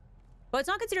 But it's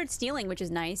not considered stealing, which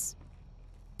is nice.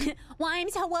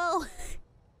 Limes, hello!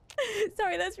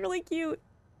 Sorry, that's really cute.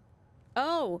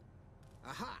 Oh.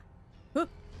 Aha! Oh,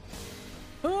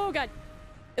 oh God.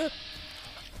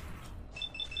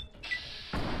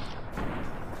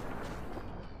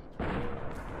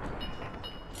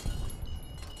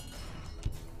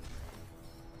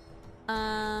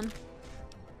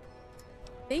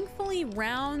 Thankfully,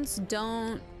 rounds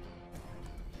don't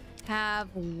have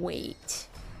weight.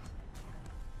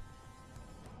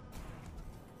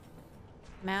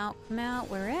 Come out,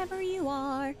 wherever you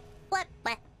are. What?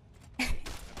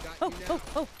 Oh, oh,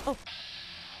 oh, oh.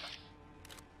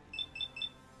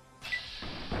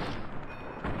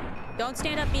 Don't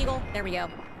stand up, Beagle. There we go.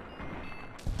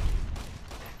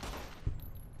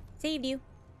 Saved you.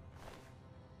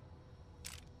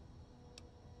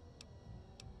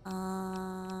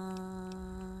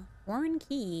 Foreign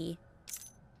key.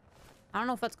 I don't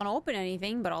know if that's gonna open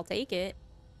anything, but I'll take it.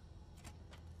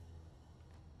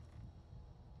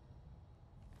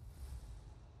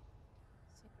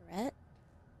 Cigarette.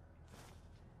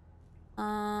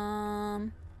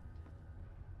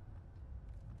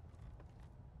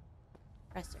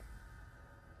 Presser.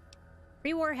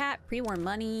 Pre-war hat, pre-war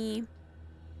money.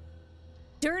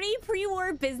 Dirty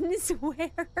pre-war business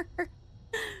wear.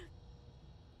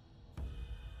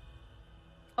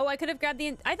 Oh, I could have grabbed the...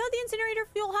 I thought the incinerator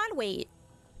fuel had weight.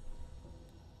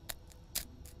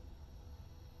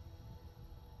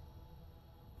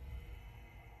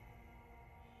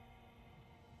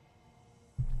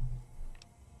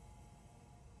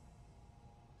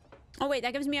 Oh, wait,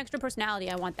 that gives me extra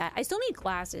personality. I want that. I still need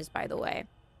glasses, by the way.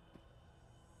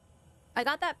 I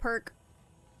got that perk.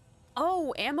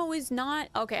 Oh, ammo is not...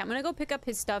 Okay, I'm gonna go pick up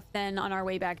his stuff then on our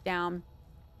way back down.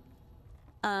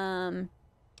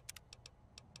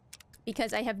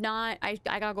 Because I have not... I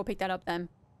gotta go pick that up then.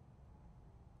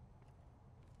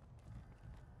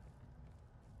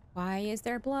 Why is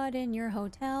there blood in your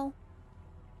hotel?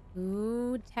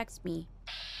 Who text me?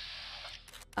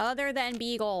 Other than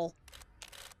Beagle.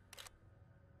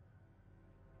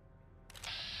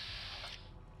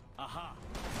 Aha.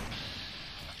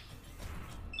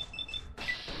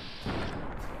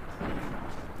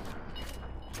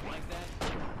 Like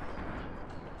that?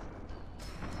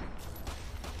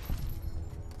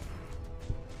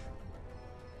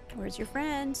 Where's your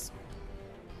friends?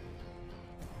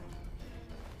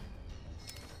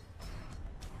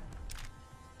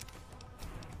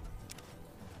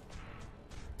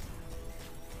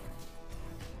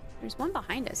 There's one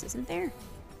behind us, isn't there?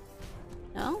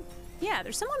 No? Yeah,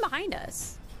 there's someone behind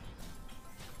us.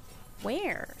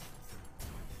 Where?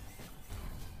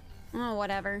 Oh,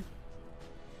 whatever.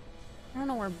 I don't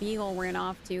know where Beagle ran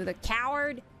off to. The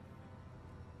coward!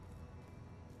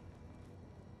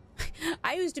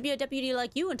 I used to be a deputy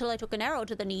like you until I took an arrow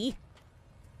to the knee.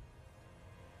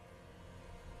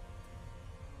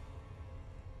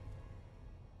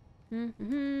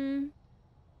 Mm-hmm.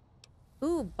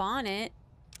 Ooh, bonnet.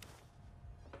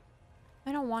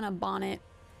 I don't want a bonnet.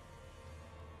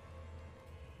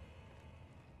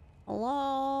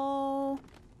 Hello?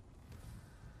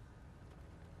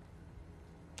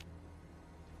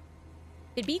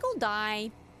 Did Beagle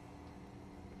die?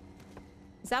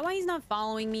 Is that why he's not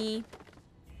following me?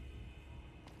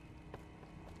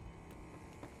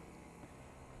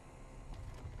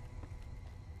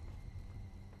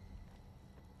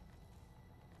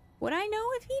 Would I know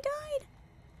if he died?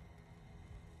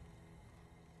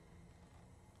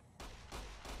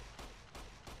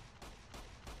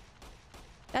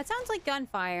 That sounds like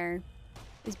gunfire.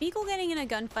 Is Beagle getting in a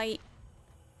gunfight?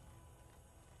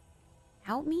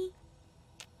 Help me?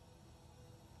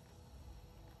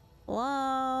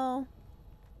 Hello?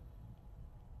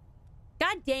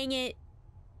 dang it.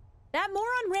 That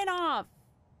moron ran off.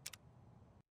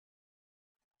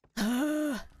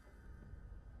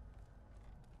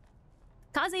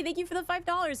 Kaze, thank you for the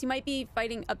 $5. He might be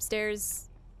fighting upstairs.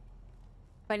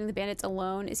 Fighting the bandits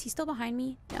alone. Is he still behind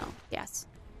me? No. Yes.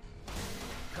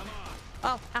 Come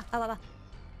on. Oh,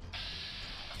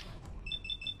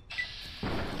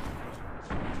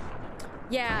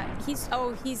 yeah,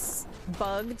 he's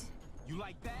bugged. You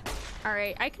like that? All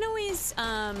right, I can always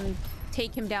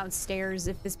take him downstairs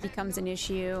if this becomes an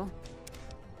issue.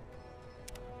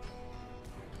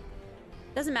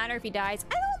 Doesn't matter if he dies.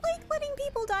 I don't like letting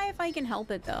people die if I can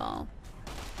help it though.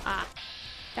 Ah,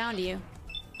 found you.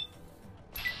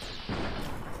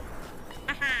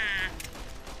 Aha!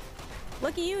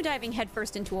 Look at you diving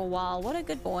headfirst into a wall. What a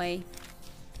good boy.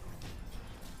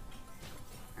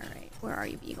 All right, where are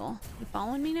you, Beagle? You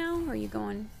following me now? Or are you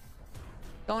going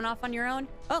off on your own?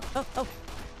 Oh.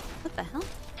 What the hell?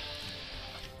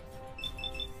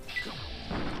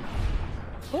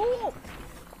 Oh!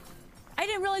 I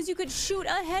didn't realize you could shoot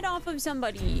a head off of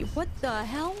somebody. What the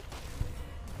hell?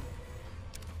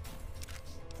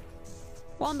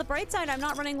 Well, on the bright side, I'm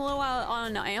not running low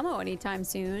on ammo anytime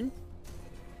soon.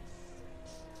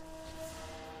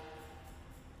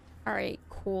 All right,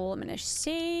 cool. I'm gonna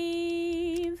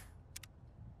save.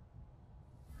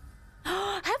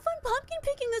 Have fun pumpkin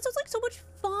picking. That sounds like so much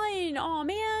fun. Oh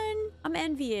man, I'm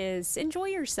envious. Enjoy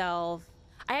yourself.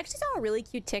 I actually saw a really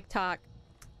cute TikTok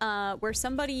where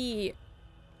somebody,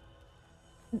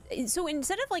 so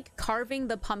instead of like carving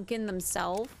the pumpkin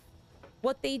themselves,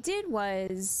 what they did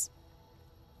was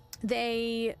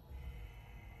they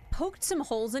poked some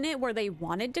holes in it where they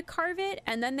wanted to carve it,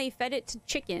 and then they fed it to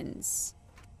chickens.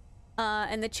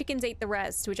 And the chickens ate the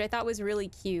rest, which I thought was really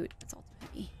cute. That's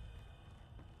ultimately.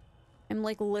 I'm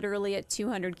like literally at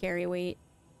 200 carry weight.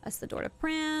 That's the door to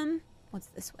Prim. What's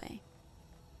this way?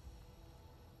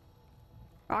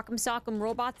 Rock'em sock'em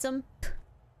robots'em.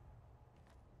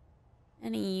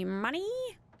 Any money?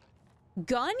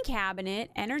 Gun cabinet.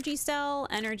 Energy cell.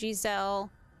 Energy cell.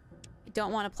 I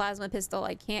don't want a plasma pistol.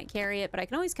 I can't carry it, but I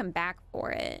can always come back for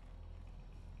it.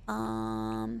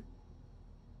 I'm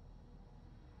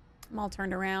all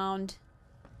turned around.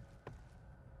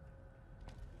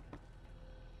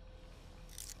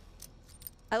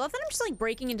 I love that I'm just like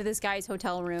breaking into this guy's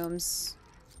hotel rooms.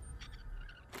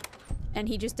 And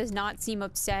he just does not seem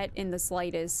upset in the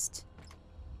slightest.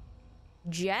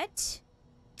 Jet?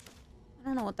 I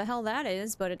don't know what the hell that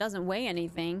is, but it doesn't weigh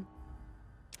anything.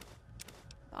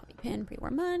 Bobby pin,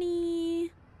 pre-war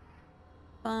money.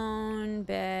 Phone,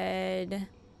 bed. Is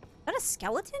that a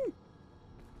skeleton?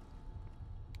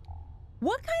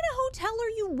 What kind of hotel are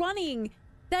you running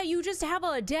that you just have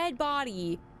a dead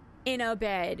body in a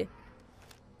bed?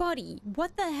 Buddy,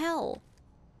 what the hell?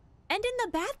 And in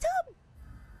the bathtub?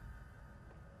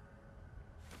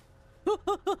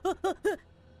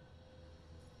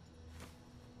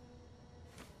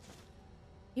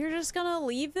 You're just gonna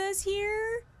leave this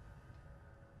here?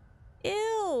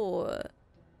 Ew.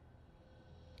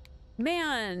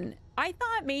 Man, I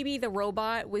thought maybe the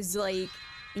robot was like,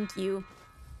 thank you.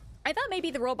 I thought maybe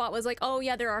the robot was like, oh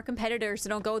yeah, there are competitors, so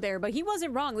don't go there. But he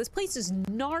wasn't wrong. This place is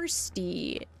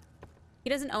nasty. He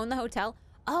doesn't own the hotel.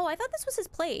 Oh, I thought this was his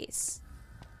place.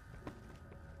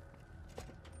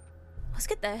 Let's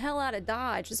get the hell out of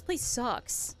Dodge. This place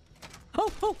sucks.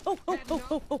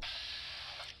 Oh.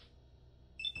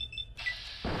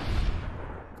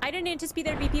 I didn't anticipate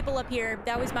there'd be people up here.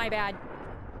 That was my bad.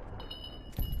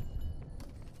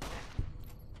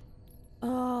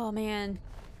 Oh, man.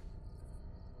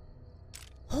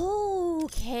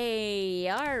 Okay.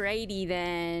 Alrighty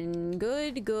then.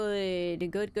 Good.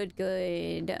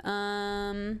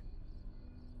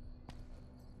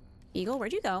 Eagle,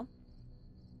 where'd you go?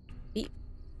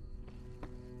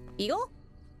 Eagle?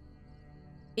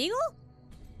 Eagle?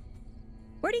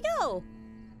 Where'd he go?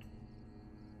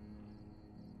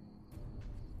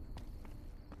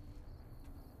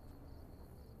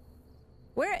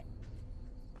 Where?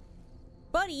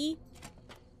 Buddy?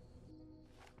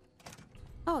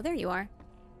 Oh, there you are.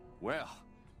 Well,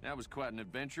 that was quite an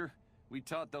adventure. We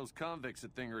taught those convicts a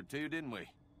thing or two, didn't we?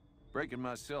 Breaking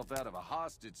myself out of a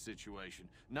hostage situation,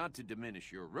 not to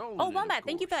diminish your role in it, Wombat,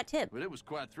 thank you for that tip. But it was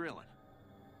quite thrilling.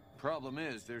 Problem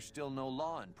is, there's still no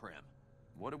law in Prim.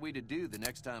 What are we to do the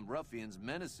next time ruffians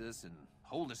menace us and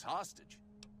hold us hostage?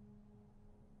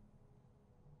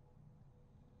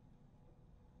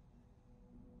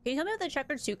 Can you tell me about the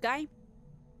checkered suit guy?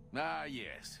 Ah,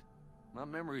 yes. My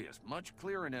memory is much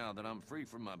clearer now that I'm free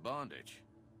from my bondage.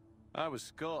 I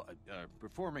was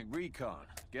performing recon,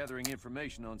 gathering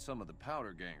information on some of the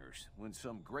powder gangers, when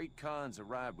some great cons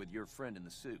arrived with your friend in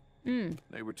the suit.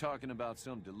 They were talking about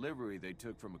some delivery they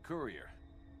took from a courier.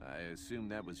 I assume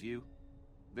that was you?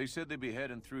 They said they'd be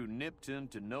heading through Nipton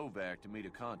to Novak to meet a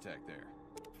contact there.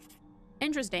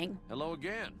 Interesting. Hello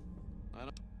again.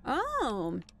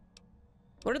 Oh.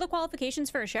 What are the qualifications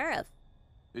for a sheriff?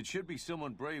 It should be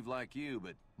someone brave like you,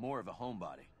 but more of a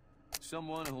homebody.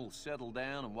 Someone who'll settle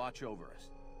down and watch over us.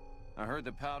 I heard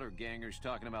the powder gangers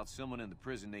talking about someone in the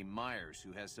prison named Myers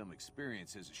who has some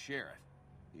experience as a sheriff.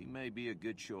 He may be a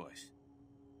good choice.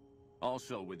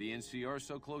 Also, with the NCR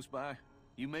so close by,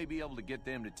 you may be able to get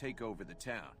them to take over the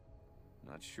town.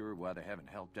 Not sure why they haven't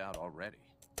helped out already.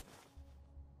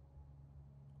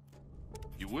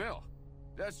 You will?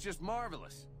 That's just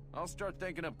marvelous. I'll start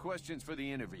thinking up questions for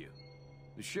the interview.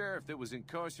 The sheriff that was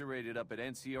incarcerated up at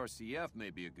NCRCF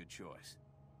may be a good choice.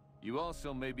 You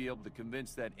also may be able to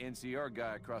convince that NCR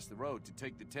guy across the road to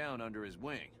take the town under his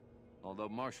wing. Although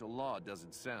martial law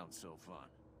doesn't sound so fun.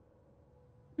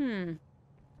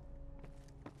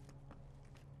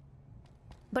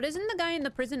 But isn't the guy in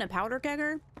the prison a powder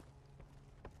kegger?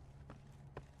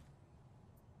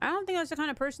 I don't think that's the kind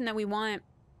of person that we want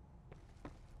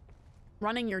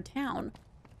running your town.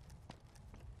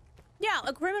 Yeah,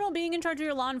 a criminal being in charge of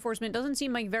your law enforcement doesn't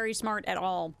seem like very smart at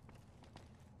all.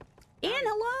 And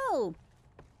hello!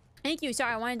 Thank you.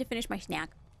 Sorry, I wanted to finish my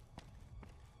snack.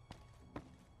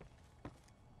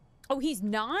 Oh, he's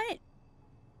not?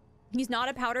 He's not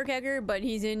a powder kegger, but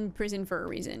he's in prison for a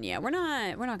reason. Yeah, we're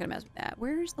not gonna mess with that.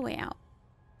 Where's the way out?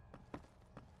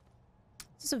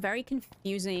 This is a very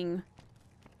confusing...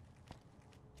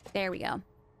 There we go.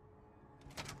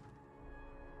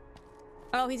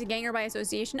 Oh, he's a ganger by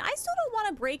association. I still don't want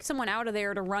to break someone out of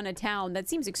there to run a town. That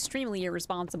seems extremely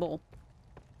irresponsible.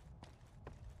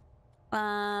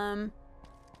 Let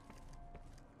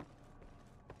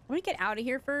me get out of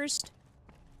here first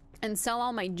and sell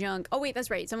all my junk. Oh, wait, that's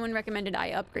right. Someone recommended I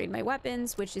upgrade my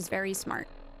weapons, which is very smart.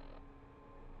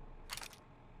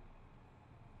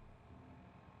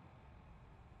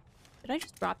 Did I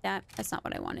just drop that? That's not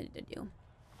what I wanted to do.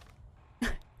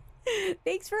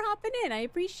 Thanks for hopping in. I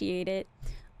appreciate it.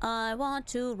 I want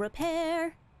to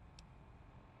repair.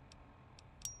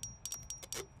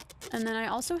 And then I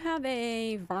also have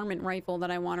a varmint rifle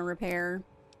that I want to repair.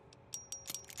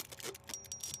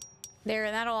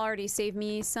 There, that'll already save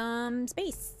me some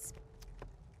space.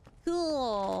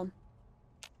 Cool.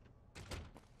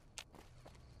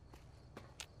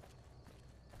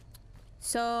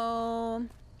 So...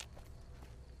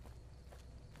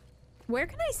 where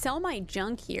can I sell my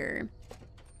junk here?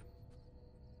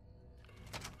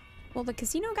 Will the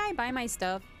casino guy buy my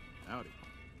stuff? Howdy.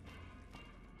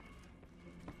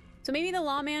 So maybe the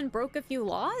lawman broke a few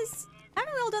laws?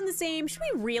 Haven't we all done the same? Should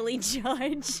we really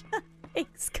judge?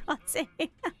 Thanks, Kaze.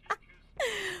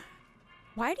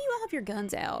 Why do you all have your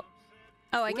guns out?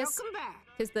 Oh, I guess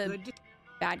because the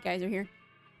bad guys are here.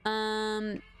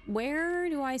 Where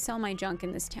do I sell my junk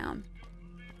in this town?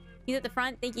 He's at the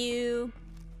front, thank you.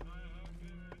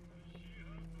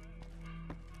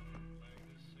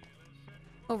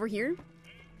 Over here?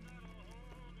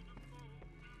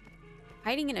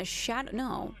 Hiding in a shadow?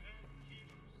 No.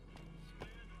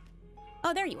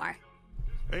 Oh, there you are.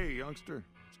 Hey, youngster.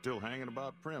 Still hanging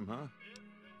about Prim, huh?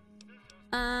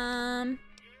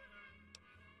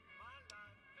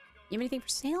 You have anything for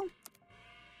sale?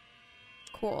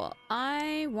 Cool.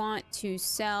 I want to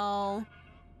sell...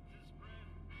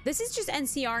 This is just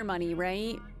NCR money,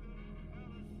 right?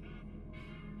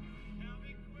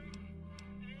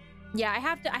 Yeah, I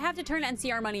have to turn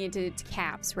NCR money into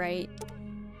caps, right?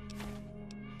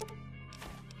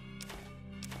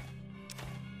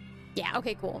 Yeah,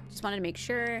 okay, cool. Just wanted to make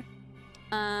sure.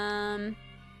 I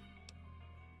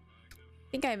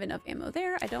think I have enough ammo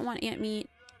there. I don't want ant meat.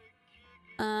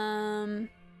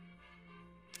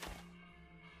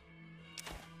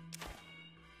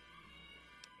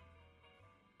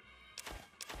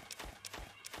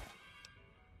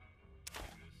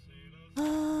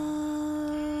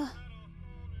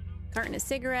 Carton of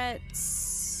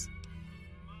cigarettes.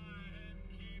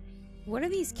 What are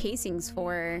these casings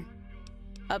for?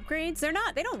 Upgrades?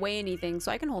 They don't weigh anything,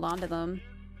 so I can hold on to them.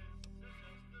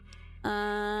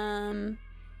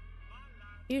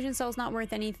 Fusion cell's not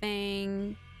worth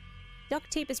anything.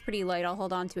 Duct tape is pretty light. I'll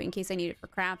hold on to it in case I need it for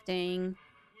crafting.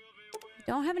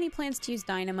 Don't have any plans to use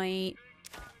dynamite.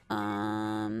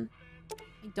 I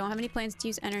don't have any plans to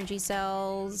use energy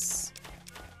cells.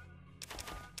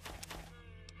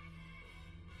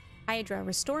 Hydra,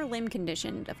 restore limb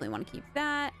condition. Definitely want to keep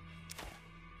that.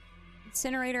 Let's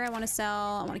incinerator I want to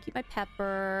sell. I want to keep my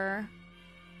pepper.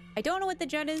 I don't know what the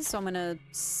jet is, so I'm gonna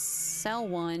sell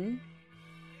one.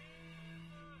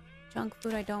 Junk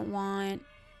food I don't want.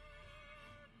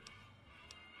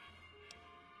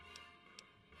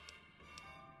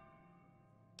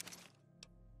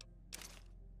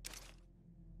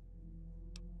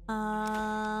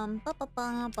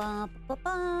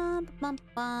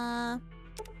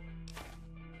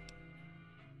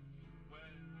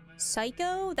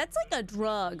 Psycho? That's like a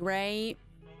drug, right?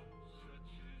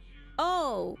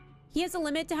 Oh, he has a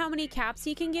limit to how many caps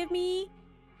he can give me?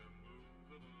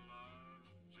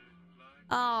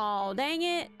 Oh, dang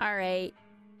it. All right.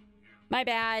 My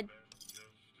bad.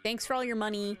 Thanks for all your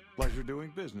money. Pleasure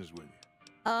doing business with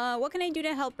you. What can I do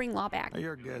to help bring law back?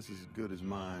 Your guess is as good as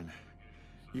mine.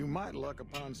 You might luck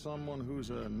upon someone who's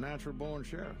a natural-born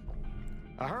sheriff.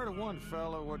 I heard of one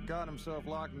fellow what got himself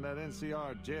locked in that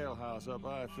NCR jailhouse up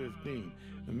I-15.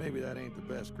 And maybe that ain't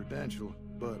the best credential,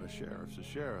 but a sheriff's a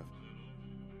sheriff.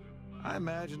 I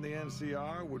imagine the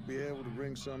NCR would be able to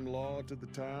bring some law to the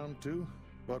town, too.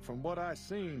 But from what I've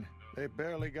seen, they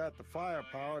barely got the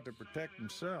firepower to protect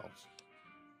themselves.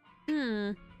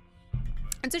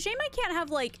 It's a shame I can't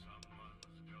have, like,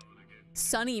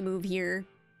 Sonny move here.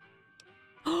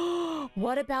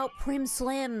 What about Prim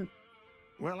Slim?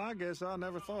 Well, I guess I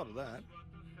never thought of that.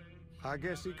 I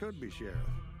guess he could be sheriff.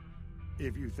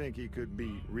 If you think he could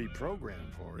be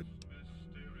reprogrammed for it.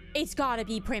 It's gotta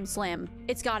be Prim Slim.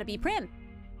 It's gotta be Prim.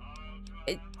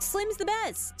 Slim's the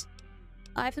best.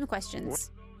 I have some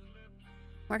questions.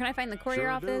 Where can I find the courier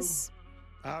office?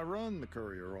 I run the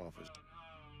courier office.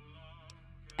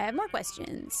 I have more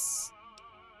questions.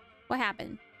 What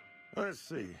happened? Let's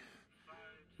see.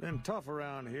 Been tough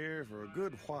around here for a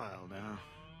good while now.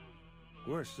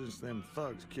 Worse since them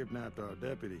thugs kidnapped our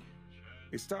deputy.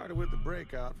 It started with the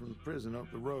breakout from the prison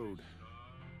up the road.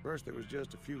 First there was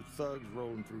just a few thugs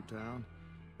rolling through town,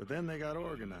 but then they got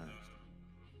organized.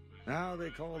 Now they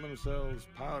call themselves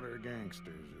powder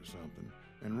gangsters or something,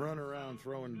 and run around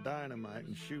throwing dynamite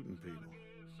and shooting people.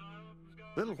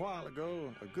 A little while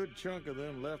ago, a good chunk of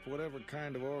them left whatever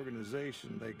kind of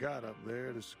organization they got up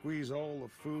there to squeeze all the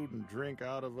food and drink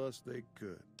out of us they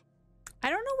could. I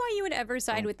don't know why you would ever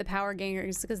side with the power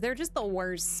gangers, because they're just the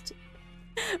worst.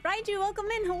 Raiju, welcome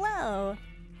in, hello.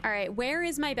 All right, where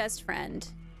is my best friend?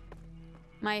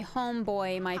 My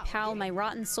homeboy, my pal, my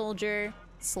rotten soldier,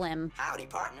 Slim. Howdy,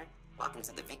 partner. Welcome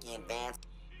to the Vicky and Vance.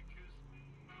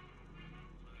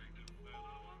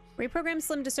 Reprogram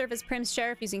Slim to serve as Prim's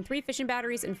sheriff using 3 fission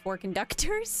batteries and 4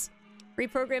 conductors.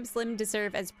 Reprogram Slim to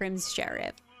serve as Prim's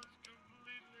sheriff.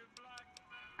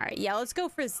 All right, yeah, let's go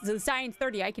for the Science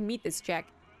 30. I can meet this check.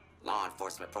 Law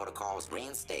enforcement protocols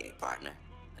reinstated, partner.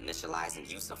 Initializing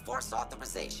use of force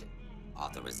authorization.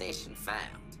 Authorization found.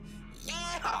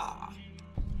 Yeah!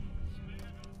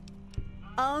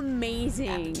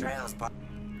 Amazing.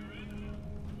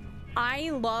 I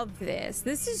love this.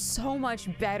 This is so much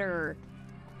better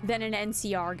than an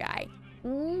NCR guy.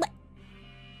 All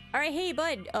right, hey,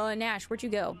 bud. Nash, where'd you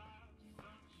go?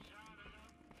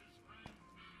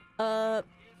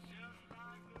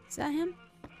 Is that him?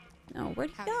 No, where'd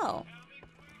he go?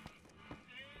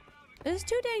 It's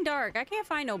too dang dark. I can't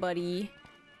find nobody.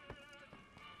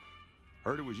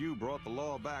 Heard it was you brought the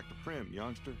law back to Prim,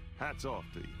 youngster. Hats off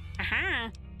to you.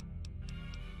 Aha.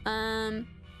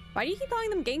 Why do you keep calling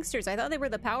them gangsters? I thought they were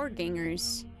the power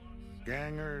gangers.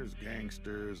 Gangers,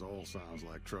 gangsters, all sounds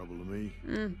like trouble to me.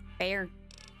 Fair.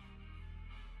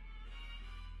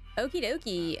 Okie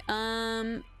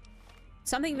dokie.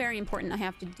 Something very important I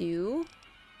have to do.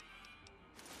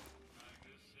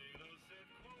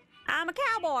 I'm a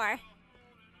cowboy.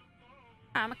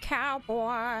 I'm a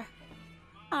cowboy.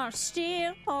 On a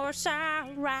steel horse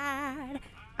I ride.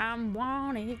 I'm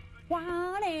wanted,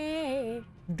 wanted,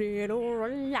 dead or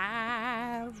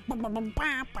alive.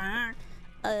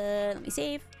 Let me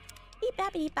save. Beep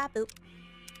bop beep bop boop.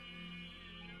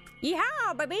 Yeah,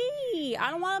 baby.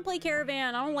 I don't want to play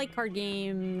Caravan. I don't like card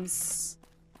games.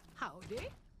 Howdy.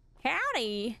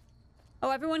 Howdy.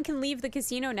 Oh, everyone can leave the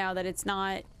casino now that it's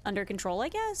not under control, I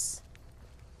guess.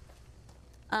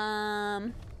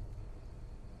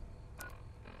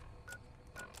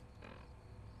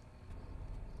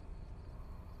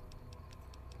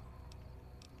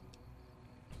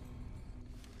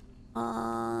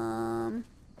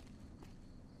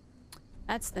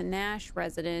 That's the Nash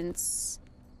residence.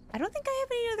 I don't think I have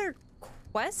any other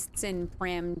quests in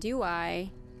Prim, do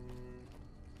I?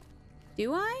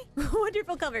 Do I?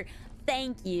 Wonderful cover.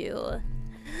 Thank you.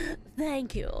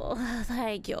 Thank you.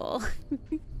 Thank you.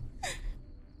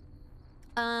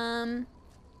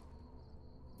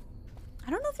 I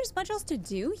don't know if there's much else to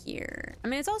do here. I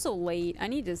mean, it's also late. I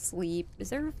need to sleep. Is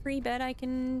there a free bed I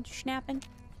can snap in?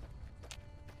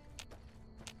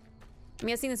 I'm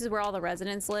guessing this is where all the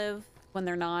residents live when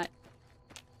they're not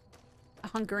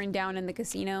hunkering down in the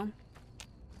casino.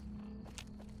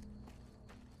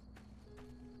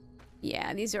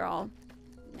 Yeah, these are all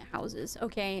houses.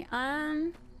 Okay,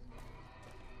 have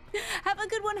a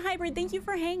good one, Hybrid. Thank you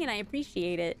for hanging. I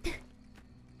appreciate it.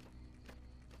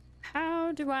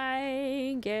 How do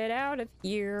I get out of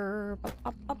here?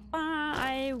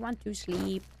 I want to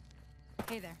sleep.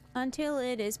 Hey there. Until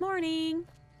it is morning.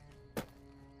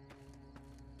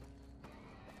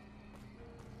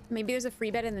 Maybe there's a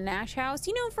free bed in the Nash house.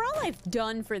 You know, for all I've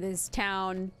done for this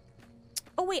town.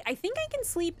 Oh wait, I think I can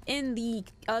sleep in the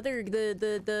other,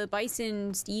 the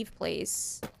Bison Steve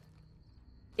place.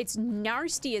 It's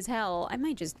nasty as hell. I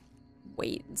might just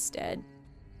wait instead.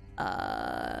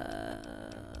 I'll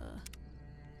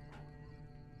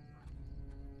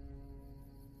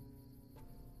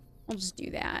just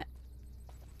do that.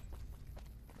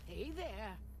 Hey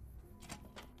there.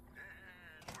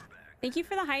 Thank you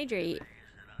for the hydrate.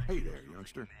 Hey there,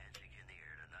 youngster.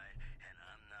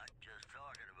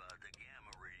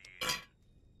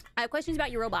 I have questions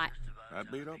about your robot.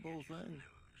 That beat up old thing?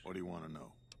 What do you want to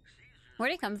know?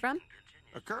 Where'd it come from?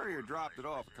 A courier dropped it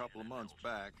off a couple of months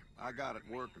back. I got it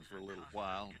working for a little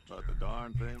while, but the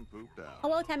darn thing pooped out.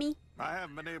 Hello, Tammy. I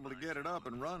haven't been able to get it up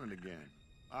and running again.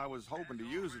 I was hoping to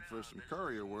use it for some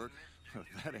courier work, but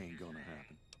that ain't gonna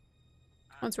happen.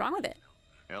 What's wrong with it?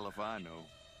 Hell if I know.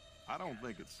 I don't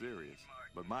think it's serious,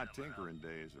 but my tinkering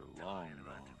days are long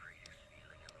gone.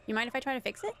 You mind if I try to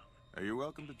fix it? Are you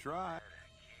welcome to try?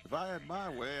 If I had my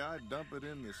way, I'd dump it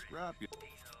in the scrap.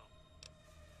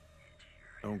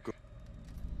 Don't go.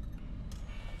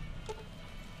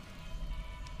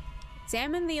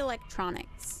 Examine the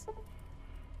electronics.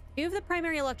 Few of the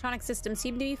primary electronic systems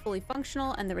seem to be fully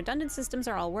functional, and the redundant systems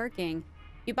are all working.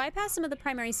 If you bypass some of the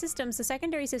primary systems, the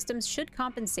secondary systems should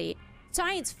compensate.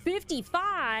 Science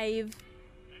 55!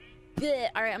 Blech.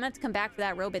 All right, I'm gonna have to come back for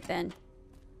that robot then.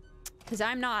 Because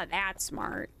I'm not that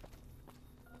smart.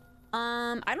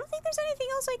 I don't think there's anything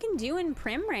else I can do in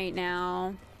Prim right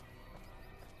now.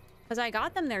 Because I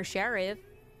got them their sheriff.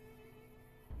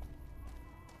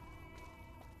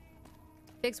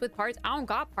 Fix with parts? I don't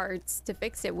got parts to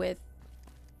fix it with.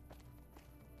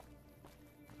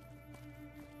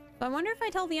 So I wonder if I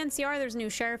tell the NCR there's a new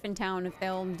sheriff in town, if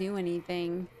they'll do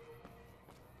anything.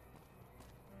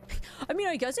 I mean,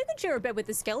 I guess I could share a bed with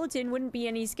the skeleton. Wouldn't be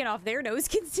any skin off their nose,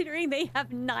 considering they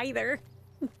have neither.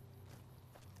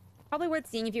 Probably worth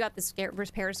seeing if you got the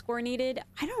repair score needed.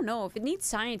 I don't know. If it needs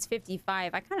Science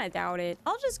 55, I kind of doubt it.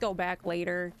 I'll just go back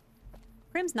later.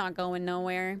 Prim's not going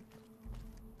nowhere.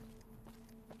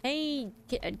 Hey,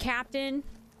 Captain.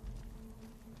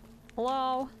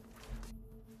 Hello?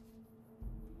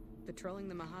 Patrolling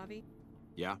the Mojave?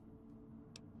 Yeah.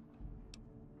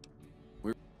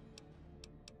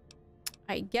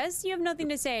 I guess you have nothing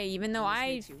to say, even though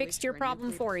I fixed your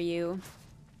problem for you.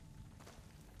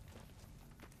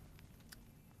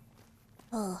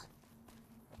 Ugh.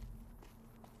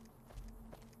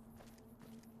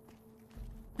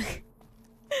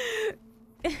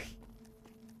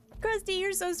 Krusty,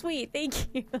 you're so sweet.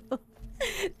 Thank you.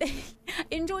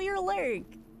 Enjoy your lurk.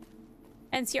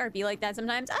 And CRB like that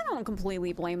sometimes. I don't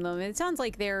completely blame them. It sounds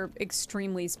like they're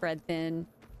extremely spread thin.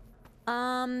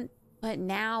 But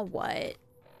now what?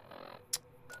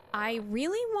 I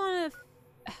really want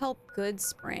to help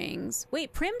Goodsprings.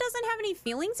 Wait, Prim doesn't have any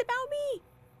feelings about me?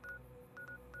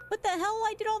 What the hell?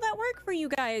 I did all that work for you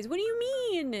guys. What do you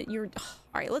mean? You're...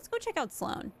 All right, let's go check out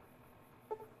Sloan.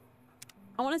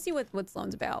 I want to see what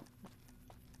Sloan's about.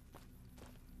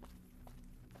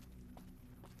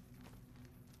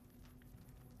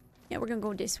 Yeah, we're gonna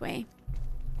go this way.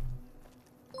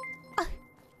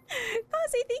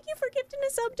 Kazi, thank you for gifting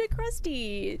a sub to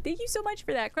Krusty. Thank you so much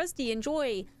for that. Krusty,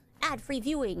 enjoy ad-free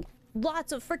viewing.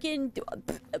 Lots of freaking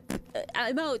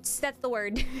emotes. That's the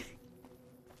word.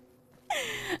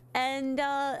 And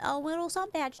a little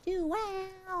sub badge too.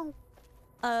 Wow.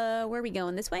 Where are we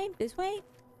going? This way? This way?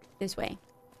 This way.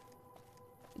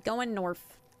 Going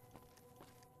north.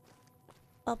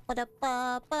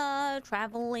 Ba-ba-da-ba-ba,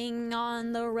 traveling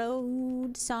on the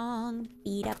road song.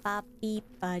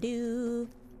 Beep-a-bop-beep-a-doo.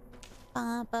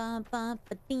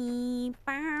 Ba-ba-ba-ba-dee.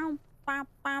 Bow, bow,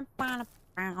 bow, bow,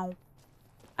 bow.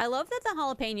 I love that the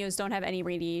jalapenos don't have any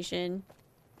radiation.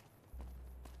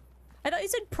 I thought you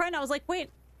said Pren. I was like, wait,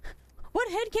 what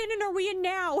headcanon are we in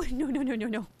now? No, no, no, no,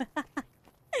 no.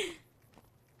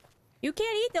 You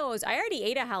can't eat those. I already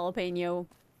ate a jalapeno.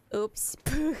 Oops.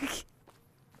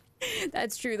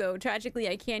 That's true, though. Tragically,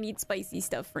 I can't eat spicy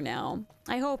stuff for now.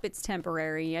 I hope it's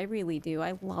temporary. I really do.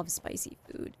 I love spicy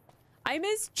food. I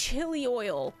miss chili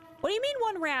oil. What do you mean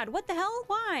 1 rad? What the hell?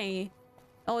 Why?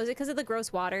 Oh, is it because of the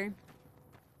gross water?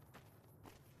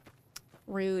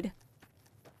 Rude.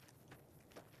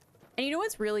 And you know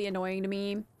what's really annoying to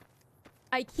me?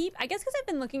 I guess because I've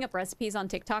been looking up recipes on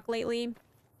TikTok lately,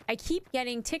 I keep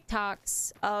getting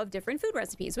TikToks of different food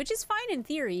recipes, which is fine in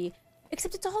theory,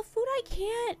 except it's all food I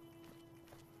can't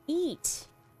eat.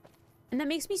 And that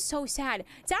makes me so sad.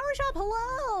 Sour Shop,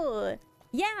 hello!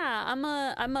 Yeah, I'm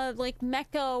a like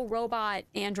mecha robot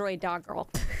android dog girl.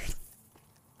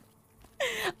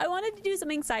 I wanted to do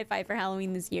something sci-fi for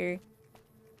Halloween this year.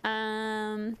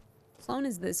 Sloan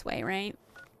is this way, right?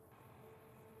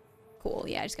 Cool,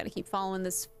 yeah, I just gotta keep following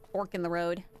this fork in the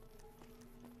road.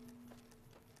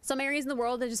 Some areas in the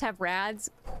world that just have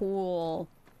rads. Cool.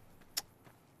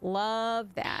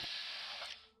 Love that.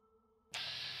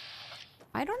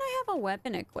 Why don't I have a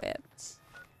weapon equipped?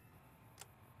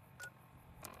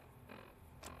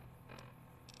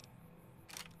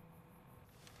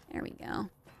 There we go.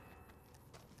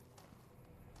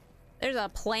 There's a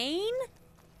plane?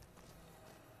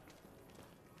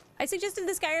 I suggested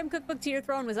the Skyrim cookbook to your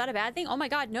throne. Was that a bad thing? Oh my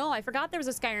god, no. I forgot there was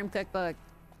a Skyrim cookbook.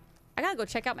 I gotta go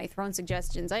check out my throne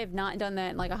suggestions. I have not done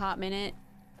that in like a hot minute.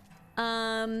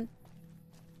 I'd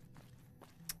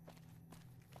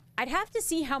have to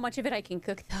see how much of it I can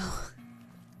cook,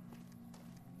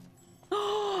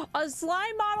 though. A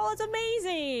slime bottle is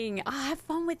amazing! Ah, have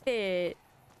fun with it.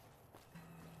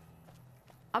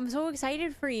 I'm so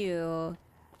excited for you.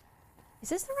 Is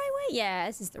this the right way? Yeah,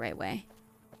 this is the right way.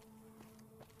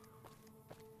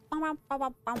 Probably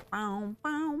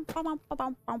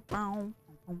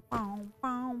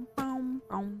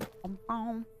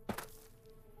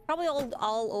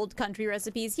all old country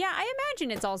recipes. Yeah, I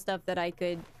imagine it's all stuff that I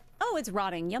could... Oh, it's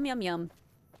rotting. Yum, yum, yum.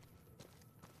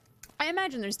 I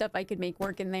imagine there's stuff I could make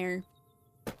work in there.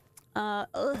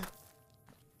 Ugh.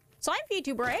 Slime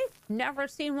VTuber, eh? Never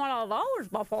seen one of those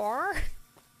before.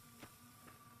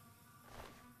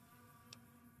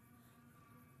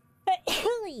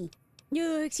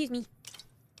 No, excuse me.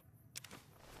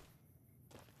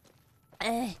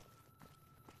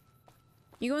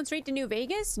 You going straight to New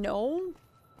Vegas? No.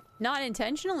 Not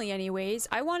intentionally, anyways.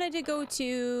 I wanted to go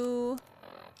to...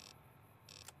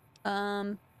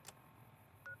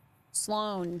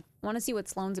 Sloan. I want to see what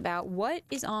Sloan's about. What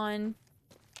is on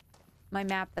my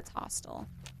map that's hostile?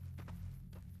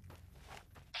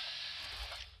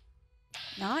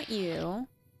 Not you.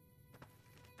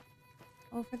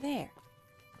 Over there.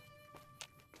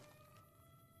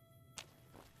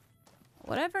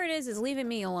 Whatever it is leaving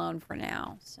me alone for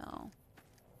now, so...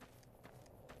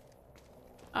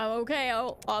 Oh, okay.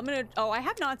 Oh, I'm gonna... Oh, I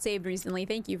have not saved recently.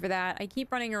 Thank you for that. I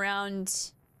keep running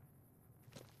around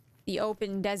the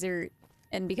open desert,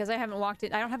 and because I haven't walked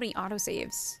it, I don't have any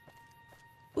autosaves.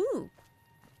 Ooh.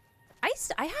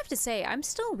 I have to say, I'm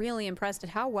still really impressed at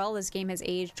how well this game has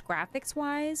aged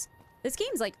graphics-wise. This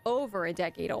game's like over a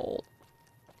decade old.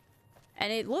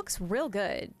 And it looks real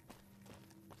good.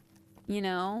 You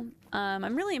know?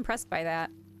 I'm really impressed by that.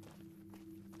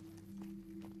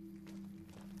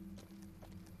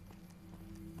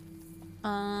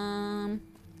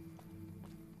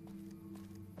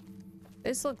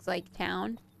 This looks like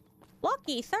town.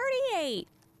 Lucky 38!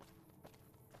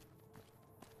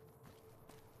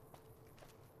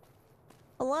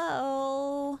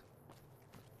 Hello?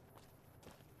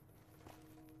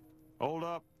 Hold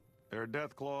up. There are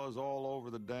death claws all over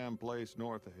the damn place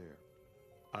north of here.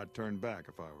 I'd turn back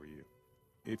if I were you.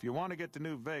 If you want to get to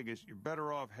New Vegas, you're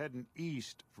better off heading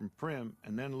east from Prim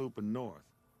and then looping north.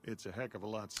 It's a heck of a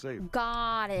lot safer.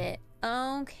 Got it.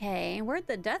 Okay. Where'd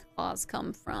the death claws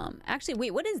come from? Actually,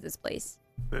 wait, what is this place?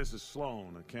 This is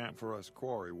Sloan, a camp for us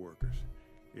quarry workers.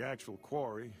 The actual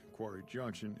quarry, Quarry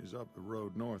Junction, is up the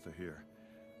road north of here.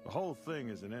 The whole thing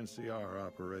is an NCR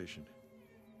operation.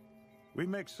 We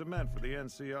make cement for the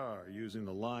NCR using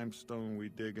the limestone we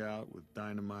dig out with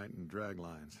dynamite and drag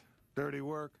lines. Dirty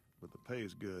work, but the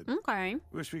pay's good. Okay.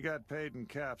 Wish we got paid in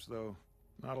caps, though.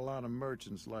 Not a lot of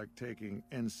merchants like taking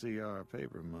NCR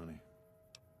paper money.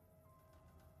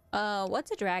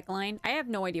 What's a drag line? I have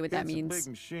no idea what that means. It's a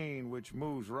big machine which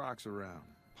moves rocks around,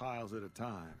 piles at a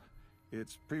time.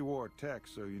 It's pre-war tech,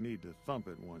 so you need to thump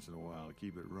it once in a while to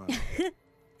keep it running.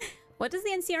 What does the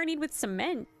NCR need with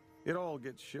cement? It all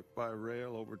gets shipped by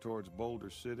rail over towards Boulder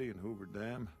City and Hoover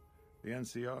Dam. The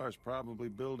NCR is probably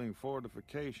building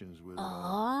fortifications with...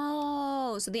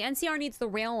 Oh, so the NCR needs the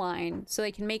rail line so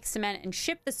they can make cement and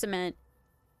ship the cement.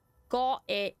 Got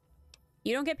it.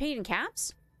 You don't get paid in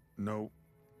caps? No.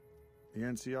 The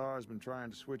NCR has been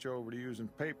trying to switch over to using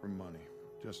paper money,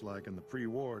 just like in the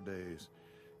pre-war days.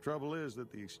 Trouble is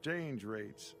that the exchange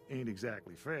rates ain't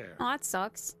exactly fair. Oh, that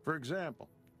sucks. For example,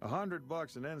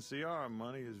 $100 in NCR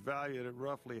money is valued at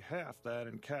roughly half that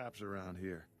in caps around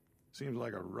here. Seems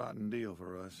like a rotten deal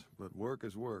for us, but work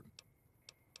is work.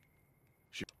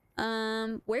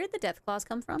 Where did the death claws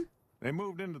come from? They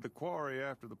moved into the quarry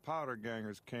after the powder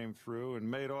gangers came through and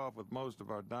made off with most of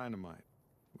our dynamite.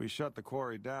 We shut the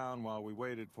quarry down while we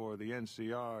waited for the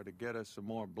NCR to get us some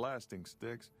more blasting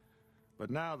sticks, but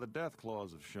now the death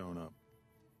claws have shown up.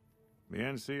 The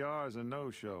NCR is a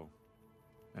no-show,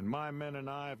 and my men and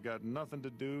I have got nothing to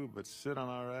do but sit on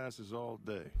our asses all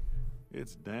day.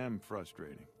 It's damn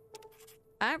frustrating.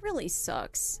 That really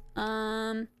sucks.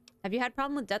 Have you had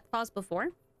problem with death claws before?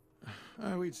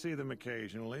 We'd see them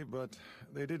occasionally, but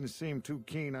they didn't seem too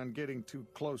keen on getting too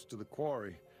close to the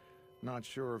quarry. Not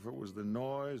sure if it was the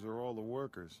noise or all the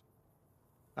workers.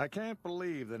 I can't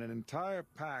believe that an entire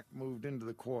pack moved into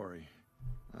the quarry.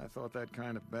 I thought that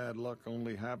kind of bad luck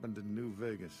only happened in New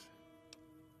Vegas.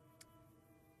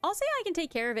 I'll say I can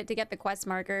take care of it to get the quest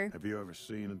marker. Have you ever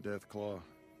seen a death claw?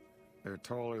 They're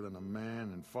taller than a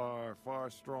man and far,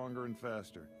 far stronger and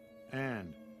faster.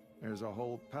 And there's a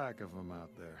whole pack of them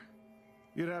out there.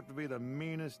 You'd have to be the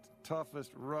meanest,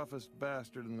 toughest, roughest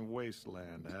bastard in the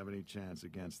wasteland to have any chance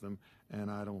against them,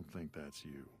 and I don't think that's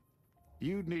you.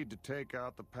 You'd need to take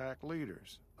out the pack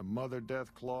leaders, the Mother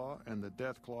Deathclaw and the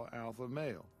Deathclaw Alpha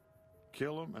Male.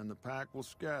 Kill them and the pack will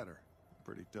scatter.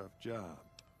 Pretty tough job.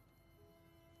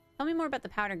 Tell me more about the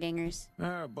powder gangers.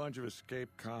 They're a bunch of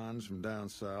escaped cons from down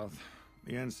south.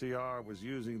 The NCR was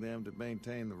using them to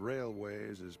maintain the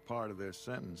railways as part of their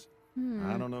sentence.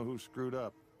 I don't know who screwed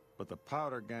up, but the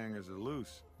powder gangers are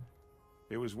loose.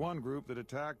 It was one group that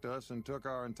attacked us and took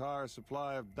our entire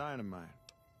supply of dynamite.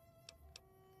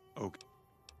 Okay.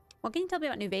 What can you tell me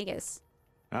about New Vegas?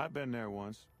 I've been there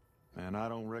once, and I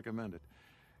don't recommend it.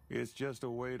 It's just a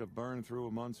way to burn through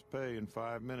a month's pay in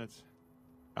 5 minutes.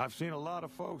 I've seen a lot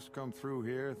of folks come through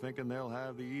here thinking they'll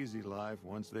have the easy life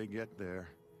once they get there.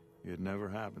 It never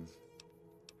happens.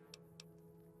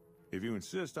 If you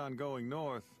insist on going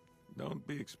north, don't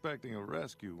be expecting a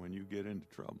rescue when you get into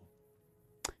trouble.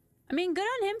 I mean, good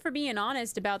on him for being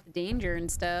honest about the danger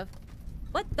and stuff.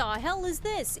 What the hell is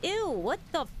this? Ew, what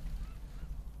the...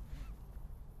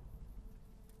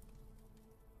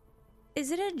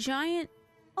 Is it a giant...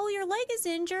 Oh, your leg is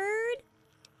injured?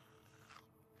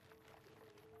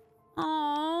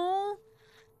 Oh,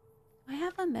 I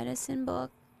have a medicine book.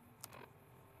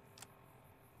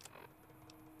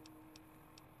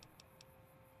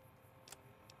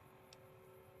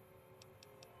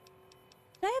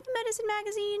 Did I have a medicine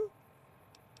magazine?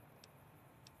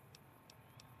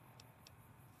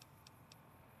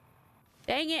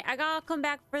 Dang it, I gotta come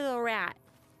back for the rat.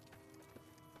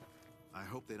 I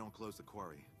hope they don't close the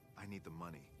quarry. I need the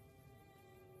money.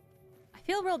 I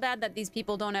feel real bad that these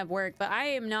people don't have work, but I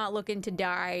am not looking to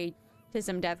die to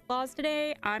some death claws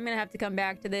today. I'm gonna have to come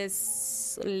back to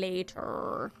this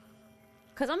later.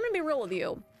 Cause I'm gonna be real with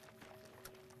you.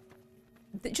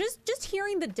 Just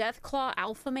hearing the Deathclaw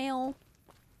alpha male,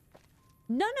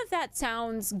 none of that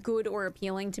sounds good or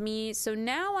appealing to me. So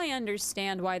now I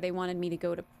understand why they wanted me to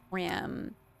go to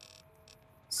Prim.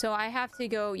 So I have to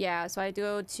go, yeah, so I have to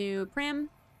go to Prim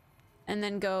and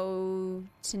then go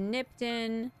to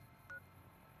Nipton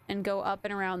and go up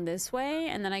and around this way.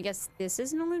 And then I guess this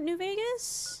is New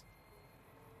Vegas?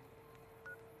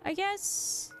 I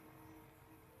guess.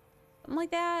 Something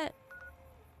like that.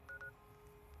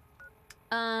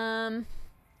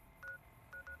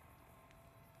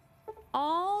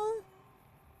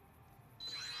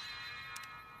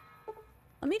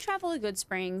 Let me travel to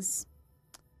Goodsprings.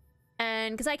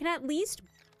 And because I can at least,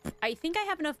 I think I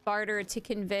have enough barter to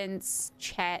convince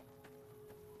Chet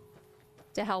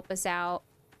to help us out.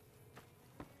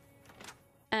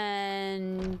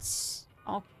 And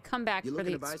I'll come back for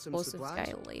the explosives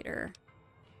guy later.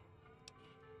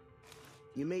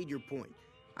 You made your point.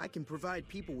 I can provide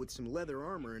people with some leather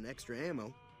armor and extra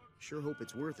ammo. Sure hope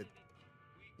it's worth it.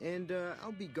 And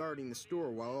I'll be guarding the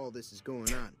store while all this is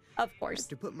going on. Of course. I have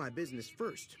to put my business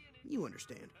first. You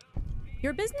understand.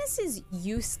 Your business is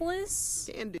useless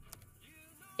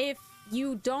if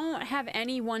you don't have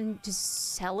anyone to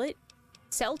sell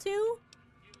to. You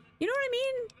know what I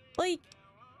mean? Like,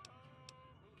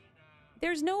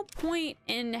 there's no point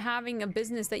in having a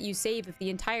business that you save if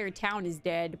the entire town is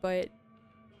dead, but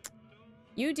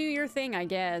you do your thing, I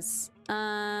guess.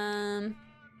 I'm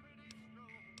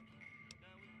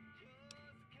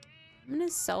gonna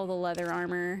sell the leather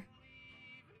armor.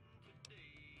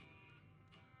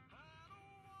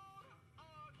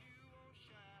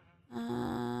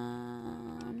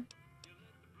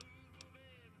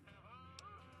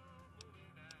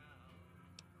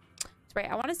 That's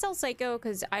right. I want to sell Psycho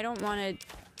because I don't want to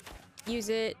use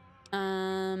it.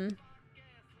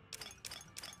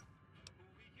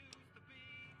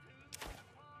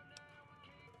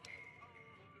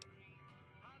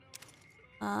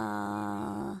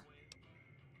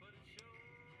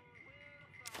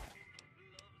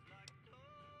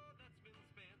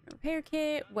 Repair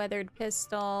kit, weathered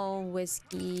pistol,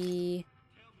 whiskey.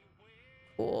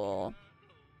 Cool.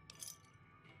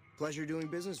 Pleasure doing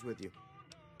business with you.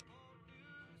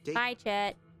 Bye,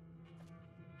 Chet.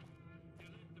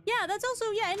 Yeah, that's also,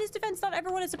 yeah, in his defense, not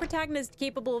everyone is a protagonist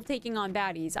capable of taking on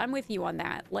baddies. I'm with you on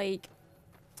that. Like,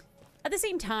 at the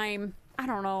same time, I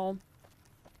don't know.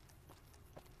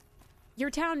 Your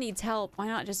town needs help. Why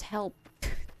not just help?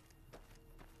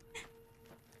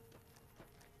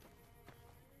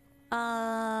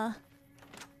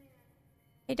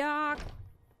 Hey, Doc.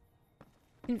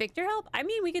 Can Victor help? I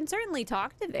mean, we can certainly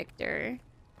talk to Victor.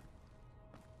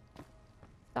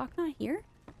 Doc not here?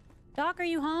 Doc, are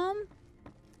you home?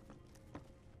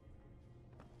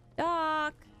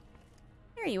 Doc.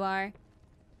 There you are.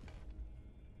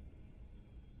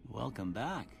 Welcome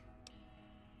back.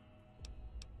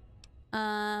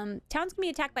 Town's gonna be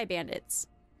attacked by bandits.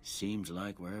 Seems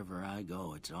like wherever I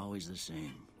go, it's always the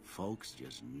same. Folks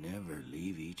just never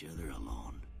leave each other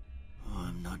alone. Oh,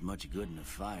 I'm not much good in a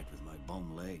fight with my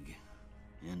bum leg.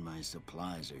 And my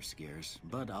supplies are scarce,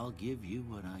 but I'll give you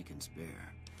what I can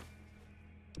spare.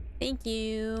 Thank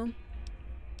you.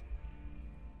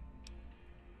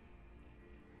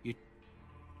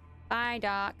 Bye,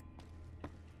 Doc.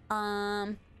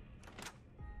 A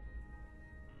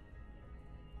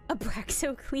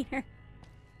Braxo cleaner.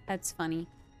 That's funny.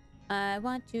 I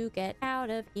want to get out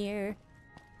of here.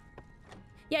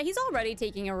 Yeah, he's already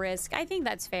taking a risk. I think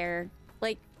that's fair.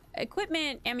 Like,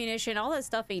 equipment, ammunition, all that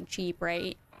stuff ain't cheap,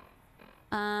 right?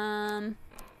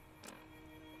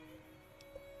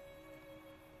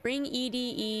 Bring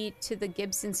EDE to the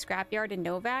Gibson scrapyard in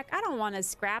Novak. I don't want to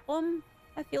scrap them.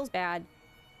 That feels bad.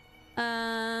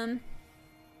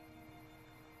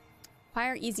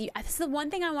 Acquire Easy. This is the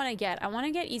one thing I want to get. I want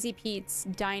to get Easy Pete's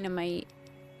dynamite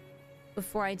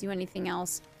before I do anything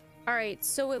else. All right,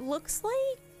 so it looks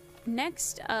like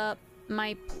next up,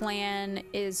 my plan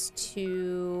is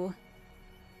to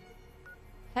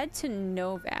head to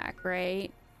Novak,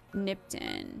 right?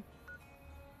 Nipton.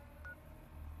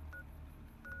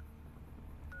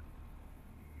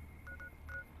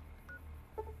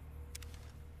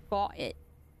 Bought it.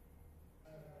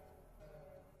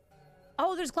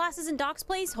 Oh, there's glasses in Doc's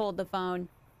place? Hold the phone.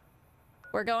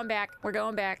 We're going back. We're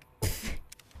going back.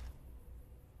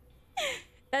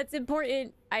 That's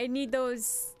important. I need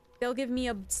those. They'll give me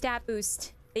a stat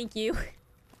boost. Thank you. I'm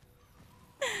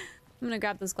gonna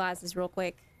grab those glasses real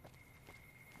quick.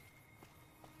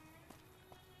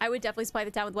 I would definitely supply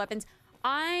the town with weapons.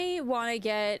 I want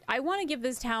to give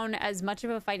this town as much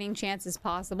of a fighting chance as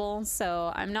possible.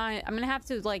 So I'm gonna have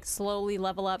to like slowly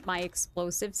level up my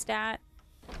explosive stat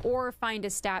or find a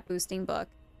stat boosting book.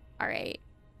 All right,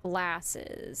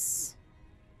 glasses.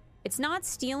 It's not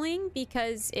stealing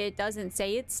because it doesn't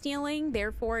say it's stealing,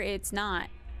 therefore it's not.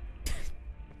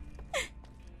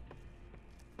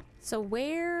 So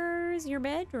where's your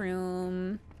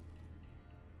bedroom?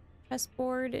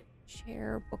 Chessboard,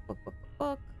 chair,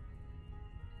 book.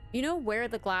 You know where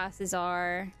the glasses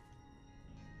are.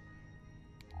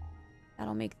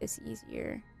 That'll make this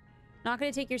easier. Not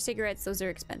gonna take your cigarettes, those are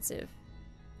expensive.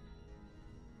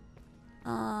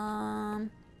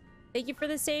 Thank you for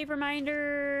the save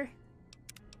reminder.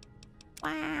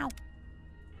 Wow.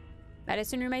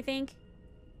 Medicine room, I think.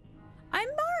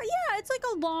 Yeah, it's like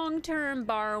a long-term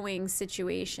borrowing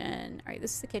situation. All right,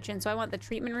 this is the kitchen. So I want the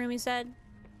treatment room, you said?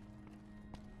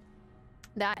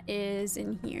 That is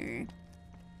in here.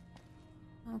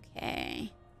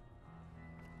 Okay.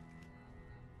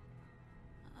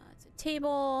 It's a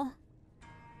table.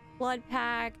 Blood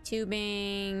pack,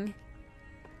 tubing.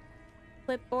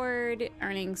 Clipboard,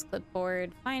 earnings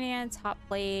clipboard, finance, hot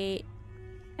plate,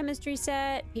 chemistry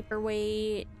set,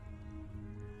 paperweight,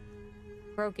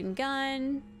 broken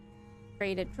gun,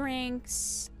 crate of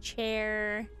drinks,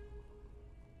 chair,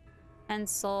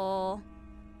 pencil,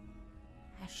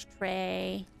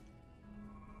 ashtray.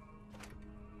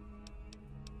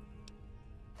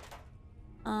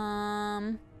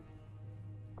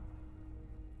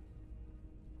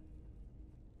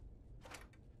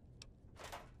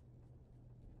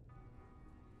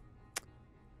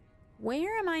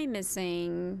 Where am I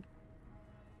missing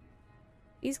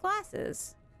these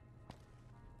glasses?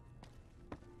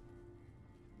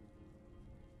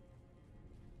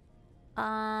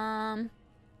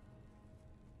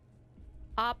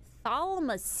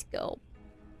 Ophthalmoscope.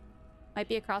 Might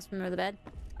be across from the bed.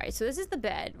 All right, so this is the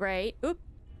bed, right? Oop.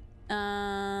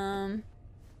 Can't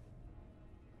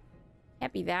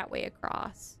be that way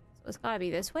across. So it's gotta be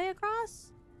this way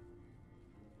across?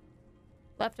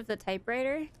 Left of the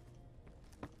typewriter?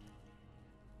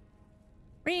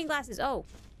 Reading glasses. Oh.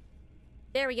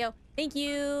 There we go. Thank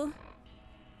you.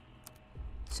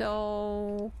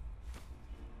 So...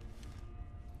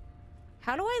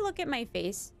 how do I look at my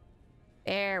face?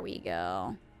 There we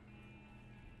go.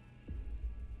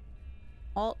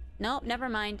 Oh, nope, never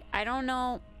mind. I don't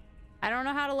know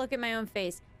how to look at my own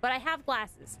face. But I have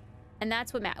glasses. And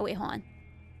that's what wait, hold on.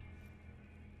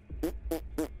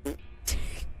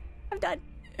 I'm done.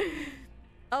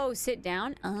 Oh, sit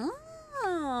down?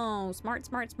 Oh, smart,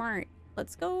 smart, smart.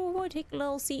 Let's go take a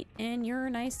little seat in your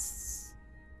nice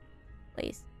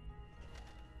place.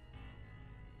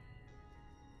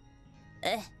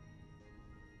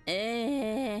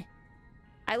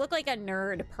 I look like a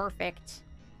nerd. Perfect.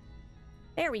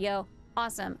 There we go.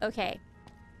 Awesome. Okay.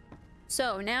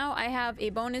 So now I have a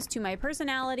bonus to my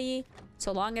personality,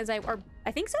 so long as I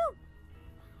think so?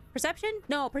 Perception?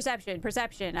 No, perception.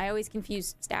 Perception. I always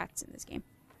confuse stats in this game.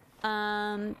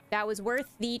 That was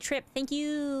worth the trip. Thank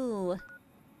you.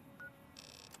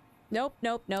 Nope,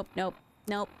 nope, nope, nope,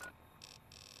 nope.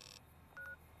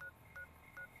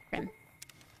 Prim.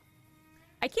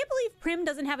 I can't believe Prim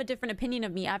doesn't have a different opinion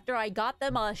of me after I got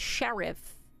them a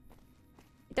sheriff.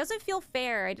 It doesn't feel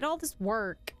fair. I did all this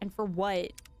work, and for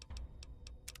what?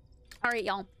 All right,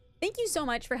 y'all. Thank you so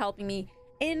much for helping me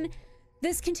in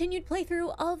this continued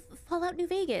playthrough of Fallout New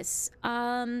Vegas.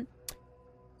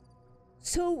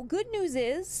 So good news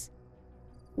is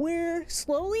we're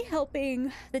slowly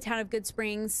helping the town of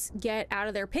Goodsprings get out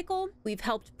of their pickle. We've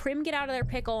helped Prim get out of their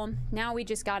pickle. Now we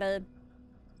just gotta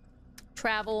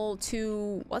travel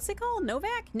to, what's it called?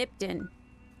 Novak? Nipton.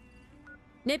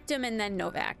 Nipton and then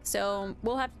Novak. So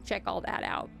we'll have to check all that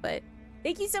out. But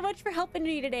thank you so much for helping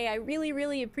me today. I really,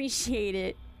 really appreciate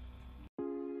it.